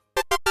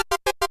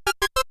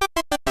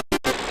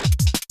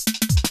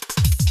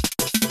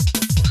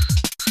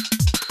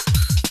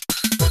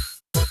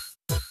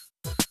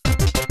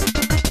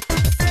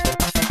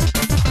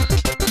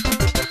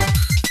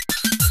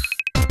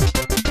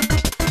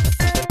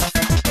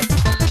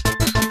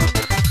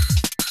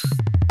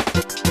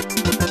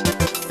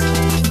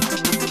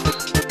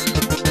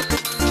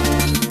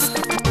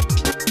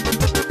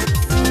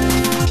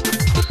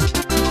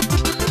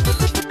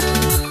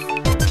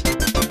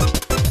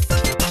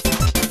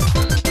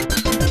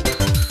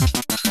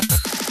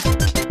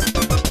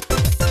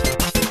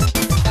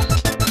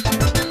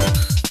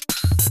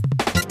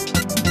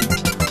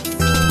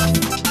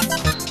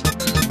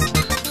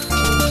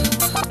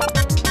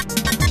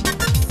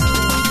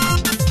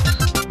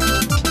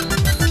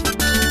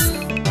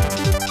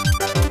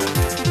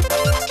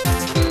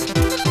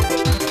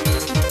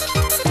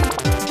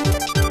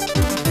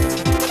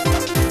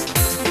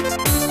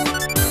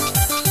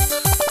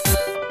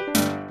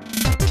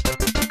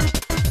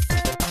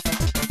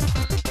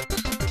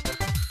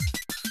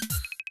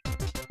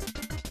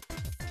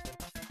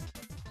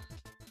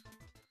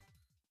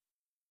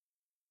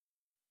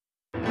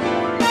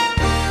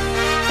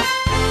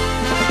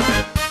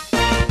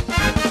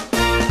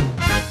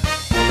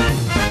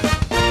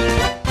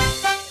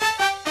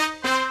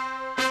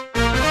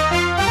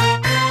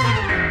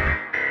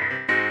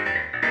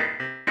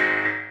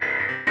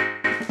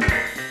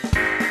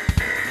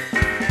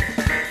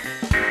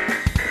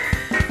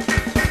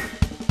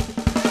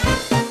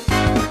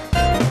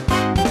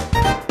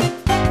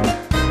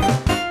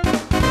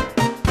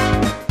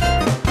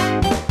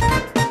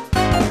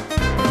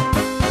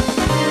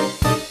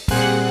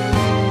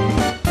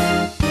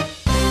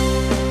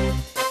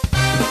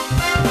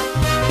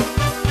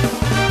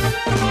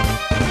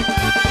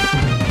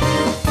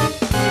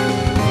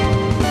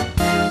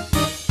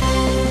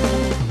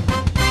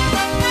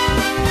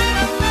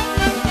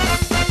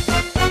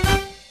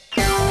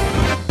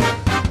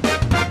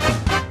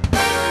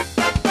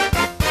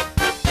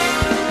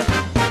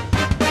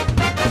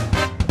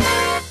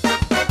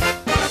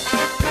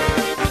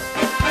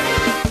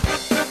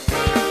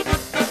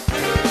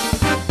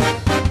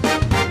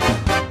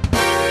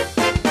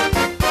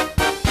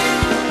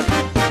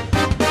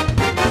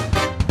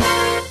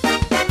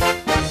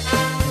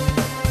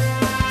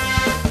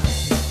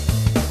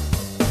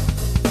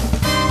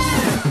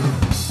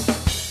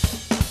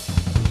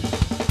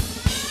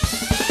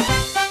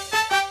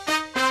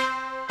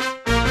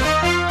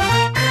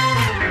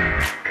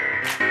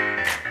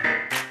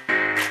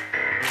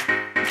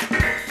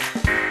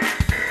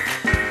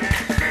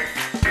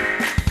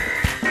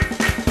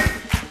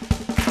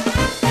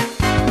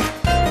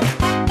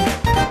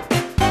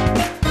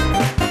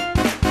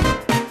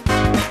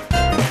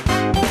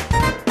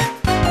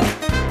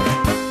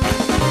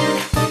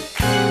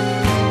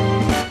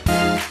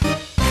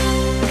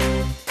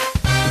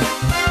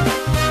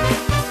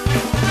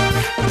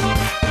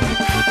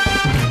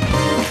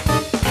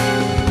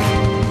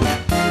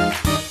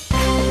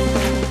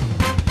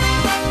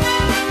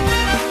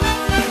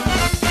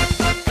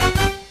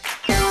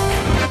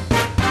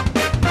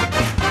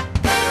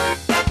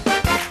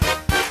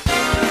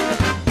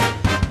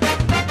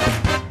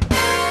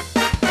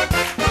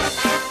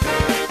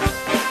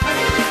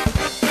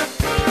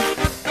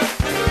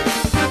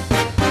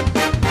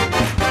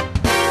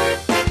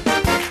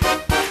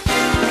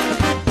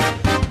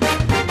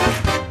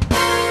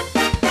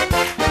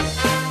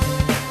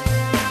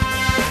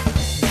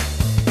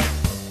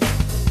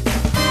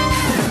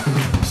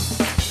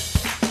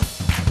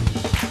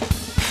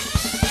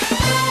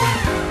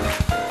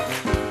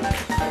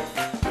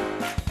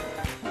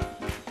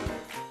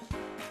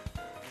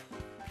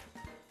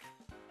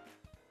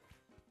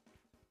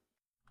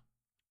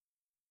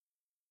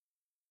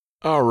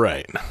 All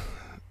right.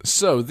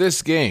 So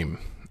this game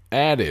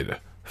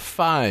added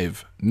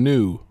 5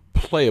 new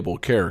playable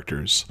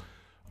characters.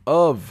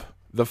 Of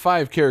the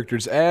 5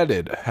 characters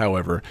added,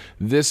 however,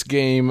 this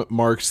game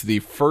marks the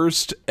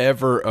first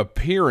ever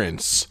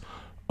appearance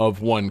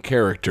of one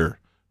character.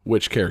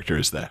 Which character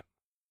is that?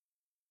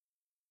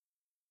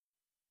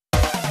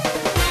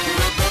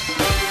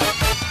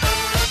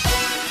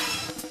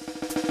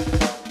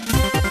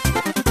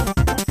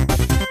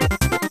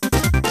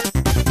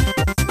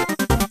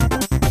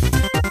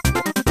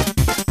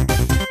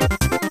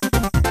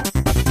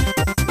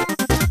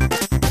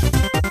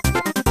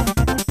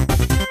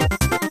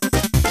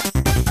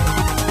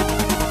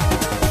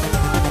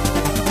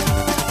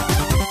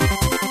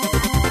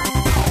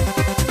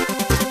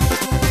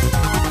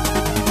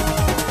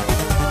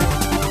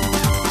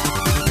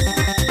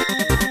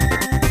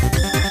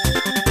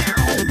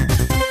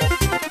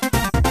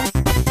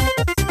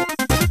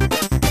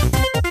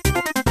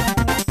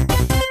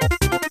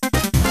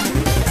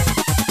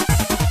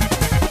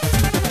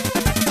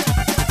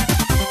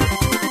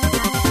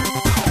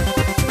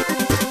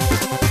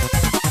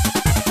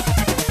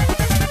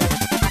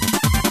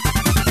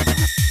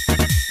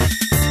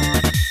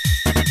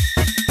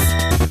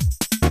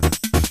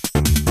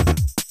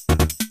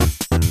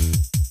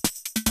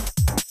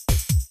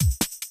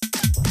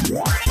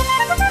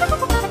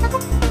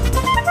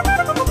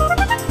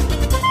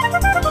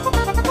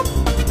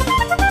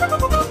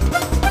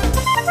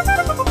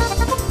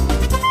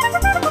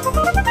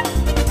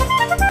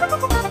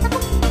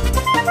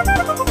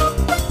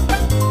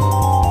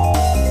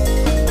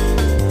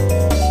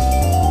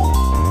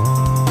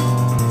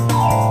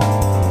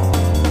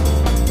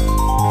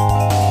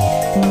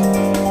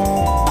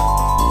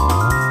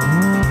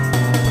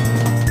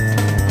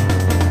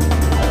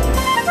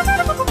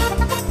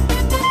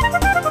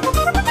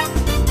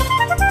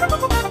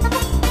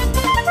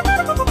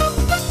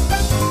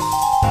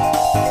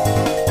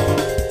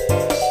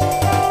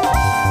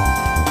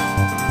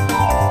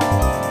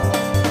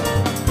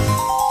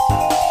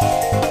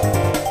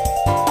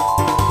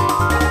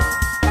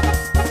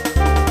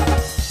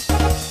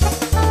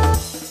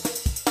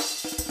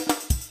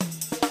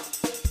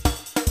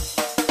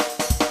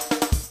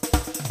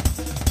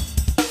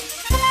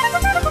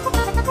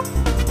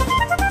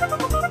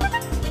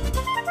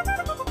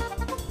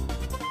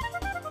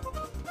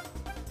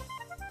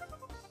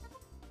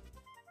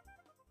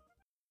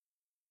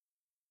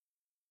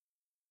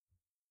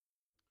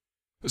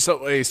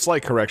 So, a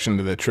slight correction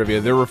to the trivia.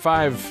 There were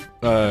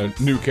 5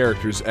 new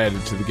characters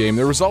added to the game.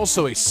 There was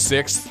also a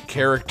 6th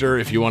character,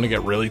 if you want to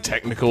get really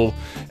technical,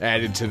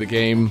 added to the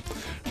game.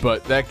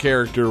 But that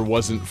character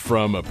wasn't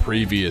from a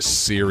previous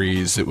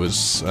series. It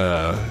was,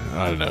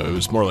 I don't know, it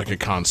was more like a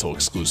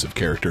console-exclusive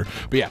character.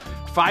 But yeah,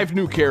 5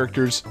 new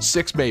characters,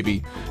 6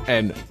 maybe,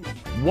 and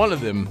one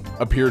of them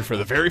appeared for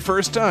the very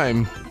first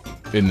time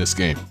in this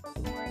game.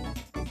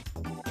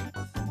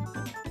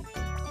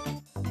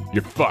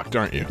 You're fucked,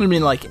 aren't you? You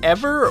mean like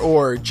ever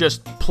or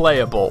just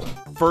playable?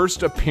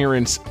 First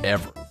appearance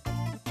ever.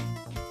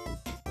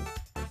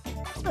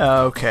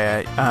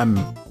 Okay,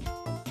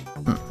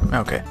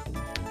 okay.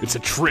 It's a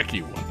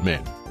tricky one,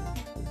 man.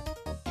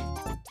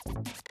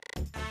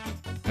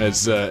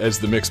 As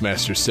the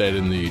Mixmaster said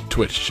in the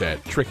Twitch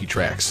chat, tricky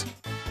tracks.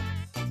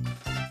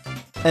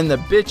 And the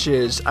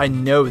bitches, I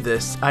know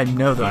this. I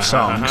know those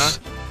songs.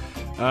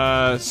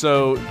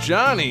 So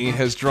Johnny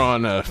has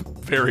drawn a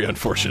very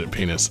unfortunate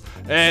penis,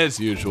 as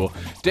usual.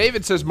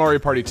 David says Mario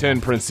Party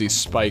 10, parentheses,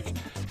 Spike.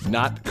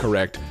 Not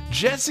correct.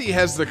 Jesse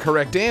has the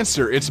correct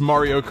answer. It's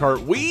Mario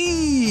Kart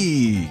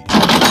Wii!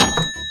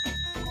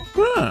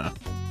 Huh.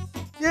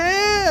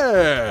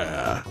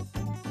 Yeah!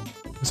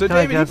 So Can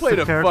I David, you guess played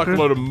the a character?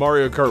 fuckload of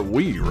Mario Kart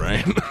Wii,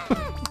 right?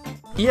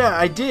 Yeah,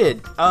 I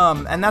did.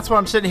 And that's why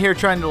I'm sitting here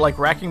trying to, like,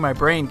 racking my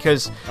brain,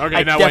 because Okay,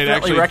 I now wait,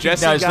 definitely actually,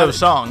 Jesse recognize got those it.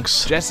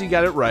 songs. Jesse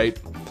got it right.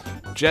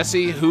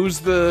 Jesse, who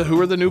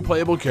are the new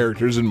playable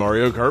characters in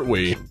Mario Kart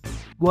Wii?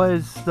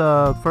 Was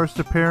the first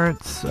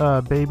appearance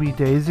Baby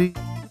Daisy?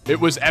 It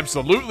was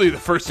absolutely the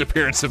first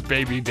appearance of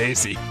Baby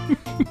Daisy.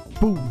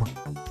 Boom.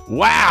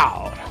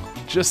 Wow!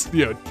 Just,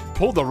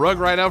 pulled the rug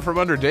right out from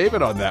under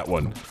David on that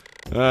one.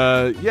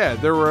 Yeah,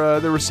 there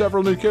were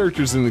several new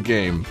characters in the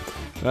game.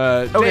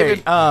 Okay,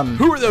 David,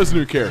 who are those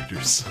new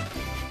characters?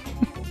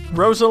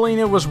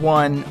 Rosalina was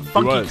one,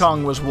 Funky was.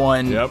 Kong was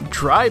one, Yep.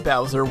 Dry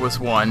Bowser was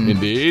one,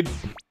 Indeed.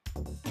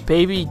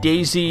 Baby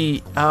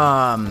Daisy,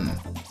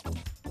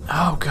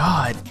 oh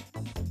god.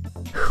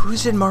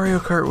 Who's in Mario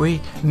Kart Wii?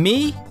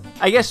 Me?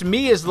 I guess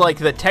me is like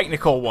the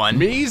technical one.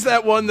 Me's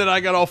that one that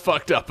I got all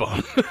fucked up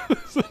on.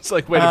 It's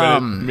like, wait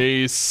a minute,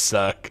 me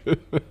suck.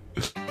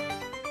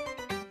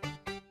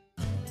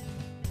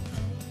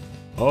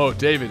 Oh,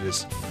 David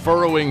is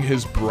furrowing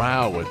his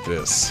brow at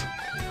this.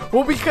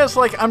 Well, because,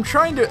 like, I'm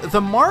trying to... The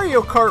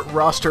Mario Kart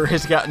roster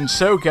has gotten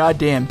so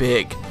goddamn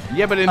big.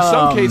 Yeah, but in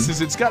some cases,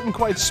 it's gotten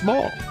quite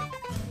small.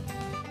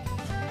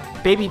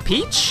 Baby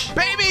Peach?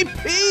 Baby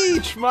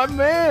Peach, my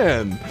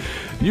man!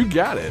 You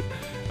got it.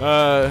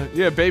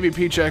 Yeah, Baby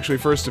Peach actually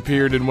first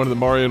appeared in one of the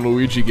Mario and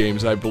Luigi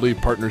games, I believe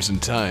Partners in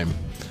Time.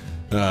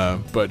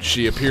 But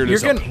she appeared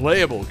as a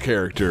playable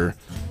character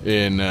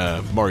in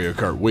Mario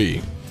Kart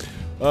Wii.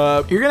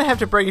 You're going to have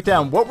to break it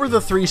down. What were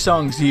the 3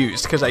 songs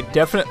used? Because I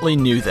definitely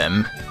knew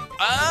them.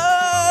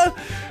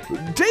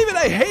 David,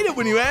 I hate it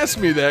when you ask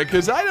me that,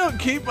 because I don't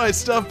keep my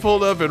stuff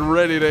pulled up and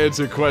ready to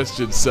answer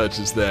questions such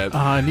as that.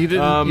 And you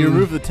didn't you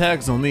removed the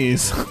tags on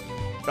these.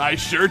 I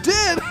sure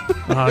did.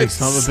 Oh, you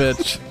son of a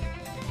bitch.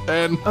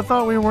 And I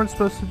thought we weren't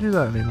supposed to do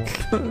that anymore.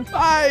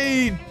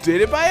 I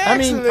did it by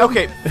accident. I mean,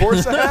 okay.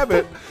 Force a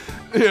habit.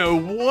 You know,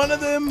 one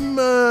of them...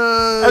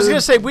 I was going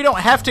to say, we don't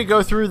have to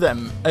go through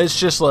them. It's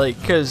just like,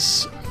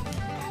 because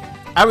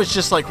I was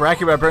just like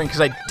racking my brain,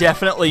 because I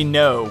definitely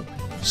know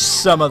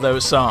some of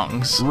those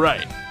songs.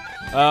 Right.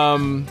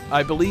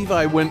 I believe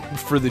I went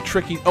for the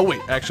tricky... Oh, wait,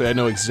 actually, I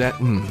know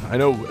I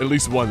know at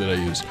least one that I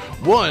used.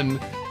 One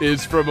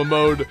is from a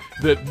mode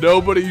that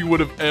nobody would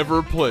have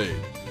ever played.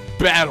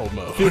 Battle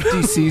mode.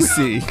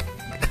 50cc.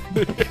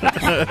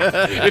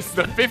 It's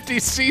the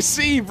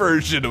 50cc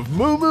version of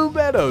Moo Moo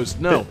Meadows.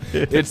 No,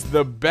 it's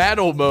the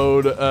battle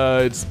mode.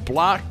 It's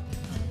Block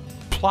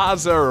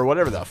Plaza or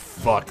whatever the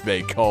fuck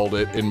they called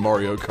it in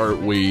Mario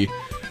Kart Wii.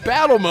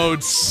 Battle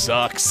mode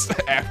sucks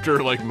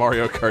after like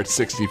Mario Kart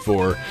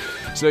 64.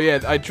 So yeah,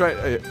 I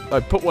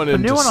put one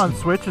in. The new one on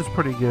Switch is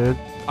pretty good.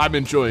 I'm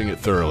enjoying it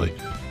thoroughly.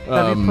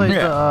 Have you played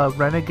the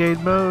Renegade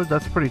mode?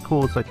 That's pretty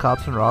cool. It's like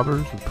cops and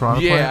robbers with Piranha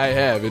Plant. Yeah, I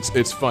have.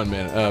 It's fun,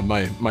 man.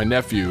 My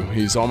nephew,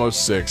 he's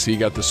almost 6. He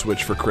got the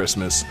Switch for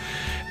Christmas,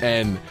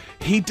 and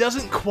he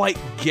doesn't quite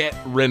get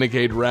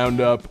Renegade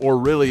Roundup or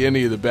really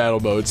any of the battle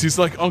modes. He's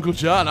like, Uncle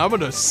John, I'm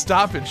gonna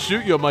stop and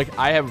shoot you. I'm like,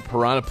 I have a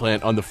Piranha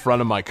Plant on the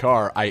front of my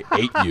car. I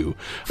ate you.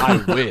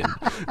 I win.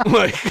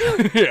 Like,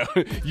 yeah,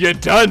 you're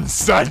done,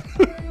 son.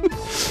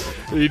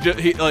 I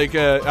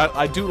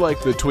do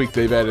like the tweak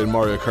they've added in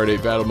Mario Kart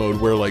 8 Battle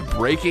Mode where, like,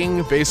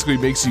 braking basically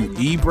makes you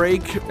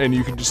e-brake, and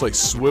you can just, like,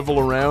 swivel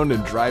around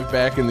and drive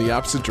back in the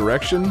opposite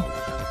direction.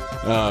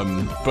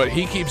 But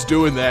he keeps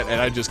doing that, and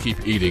I just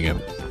keep eating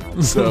him.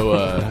 So,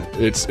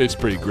 it's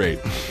pretty great.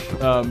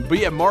 But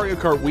yeah, Mario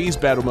Kart Wii's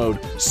Battle Mode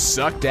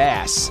sucked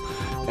ass.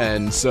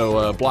 And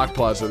so, Block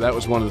Plaza, that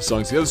was one of the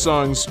songs. The other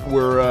songs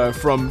were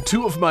from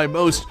 2 of my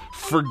most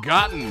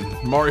forgotten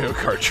Mario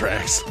Kart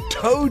tracks.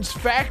 Toad's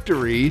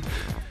Factory.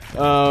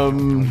 I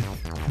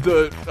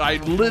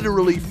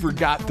literally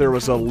forgot there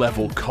was a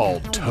level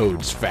called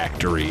Toad's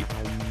Factory.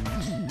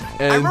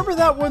 And I remember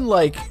that one,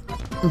 like,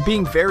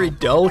 being very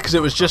dull, because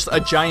it was just a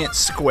giant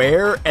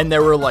square, and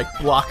there were, like,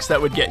 blocks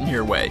that would get in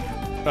your way.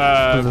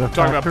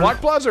 Talking about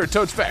Block Plaza or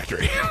Toad's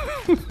Factory?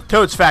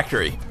 Toad's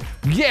Factory.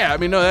 Yeah, I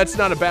mean, no, that's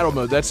not a battle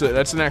mode. That's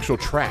an actual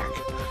track.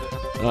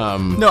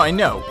 No, I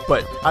know,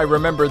 but I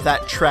remember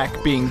that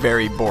track being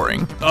very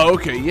boring. Oh,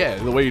 okay, yeah.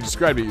 The way you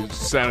described it, it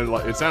sounded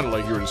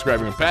like you were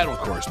describing a battle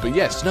course. But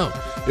yes, no,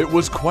 it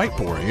was quite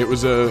boring. It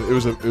was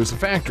a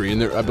factory,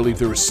 and there, I believe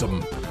there was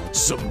some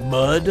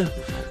mud.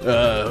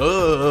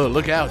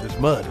 Look out, there's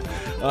mud.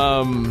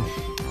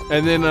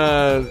 And then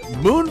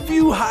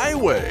Moonview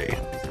Highway.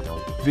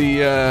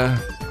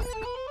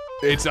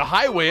 It's a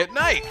highway at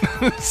night,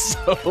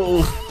 so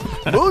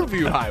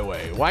Moonview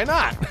Highway. Why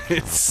not?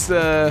 It's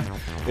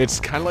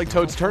kind of like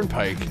Toad's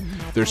Turnpike.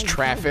 There's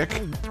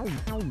traffic,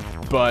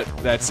 but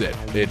that's it.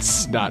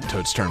 It's not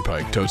Toad's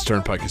Turnpike. Toad's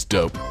Turnpike is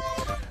dope,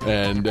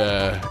 and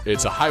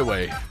it's a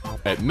highway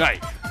at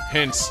night.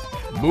 Hence,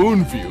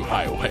 Moonview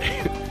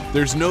Highway.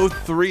 There's no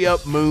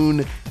 3-up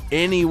moon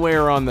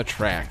anywhere on the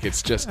track.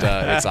 It's just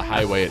it's a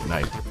highway at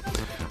night.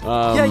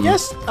 Yeah,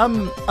 yes.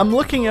 I'm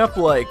looking up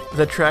like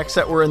the tracks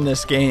that were in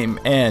this game,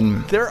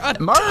 and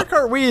Mario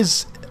Kart Wii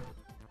is.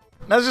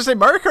 I was gonna say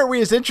Mario Kart Wii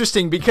is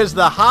interesting because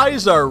the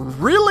highs are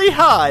really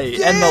high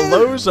and the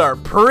lows are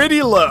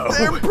pretty low.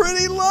 They're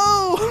pretty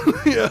low.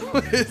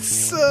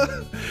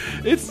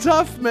 It's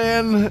tough,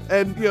 man.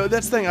 And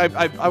that's the thing.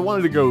 I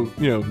wanted to go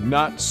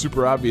not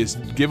super obvious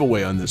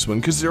giveaway on this one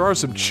because there are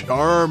some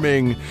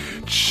charming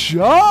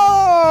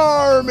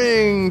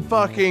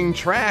fucking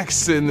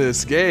tracks in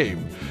this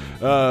game.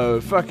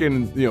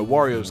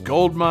 Wario's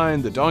Gold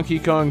Mine, the Donkey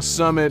Kong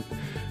Summit,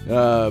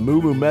 Moo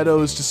Moo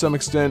Meadows to some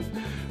extent,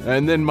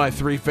 and then my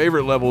 3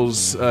 favorite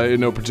levels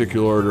in no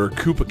particular order: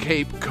 Koopa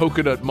Cape,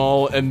 Coconut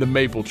Mall, and the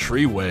Maple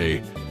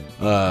Treeway.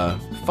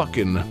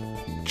 Fucking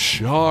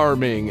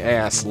charming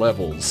ass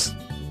levels.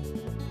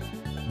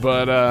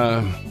 But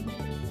I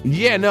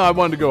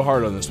wanted to go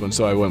hard on this one,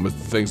 so I went with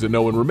things that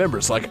no one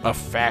remembers, like a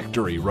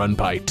factory run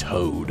by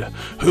Toad.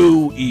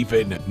 Who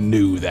even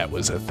knew that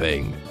was a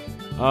thing?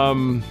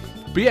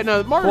 But yeah,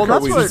 no, Mario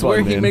Kart Wii is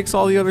where fun, he makes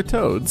all the other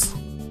Toads.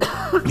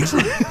 Wait, is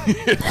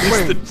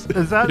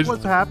that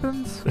what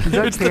happens? Is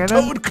that it's canon? the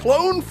Toad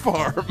clone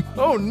farm.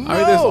 Oh no! I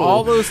mean, there's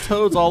all those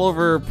Toads all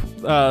over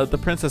the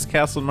Princess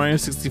Castle in Mario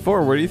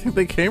 64. Where do you think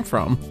they came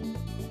from?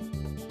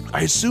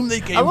 I assume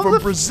they came from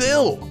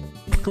Brazil.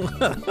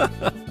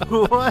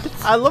 What?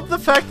 I love the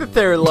fact that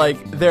they're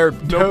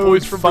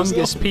Toad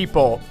fungus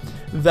people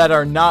that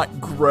are not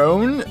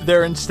grown.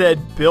 They're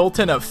instead built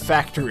in a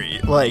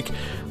factory. Like,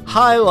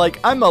 hi, like,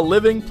 I'm a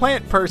living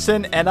plant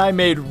person, and I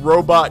made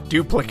robot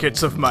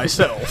duplicates of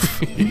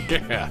myself.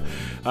 Yeah.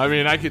 I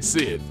mean, I could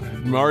see it.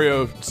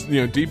 Mario,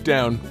 deep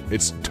down,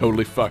 it's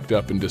totally fucked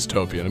up and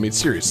dystopian. I mean,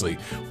 seriously,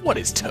 what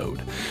is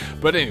Toad?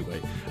 But anyway,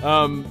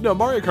 no,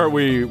 Mario Kart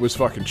Wii was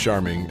fucking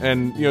charming.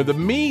 And, the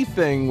me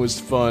thing was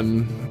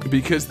fun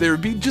because there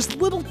would be just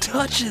little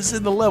touches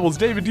in the levels.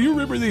 David, do you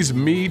remember these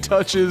me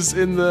touches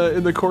in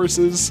the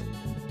courses?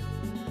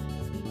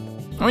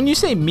 When you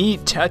say me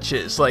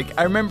touches, like,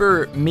 I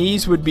remember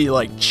me's would be,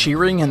 like,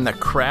 cheering in the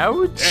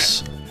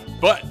crowds. Yeah,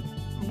 but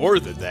more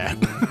than that,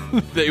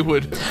 they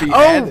would be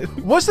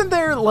added. Wasn't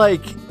there,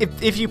 like,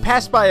 if you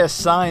passed by a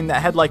sign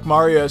that had, like,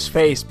 Mario's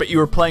face, but you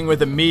were playing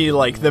with a me,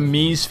 like, the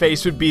me's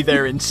face would be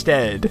there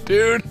instead?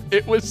 Dude,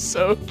 it was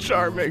so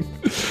charming.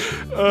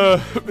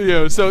 So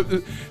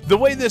the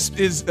way this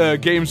is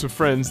Games with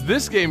Friends,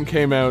 this game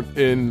came out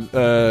in,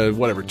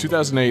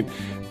 2008.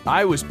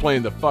 I was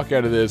playing the fuck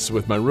out of this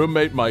with my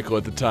roommate Michael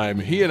at the time.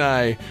 He and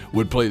I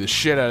would play the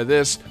shit out of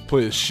this,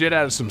 play the shit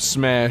out of some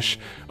Smash.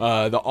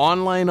 The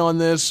online on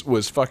this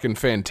was fucking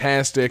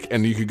fantastic,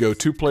 and you could go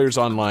 2 players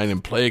online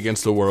and play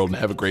against the world and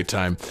have a great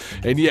time.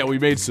 And yeah, we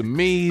made some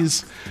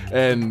me's,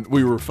 and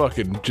we were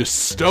fucking just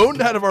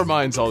stoned out of our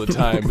minds all the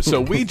time. So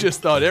we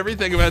just thought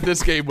everything about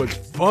this game was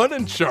fun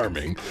and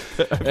charming.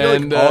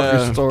 And all of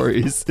your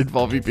stories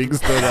involve you being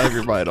stoned out of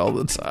your mind all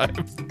the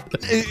time.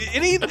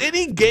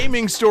 Any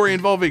gaming story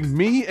involving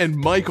me and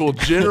Michael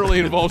generally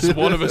involves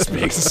one of us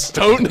being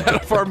stoned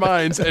out of our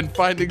minds and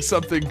finding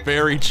something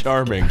very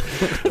charming.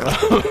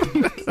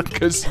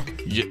 Because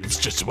it's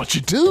just what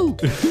you do.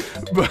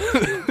 But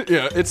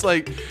it's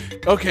like,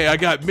 okay, I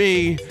got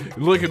me.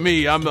 Look at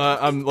me. I'm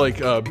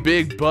like a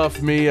big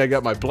buff me. I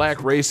got my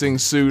black racing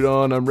suit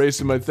on. I'm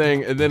racing my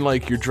thing. And then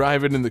like you're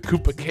driving in the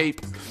Koopa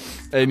Cape.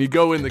 And you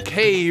go in the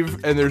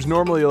cave, and there's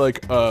normally,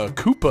 like, a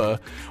Koopa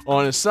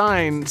on a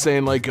sign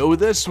saying, like, go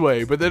this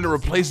way. But then it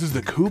replaces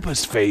the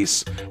Koopa's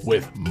face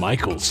with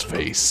Michael's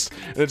face.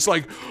 And it's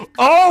like,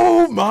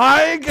 oh,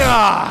 my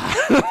God!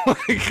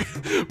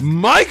 Like,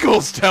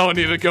 Michael's telling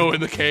you to go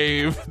in the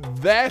cave.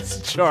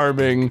 That's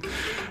charming.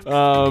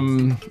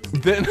 Then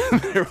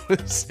there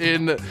was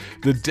in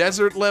the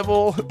desert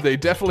level, they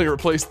definitely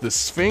replaced the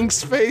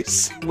Sphinx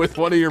face with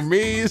one of your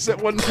me's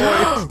at one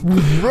point.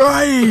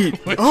 Right!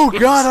 Oh,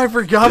 God, I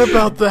forgot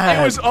about that.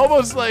 It was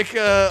almost like,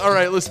 all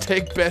right, let's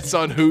take bets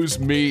on whose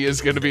me is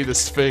going to be the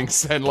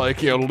Sphinx, and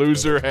like,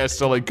 loser has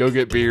to like go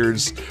get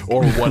beers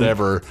or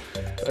whatever.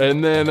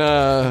 And then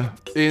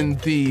in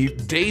the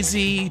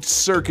Daisy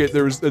Circuit,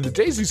 the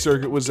Daisy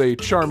Circuit was a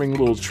charming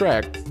little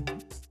track.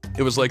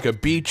 It was like a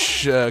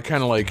beach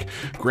kind of like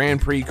Grand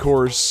Prix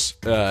course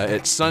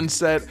at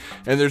sunset,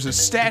 and there's a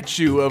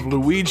statue of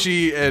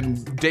Luigi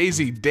and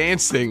Daisy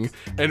dancing,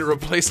 and it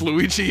replaced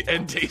Luigi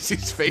and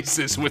Daisy's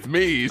faces with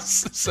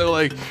me's. So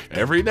like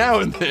every now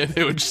and then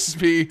it would just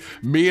be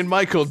me and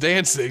Michael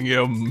dancing,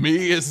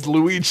 me as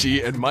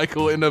Luigi and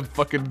Michael in a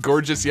fucking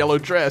gorgeous yellow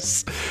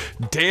dress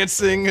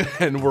dancing,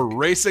 and we're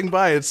racing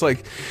by. It's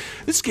like,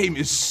 this game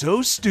is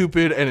so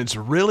stupid, and it's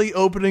really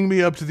opening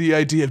me up to the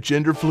idea of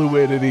gender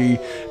fluidity,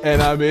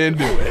 and I'm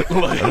into it.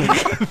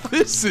 Like,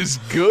 this is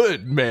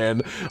good,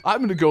 man.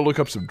 I'm gonna go look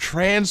up some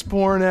trans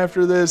porn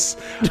after this.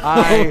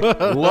 I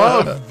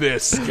love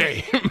this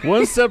game.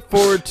 1 step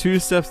forward, 2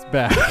 steps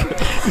back.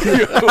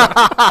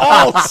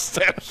 All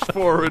steps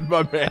forward,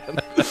 my man.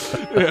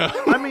 Yeah.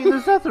 I mean,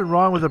 there's nothing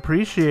wrong with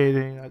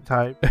appreciating that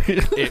type.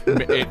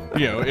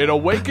 It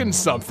awakens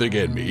something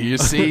in me. You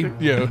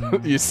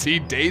see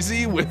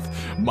Daisy with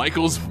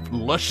Michael's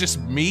luscious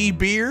me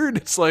beard.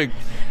 It's like,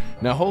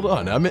 now hold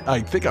on, I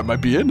think I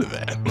might be into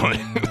that.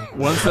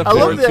 1 step I love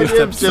forward, the 2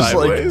 idea of steps just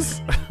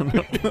sideways.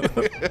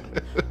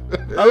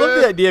 I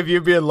love the idea of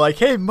you being like,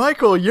 hey,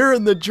 Michael, you're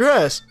in the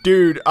dress.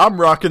 Dude, I'm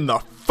rocking the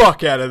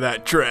fuck out of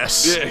that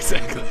dress. Yeah,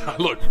 exactly. I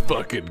look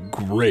fucking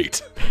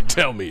great.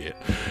 Tell me it.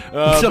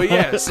 But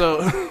yeah,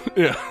 so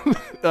yeah,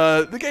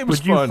 the game was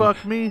fun. Would you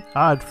fuck me?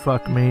 I'd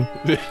fuck me.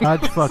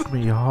 I'd fuck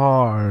me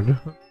hard.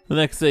 The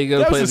next day you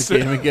go play the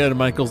game again, and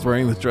Michael's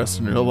wearing the dress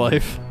in real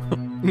life.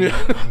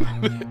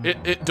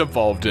 It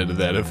devolved into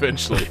that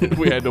eventually.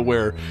 We had to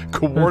wear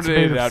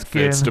coordinated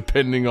outfits skin.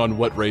 depending on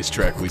what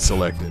racetrack we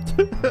selected.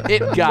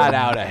 It got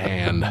out of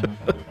hand.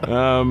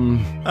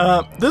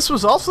 This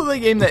was also the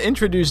game that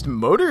introduced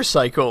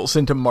motorcycles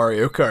into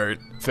Mario Kart.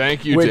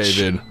 Thank you, Which-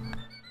 David.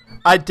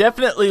 I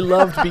definitely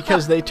loved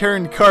because they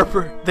turned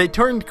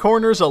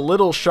corners a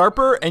little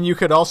sharper, and you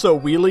could also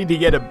wheelie to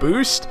get a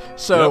boost.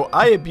 So Yep.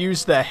 I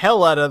abused the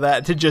hell out of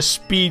that to just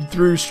speed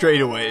through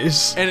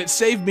straightaways. And it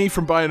saved me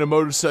from buying a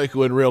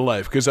motorcycle in real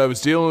life because I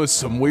was dealing with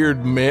some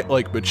weird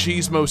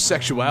machismo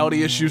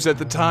sexuality issues at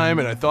the time,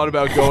 and I thought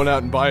about going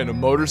out and buying a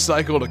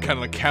motorcycle to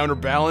kind of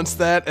counterbalance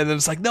that. And then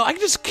it's like, no, I can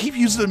just keep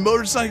using the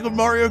motorcycle in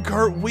Mario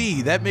Kart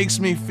Wii. That makes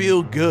me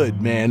feel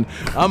good, man.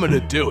 I'm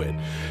gonna do it.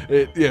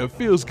 It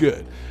feels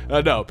good.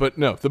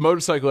 The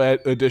motorcycle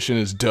edition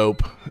is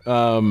dope.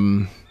 I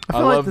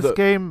feel like this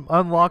game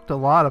unlocked a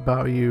lot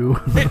about you.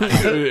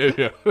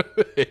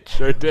 It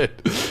sure did.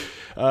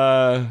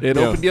 It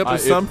opened you up to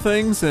some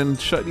things and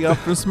shut you up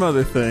from some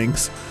other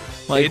things.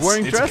 Like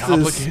wearing dresses.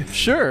 Complicated.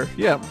 Sure.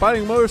 Yeah.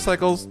 Biting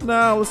motorcycles.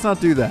 No, let's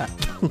not do that.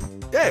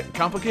 Yeah,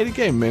 complicated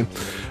game, man.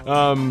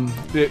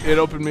 It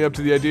opened me up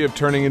to the idea of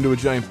turning into a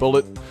giant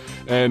bullet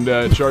and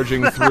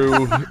charging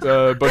through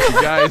a bunch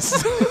of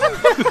guys.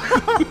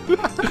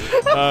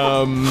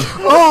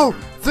 Oh,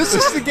 this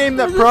is the game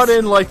that brought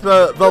in like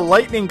the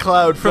lightning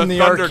cloud from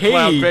the arcade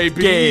Thundercloud,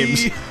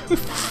 games.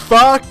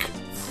 Fuck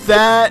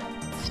that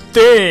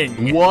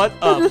thing. What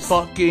a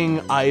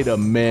fucking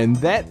item, man.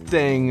 That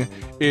thing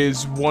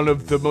is one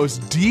of the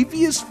most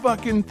devious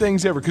fucking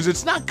things ever, because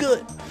it's not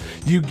good.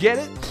 You get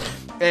it,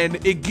 and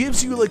it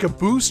gives you like a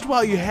boost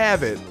while you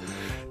have it,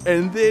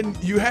 and then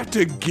you have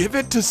to give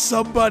it to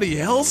somebody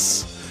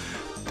else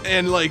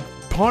and like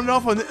pawn it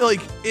off on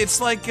like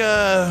it's like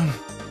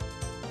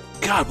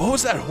God, what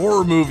was that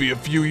horror movie a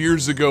few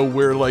years ago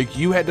where like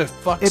you had to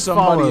fuck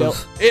somebody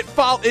else?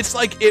 It's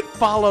like It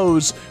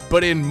Follows,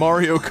 but in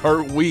Mario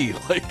Kart Wii.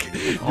 Like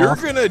you're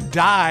gonna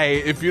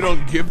die if you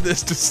don't give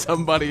this to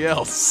somebody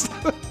else.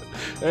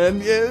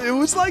 And yeah, it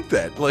was like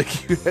that.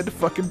 Like you had to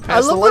fucking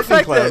pass the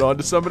lightning cloud on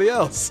to somebody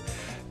else.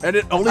 And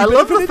it only I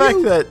love the fact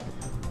you. that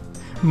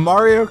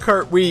Mario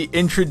Kart Wii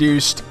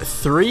introduced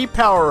 3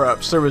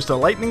 power-ups. There was the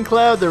lightning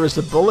cloud, there was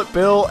the bullet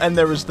bill, and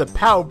there was the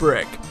POW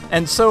brick.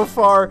 And so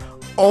far,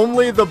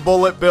 only the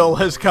bullet bill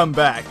has come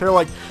back. They're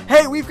like,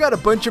 hey, we've got a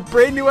bunch of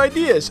brand new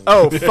ideas.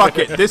 Oh, fuck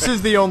it. This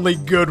is the only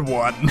good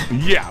one.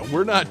 Yeah,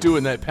 we're not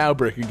doing that POW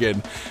brick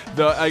again.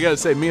 Though I gotta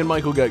say, me and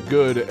Michael got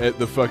good at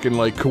the fucking,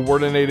 like,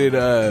 coordinated,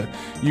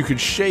 you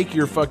could shake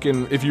your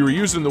fucking, if you were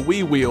using the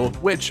Wii wheel,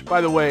 which, by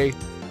the way,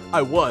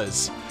 I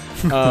was,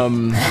 you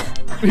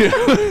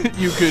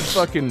could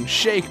fucking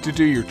shake to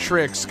do your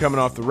tricks coming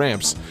off the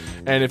ramps.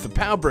 And if the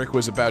POW brick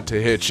was about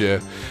to hit you,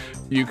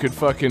 you could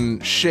fucking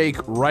shake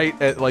right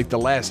at like the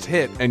last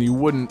hit and you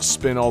wouldn't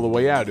spin all the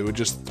way out. It would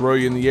just throw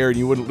you in the air and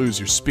you wouldn't lose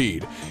your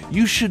speed.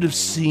 You should have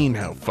seen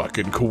how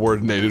fucking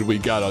coordinated we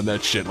got on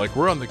that shit. Like,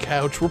 we're on the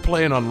couch, we're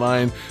playing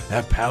online,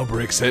 that POW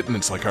brick's hitting,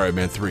 it's like, alright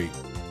man, 3,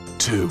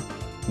 2,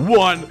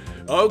 1.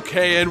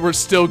 Okay, and we're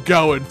still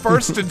going.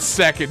 First and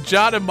second,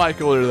 John and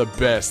Michael are the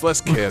best.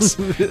 Let's kiss.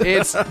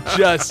 It's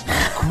just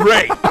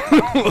great.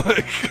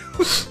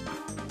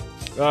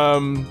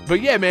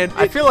 But yeah, man.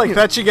 I feel like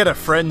that should get a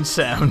friend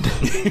sound.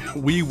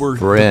 We were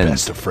the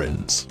best of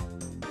friends.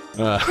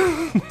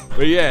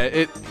 But yeah,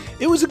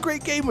 it was a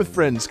great game with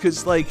friends,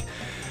 because, like,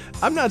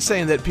 I'm not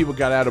saying that people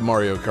got out of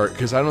Mario Kart,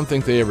 because I don't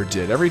think they ever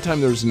did. Every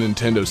time there was a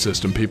Nintendo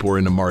system, people were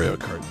into Mario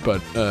Kart.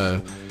 But,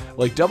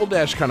 like, Double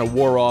Dash kind of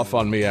wore off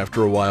on me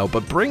after a while,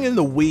 but bringing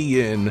the Wii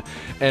in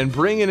and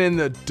bringing in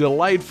the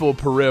delightful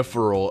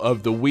peripheral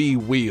of the Wii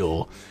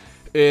wheel,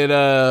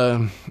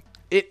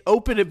 it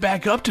opened it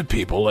back up to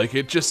people. Like,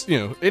 it just, you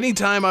know,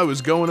 anytime I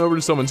was going over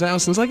to someone's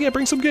house and it's like, yeah,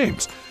 bring some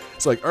games.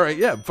 It's like, all right,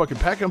 yeah, fucking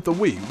packing up the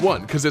Wii.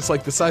 1, because it's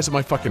like the size of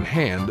my fucking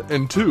hand,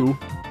 and 2,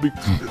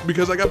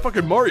 because I got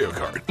fucking Mario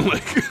Kart.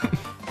 Like,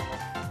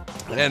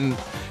 and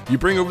you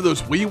bring over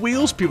those Wii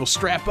wheels, people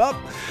strap up,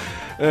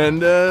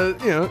 and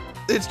you know,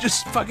 it's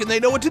just fucking, they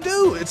know what to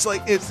do. It's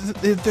like,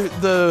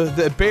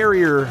 the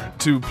barrier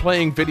to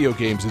playing video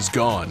games is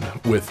gone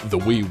with the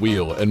Wii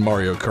wheel and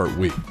Mario Kart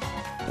Wii.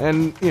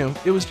 And, you know,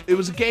 it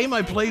was a game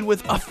I played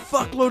with a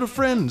fuckload of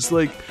friends.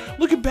 Like,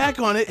 looking back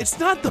on it, it's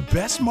not the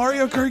best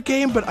Mario Kart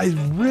game, but I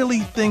really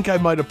think I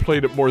might have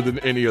played it more than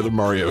any other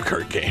Mario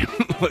Kart game.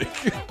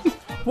 Like,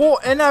 well,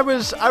 and I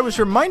was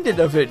reminded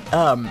of it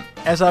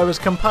as I was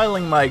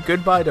compiling my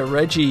Goodbye to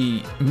Reggie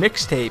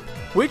mixtape,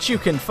 which you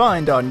can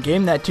find on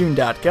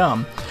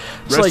GameThatTune.com.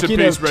 Rest in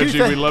peace,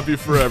 Reggie. We love you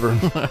forever.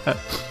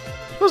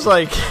 It was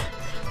like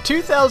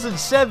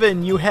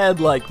 2007, you had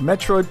like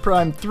Metroid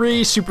Prime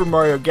 3, Super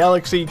Mario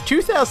Galaxy.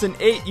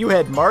 2008, you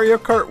had Mario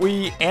Kart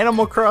Wii,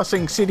 Animal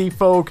Crossing City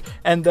Folk,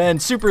 and then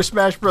Super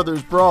Smash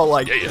Bros. Brawl.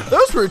 Like,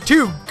 those were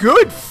 2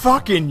 good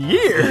fucking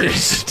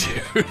years.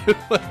 Dude,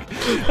 like,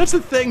 that's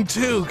the thing,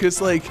 too,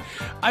 because, like,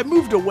 I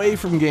moved away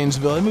from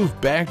Gainesville. I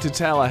moved back to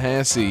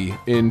Tallahassee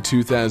in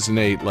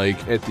 2008,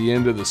 like, at the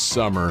end of the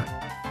summer.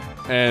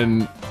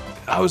 And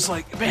I was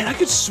like, man, I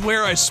could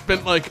swear I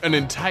spent like an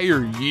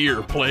entire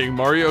year playing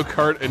Mario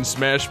Kart and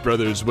Smash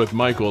Brothers with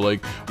Michael.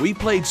 Like, we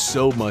played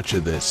so much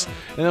of this.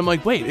 And I'm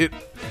like, wait,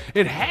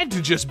 it had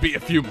to just be a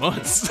few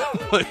months.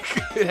 Like,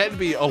 it had to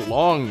be a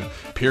long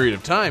period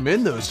of time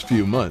in those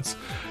few months.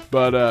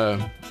 But,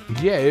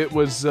 yeah, it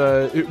was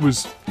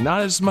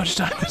not as much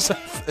time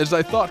as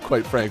I thought,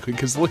 quite frankly,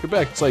 because looking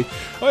back, it's like,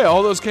 oh yeah,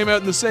 all those came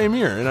out in the same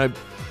year. And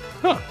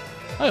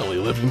I only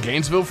lived in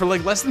Gainesville for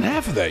like less than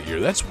half of that year.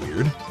 That's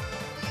weird.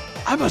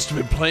 I must have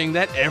been playing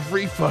that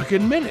every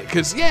fucking minute,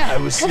 because, yeah, I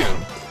was, you know,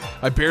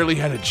 I barely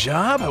had a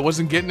job, I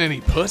wasn't getting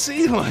any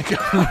pussy, like,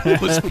 I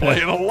was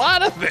playing a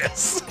lot of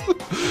this.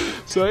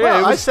 So, yeah,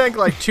 well, I sank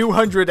like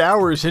 200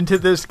 hours into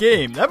this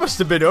game. That must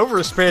have been over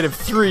a span of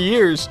 3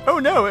 years. Oh,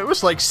 no, it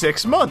was like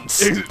 6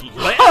 months.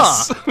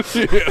 Less.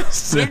 Yeah,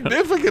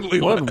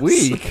 significantly less. 1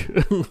 week.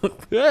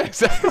 Yeah,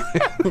 exactly.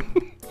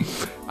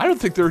 I don't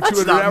think there are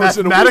That's 200 not hours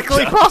in a week.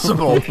 mathematically John.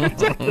 possible.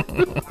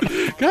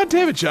 God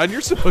damn it, John!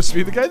 You're supposed to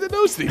be the guy that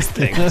knows these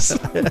things.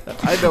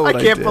 I know I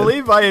what can't did.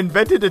 believe I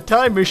invented a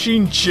time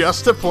machine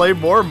just to play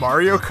more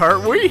Mario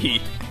Kart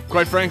Wii.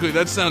 Quite frankly,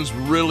 that sounds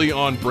really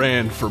on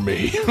brand for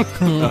me.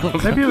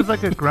 Maybe it was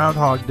like a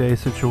Groundhog Day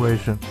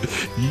situation.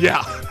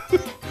 Yeah.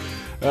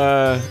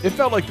 It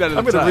felt like that at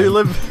I'm the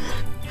gonna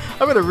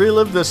time.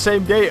 relive the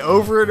same day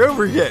over and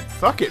over again.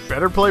 Fuck it,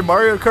 better play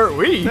Mario Kart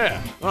Wii.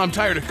 Yeah. Well, I'm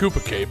tired of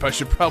Koopa Cape. I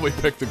should probably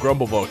pick the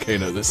Grumble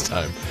Volcano this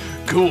time.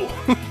 Cool.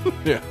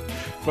 Yeah.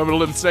 If I'm gonna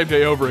live the same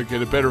day over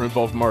again, it better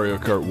involve Mario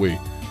Kart Wii.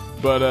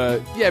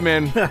 But, yeah,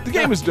 man, the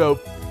game was dope.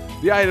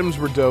 The items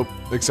were dope,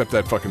 except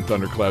that fucking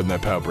Thundercloud and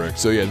that Pow Brick.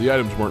 So, yeah, the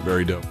items weren't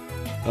very dope.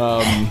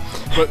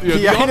 But, you know,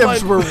 The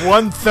items were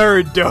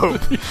 1/3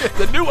 dope.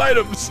 the new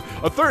items,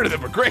 a third of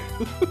them are great.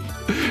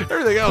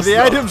 Everything else, The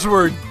no. items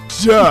were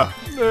duh.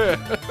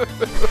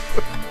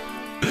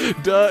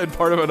 Duh, and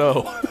part of an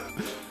O.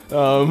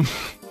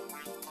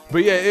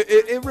 But yeah,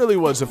 it really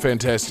was a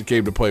fantastic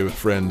game to play with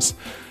friends,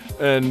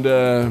 and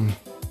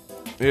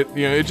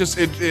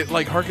it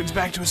like harkens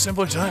back to a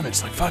simpler time.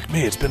 It's like, fuck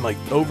me, it's been like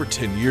over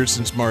 10 years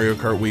since Mario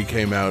Kart Wii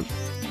came out,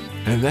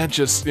 and that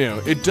just, you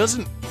know, it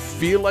doesn't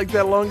feel like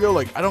that long ago.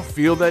 Like, I don't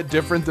feel that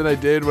different than I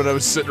did when I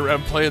was sitting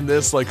around playing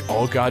this like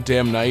all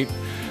goddamn night.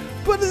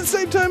 But at the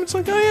same time, it's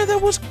like, oh yeah,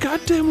 that was a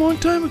goddamn long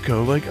time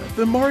ago. Like,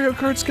 the Mario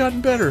Kart's gotten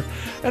better,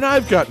 and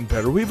I've gotten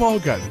better. We've all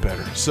gotten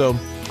better. So,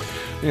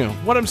 you know,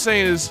 what I'm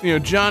saying is, you know,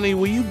 Johnny,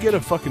 will you get a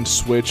fucking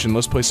Switch and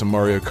let's play some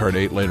Mario Kart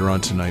 8 later on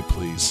tonight,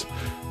 please?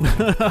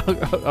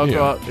 I'll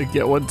go out and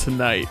get one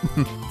tonight.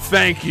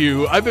 Thank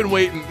you. I've been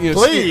waiting. You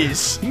know,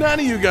 Please. None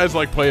of you guys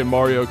like playing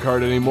Mario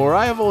Kart anymore.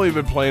 I have only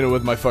been playing it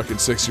with my fucking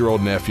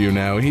 6-year-old nephew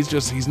now, and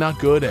he's not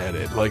good at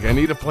it. Like, I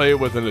need to play it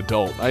with an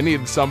adult. I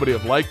need somebody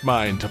of like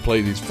mind to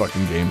play these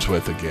fucking games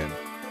with again.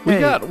 We Hey,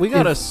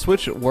 got a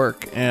Switch at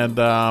work, and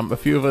a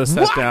few of us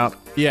sat What? down.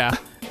 Yeah.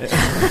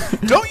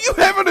 Don't you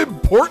have an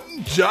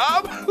important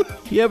job?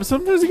 Yeah, but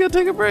sometimes you gotta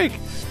take a break.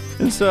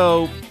 And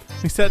so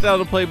we sat down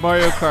to play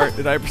Mario Kart,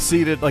 and I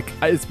proceeded,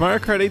 it's Mario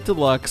Kart 8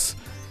 Deluxe.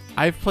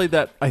 I've played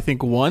that, I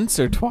think, once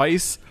or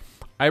twice.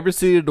 I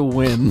proceeded to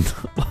win.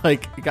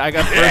 Like, I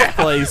got first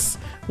place,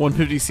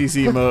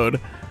 150cc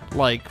mode,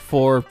 like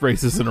 4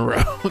 races in a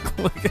row.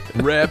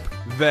 Rep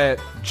that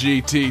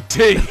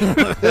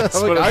GTT.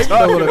 That's what I'm I know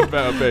talking what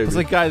about, I baby. was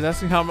like, guys,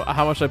 ask me how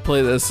much I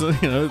play this. You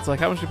know, it's like,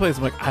 how much do you play this?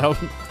 I'm like, I don't,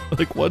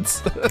 like,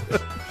 what's...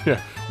 Yeah.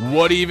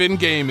 What even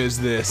game is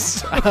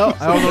this? I don't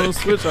know the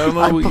Switch. I don't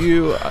know what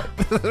you...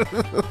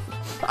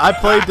 I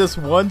played this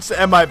once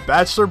at my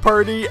bachelor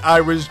party.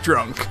 I was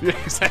drunk. Yeah,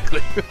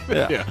 exactly.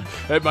 Yeah.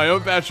 At my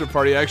own bachelor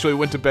party, I actually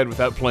went to bed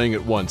without playing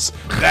it once.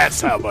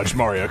 That's how much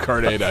Mario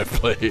Kart 8 I've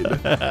played.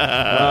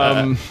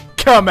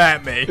 Come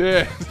at me.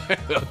 Yeah,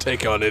 I'll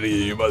take on any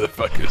of you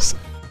motherfuckers.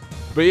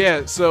 But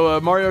yeah, so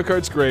Mario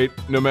Kart's great,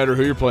 no matter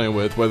who you're playing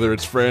with, whether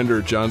it's friend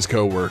or John's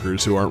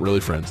co-workers who aren't really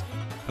friends.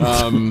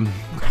 And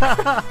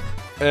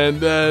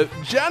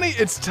Johnny,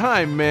 it's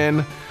time,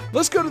 man.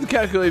 Let's go to the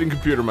calculating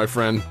computer, my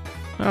friend.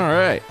 All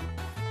right.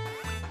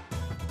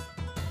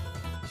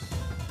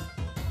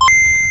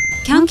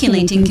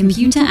 Calculating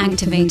computer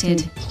activated.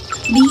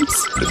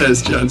 Beeps.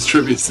 As John's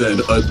trivia said,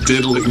 a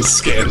diddling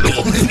scandal.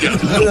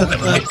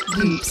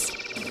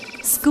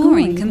 Oops.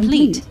 Scoring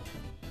complete.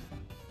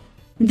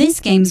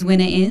 This game's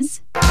winner is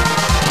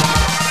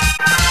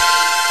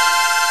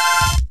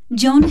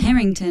John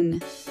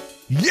Harrington.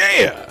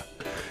 Yeah!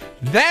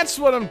 That's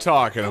what I'm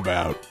talking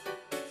about.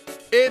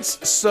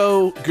 It's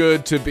so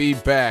good to be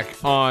back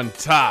on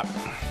top,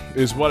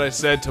 is what I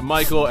said to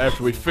Michael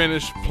after we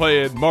finished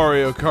playing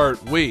Mario Kart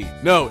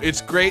Wii. No,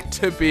 it's great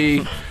to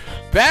be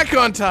back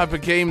on top of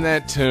Game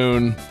That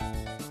Tune.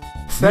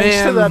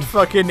 Thanks to that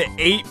fucking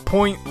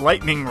 8-point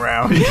lightning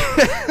round.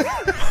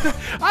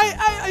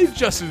 I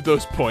adjusted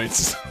those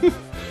points.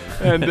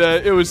 And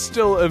it was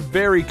still a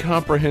very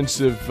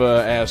comprehensive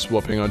ass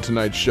whooping on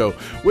tonight's show,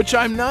 which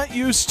I'm not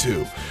used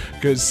to,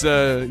 because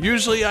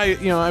usually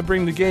I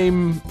bring the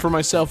game for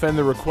myself and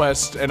the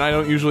request, and I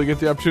don't usually get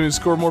the opportunity to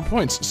score more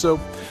points. So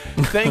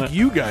thank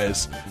you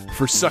guys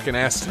for sucking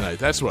ass tonight.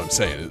 That's what I'm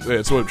saying.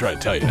 That's what I'm trying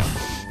to tell you.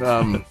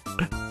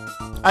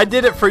 I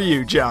did it for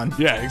you, John.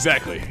 Yeah,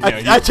 exactly.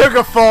 I took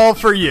a fall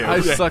for you. I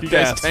you sucked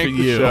guys ass for tanked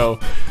the you. show.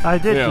 I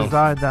did Yeah.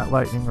 design that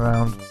lightning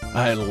round.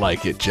 I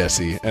like it,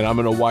 Jesse, and I'm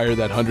gonna wire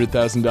that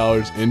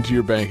 $100,000 into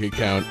your bank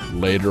account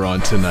later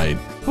on tonight.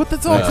 What?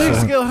 That's all it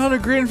takes to get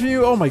 $100,000 from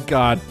you? Oh my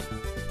god.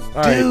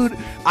 All right. Dude,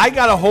 I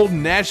got a whole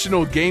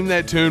national Game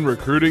That Tune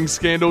recruiting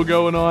scandal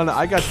going on.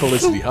 I got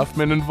Felicity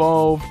Huffman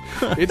involved.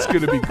 It's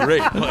going to be great.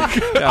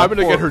 Like, I'm going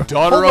to get her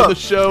daughter hold on up. the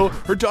show.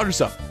 Her daughter's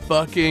a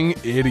fucking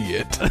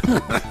idiot.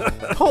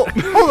 Hold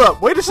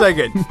up. Wait a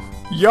second.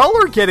 Y'all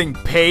are getting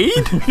paid?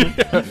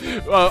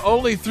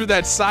 Only through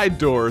that side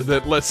door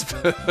that lets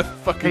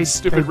fucking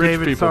stupid rich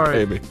David, people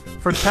sorry. pay me.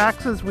 For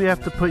taxes, we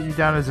have to put you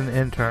down as an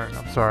intern.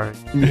 I'm sorry.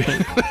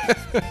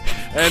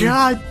 And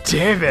God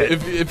damn it.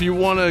 if you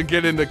want to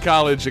get into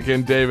college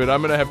again, David,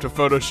 I'm going to have to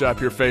Photoshop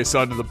your face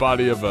onto the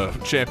body of a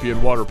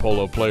champion water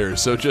polo player.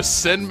 So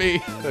just send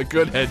me a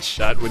good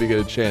headshot when you get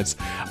a chance.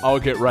 I'll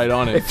get right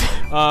on it.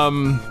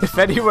 If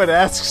anyone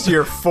asks,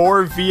 you're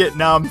 4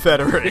 Vietnam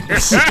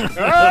veterans.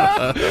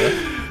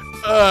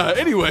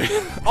 Anyway,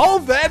 all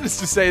that is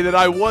to say that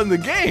I won the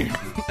game,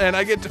 and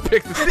I get to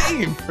pick the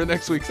theme for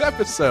next week's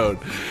episode.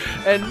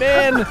 And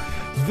man,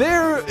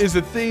 there is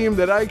a theme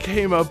that I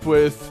came up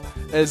with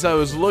as I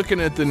was looking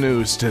at the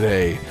news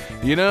today.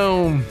 You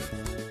know...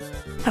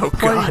 Oh,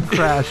 Plane God.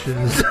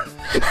 crashes.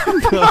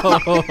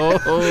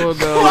 Oh,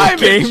 no. Climate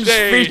Games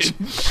change!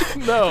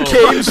 No.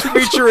 Games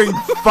featuring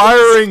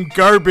firing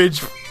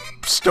garbage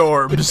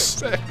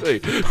storms. Exactly.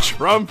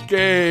 Trump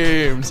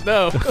games.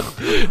 No. God.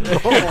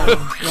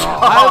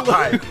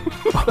 I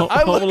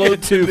Home look Alone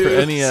at 2 the for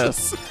news.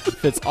 NES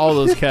fits all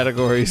those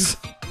categories.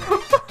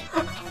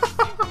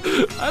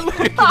 I look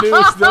at the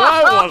news that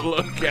I want to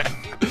look at.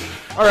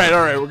 All right.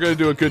 We're going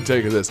to do a good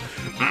take of this.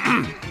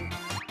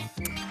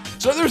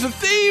 So there's a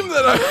theme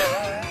that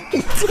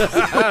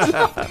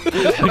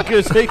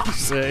Good take, you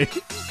say.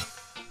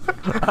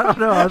 I don't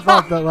know. I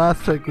thought that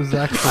last take was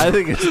actually. I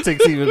think it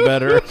takes even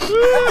better.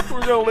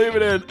 we're going to leave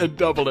it in and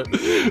double it.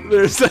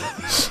 There's a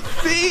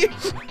theme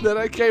that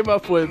I came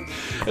up with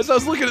as I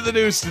was looking at the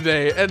news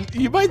today. And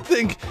you might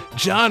think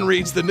John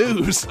reads the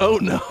news. Oh,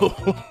 no.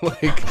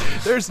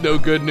 There's no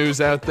good news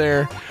out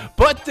there.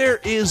 But there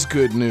is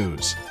good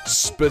news.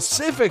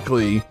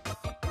 Specifically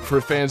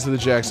for fans of the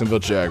Jacksonville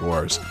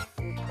Jaguars.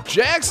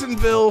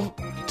 Jacksonville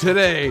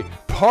today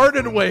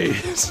parted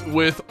ways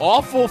with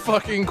awful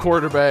fucking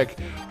quarterback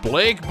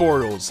Blake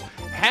Bortles.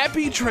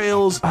 Happy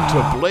trails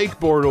to Blake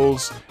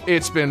Bortles.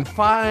 It's been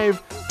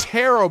 5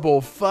 terrible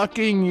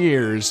fucking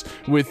years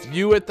with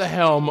you at the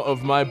helm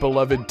of my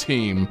beloved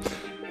team.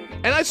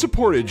 And I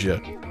supported you.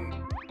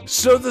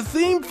 So the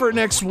theme for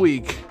next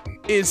week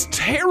is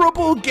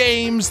terrible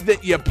games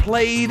that you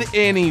played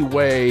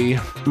anyway.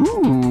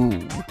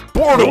 Ooh.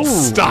 Bortles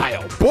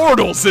style.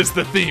 Bortles is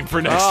the theme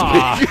for next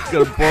week.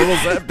 Gonna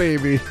Bortles that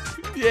baby.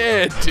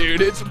 Yeah,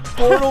 dude, it's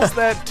Bortles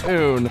that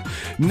tune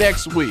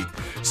next week.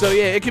 So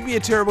yeah, it could be a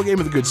terrible game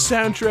with a good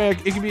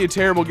soundtrack. It could be a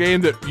terrible game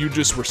that you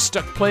just were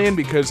stuck playing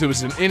because it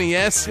was an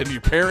NES and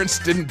your parents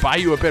didn't buy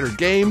you a better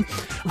game.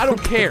 I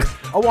don't care.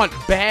 I want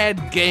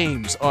bad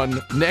games on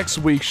next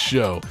week's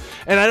show.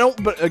 And I don't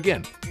want it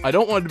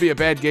to be a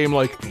bad game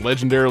like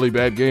legendarily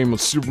bad game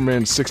with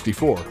Superman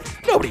 64.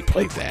 Nobody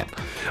played that.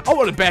 I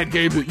want a bad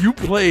game that you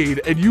played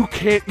and you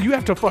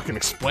have to fucking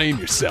explain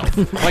yourself.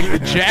 Like the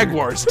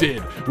Jaguars did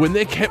when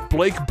they kept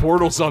Blake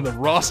Bortles on the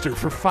roster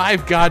for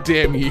 5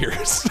 goddamn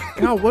years.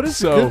 God, what is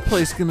the good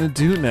place gonna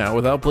do now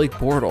without Blake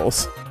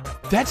Bortles?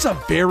 That's a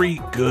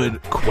very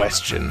good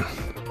question.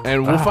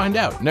 And we'll find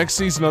out next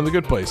season on The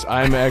Good Place.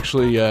 I'm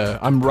actually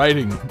I'm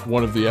writing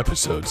one of the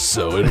episodes,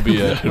 so it'll be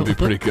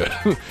pretty good.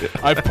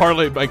 I've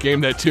parlayed my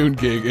Game That Tune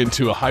gig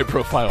into a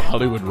high-profile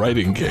Hollywood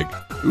writing gig.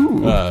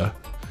 Ooh. You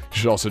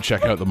should also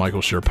check out the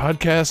Michael Schur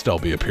podcast. I'll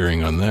be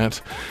appearing on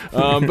that.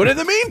 But in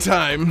the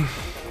meantime,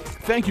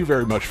 thank you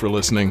very much for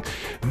listening.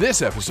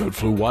 This episode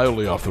flew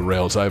wildly off the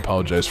rails. I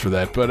apologize for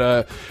that.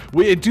 But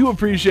we do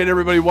appreciate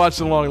everybody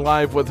watching along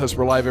live with us.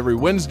 We're live every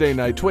Wednesday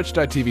night,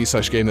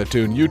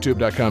 twitch.tv/GameThatTune,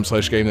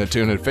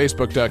 youtube.com/GameThatTune, and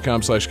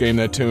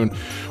facebook.com/GameThatTune.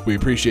 We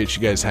appreciate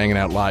you guys hanging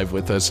out live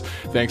with us.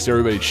 Thanks to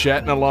everybody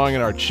chatting along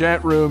in our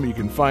chat room. You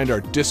can find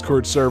our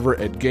Discord server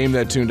at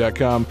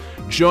GameThatTune.com.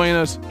 Join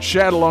us,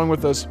 chat along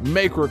with us,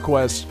 make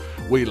requests.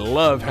 We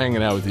love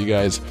hanging out with you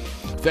guys.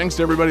 Thanks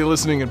to everybody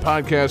listening in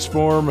podcast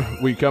form.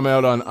 We come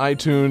out on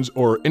iTunes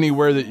or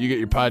anywhere that you get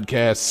your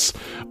podcasts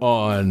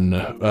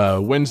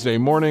on Wednesday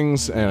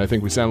mornings, and I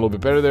think we sound a little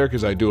bit better there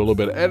because I do a little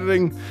bit of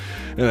editing,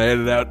 and I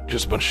edit out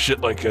just a bunch of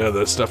shit like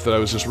the stuff that I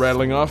was just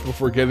rattling off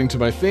before getting to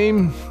my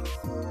theme.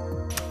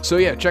 So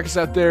yeah, check us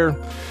out there.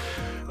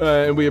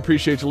 And we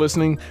appreciate you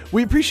listening.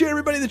 We appreciate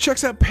everybody that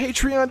checks out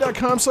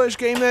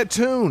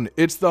patreon.com/GameThatTune.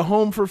 It's the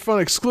home for fun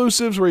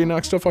exclusives where you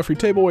knock stuff off your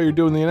table while you're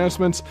doing the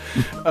announcements.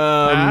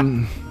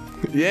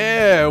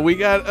 Yeah, we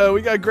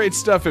got great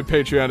stuff at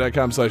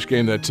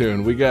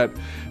patreon.com/GameThatTune. We got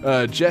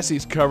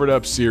Jesse's Covered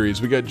Up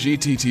series. We got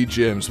GTT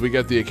Gyms. We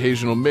got the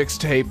occasional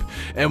mixtape.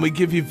 And we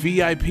give you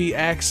VIP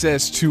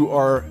access to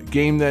our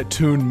Game That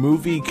Tune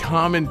movie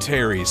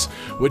commentaries,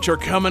 which are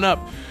coming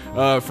up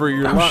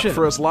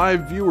for us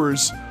live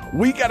viewers.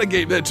 We got a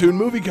Game That Tune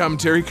movie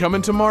commentary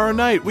coming tomorrow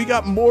night. We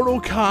got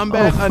Mortal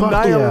Kombat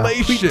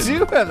Annihilation. We do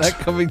have that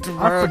coming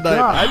tomorrow night.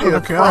 I I need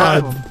a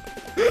forgot.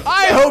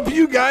 I hope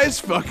you guys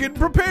fucking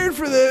prepared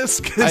for this,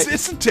 because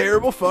it's a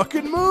terrible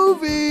fucking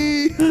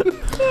movie.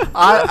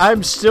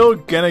 I'm still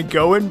gonna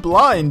go in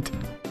blind.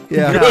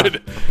 Yeah.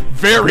 Good.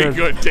 Very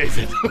good,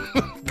 David.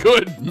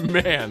 Good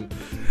man.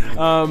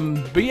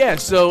 But yeah,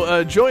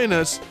 so join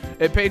us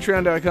at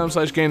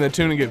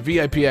patreon.com/GameThatTune and get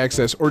VIP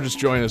access, or just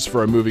join us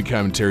for our movie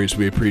commentaries.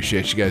 We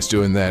appreciate you guys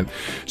doing that.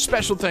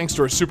 Special thanks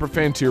to our super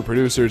fan tier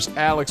producers,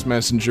 Alex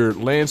Messenger,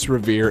 Lance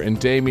Revere, and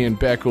Damian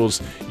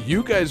Beckles.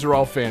 You guys are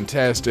all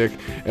fantastic,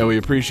 and we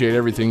appreciate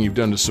everything you've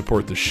done to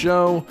support the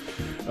show.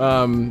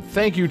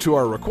 Thank you to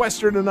our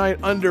requester tonight,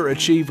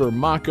 Underachiever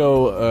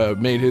Mako,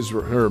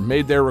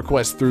 made their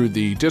request through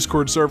the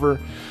Discord server.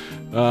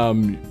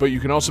 But you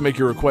can also make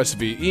your requests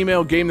via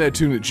email,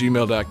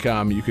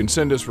 gamethattune@gmail.com. You can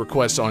send us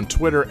requests on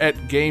Twitter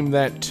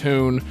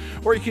 @gamethattune,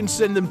 or you can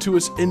send them to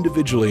us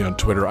individually on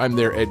Twitter. I'm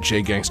there at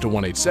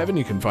jgangsta187.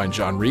 You can find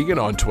John Regan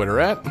on Twitter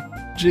at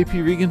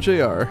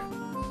JPReganJR.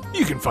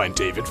 You can find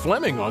David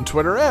Fleming on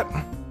Twitter at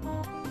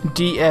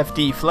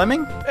DFD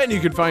Fleming. And you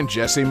can find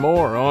Jesse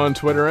Moore on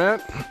Twitter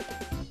at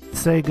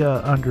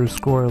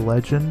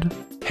Sega_legend.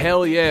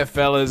 Hell yeah,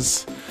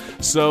 fellas.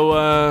 So,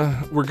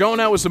 we're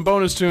going out with some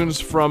bonus tunes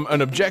from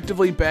an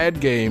objectively bad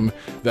game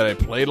that I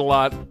played a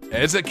lot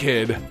as a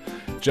kid.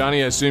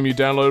 Johnny, I assume you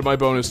downloaded my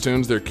bonus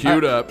tunes. They're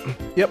queued up.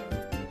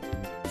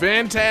 Yep.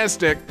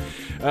 Fantastic.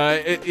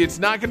 It's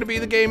not going to be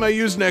the game I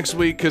use next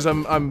week because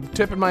I'm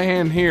tipping my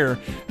hand here.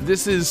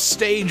 This is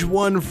stage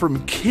 1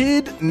 from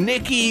Kid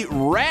Nicky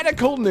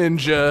Radical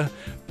Ninja.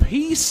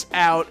 Peace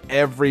out,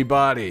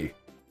 everybody.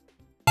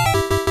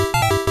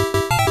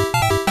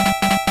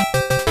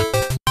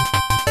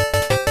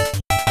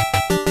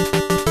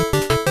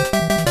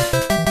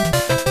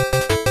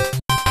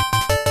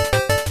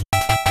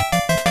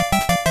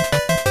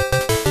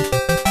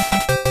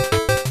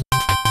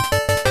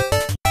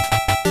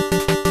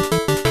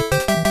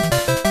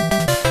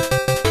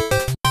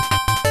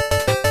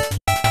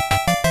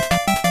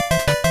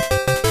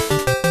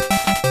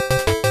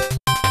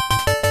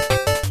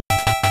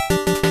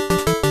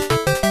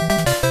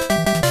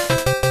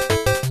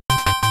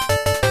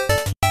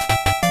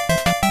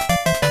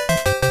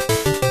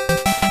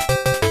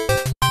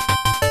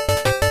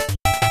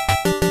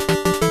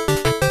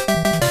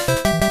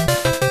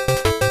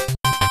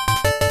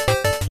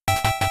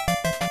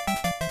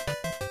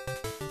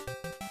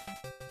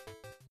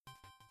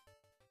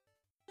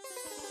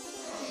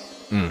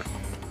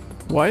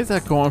 Why is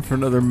that going for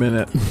another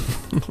minute?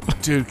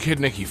 Dude, Kid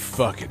Nicky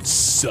fucking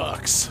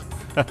sucks.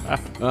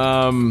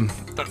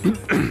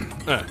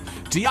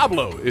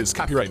 Diablo is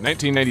copyright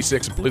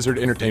 1996 Blizzard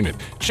Entertainment.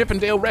 Chip and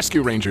Dale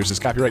Rescue Rangers is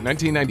copyright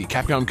 1990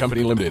 Capcom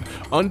Company Limited.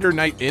 Under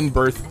Night in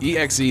Birth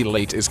EXE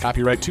Late is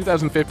copyright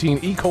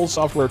 2015 Ecole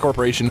Software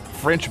Corporation,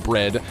 French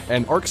Bread,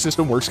 and Arc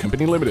System Works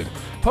Company Limited.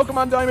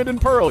 Pokemon Diamond and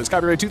Pearl is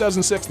copyright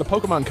 2006 The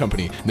Pokemon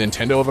Company,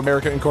 Nintendo of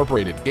America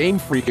Incorporated, Game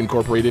Freak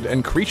Incorporated,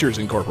 and Creatures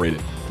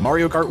Incorporated.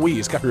 Mario Kart Wii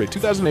is copyright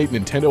 2008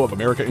 Nintendo of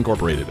America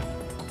Incorporated.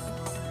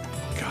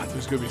 God,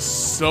 there's gonna be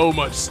so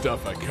much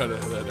stuff I cut out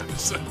of that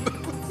episode.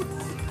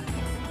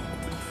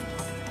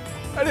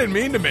 I didn't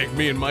mean to make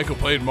me and Michael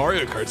playing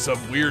Mario Kart some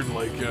weird,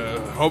 like,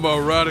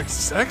 homoerotic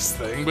sex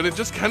thing, but it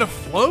just kind of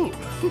flowed.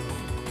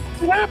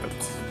 It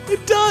happens.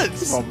 It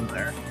does. Problem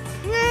there.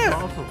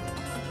 Yeah.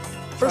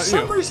 For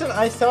some reason,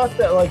 I thought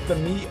that like the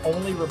Mii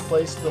only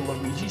replaced the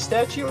Luigi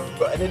statue,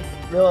 but I didn't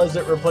realize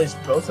it replaced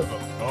both of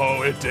them.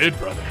 Oh, it did,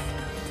 brother.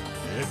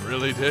 It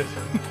really did.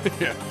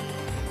 Yeah.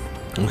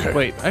 Okay.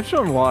 Wait, I've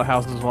shown a lot of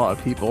houses, a lot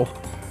of people.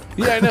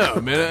 Yeah, I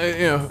know,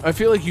 man. I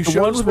feel like you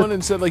showed us one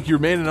and said like you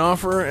made an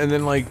offer, and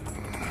then like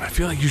I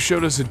feel like you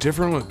showed us a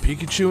different one with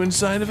Pikachu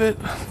inside of it.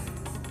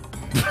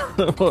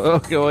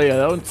 Okay, well, yeah,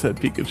 that one said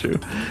Pikachu.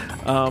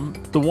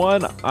 The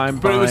one I'm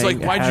But it was buying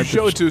like, why'd you had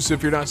show it to us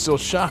if you're not still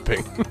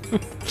shopping?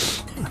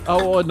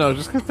 Oh, well, no,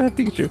 just because that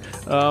Pikachu.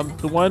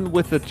 The one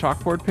with the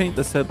chalkboard paint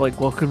that said, like,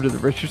 welcome to the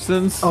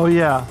Richardsons. Oh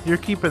yeah, you're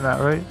keeping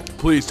that, right?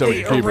 Please tell me They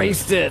you're keeping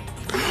erased it.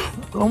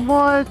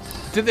 What?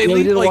 Did they Yeah, we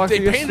leave, did a like, they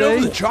walkthrough painted over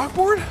the yesterday.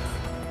 chalkboard?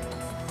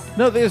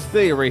 No,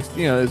 they erased,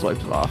 they just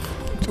wiped it off.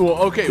 Well,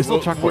 okay, It's still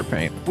well, chalkboard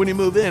paint. when you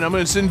move in, I'm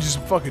going to send you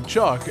some fucking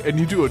chalk, and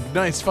you do a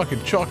nice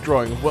fucking chalk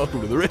drawing of Welcome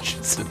to the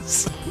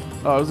Richardsons.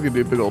 Oh, I was going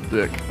to be a big old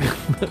dick.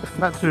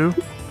 Not too.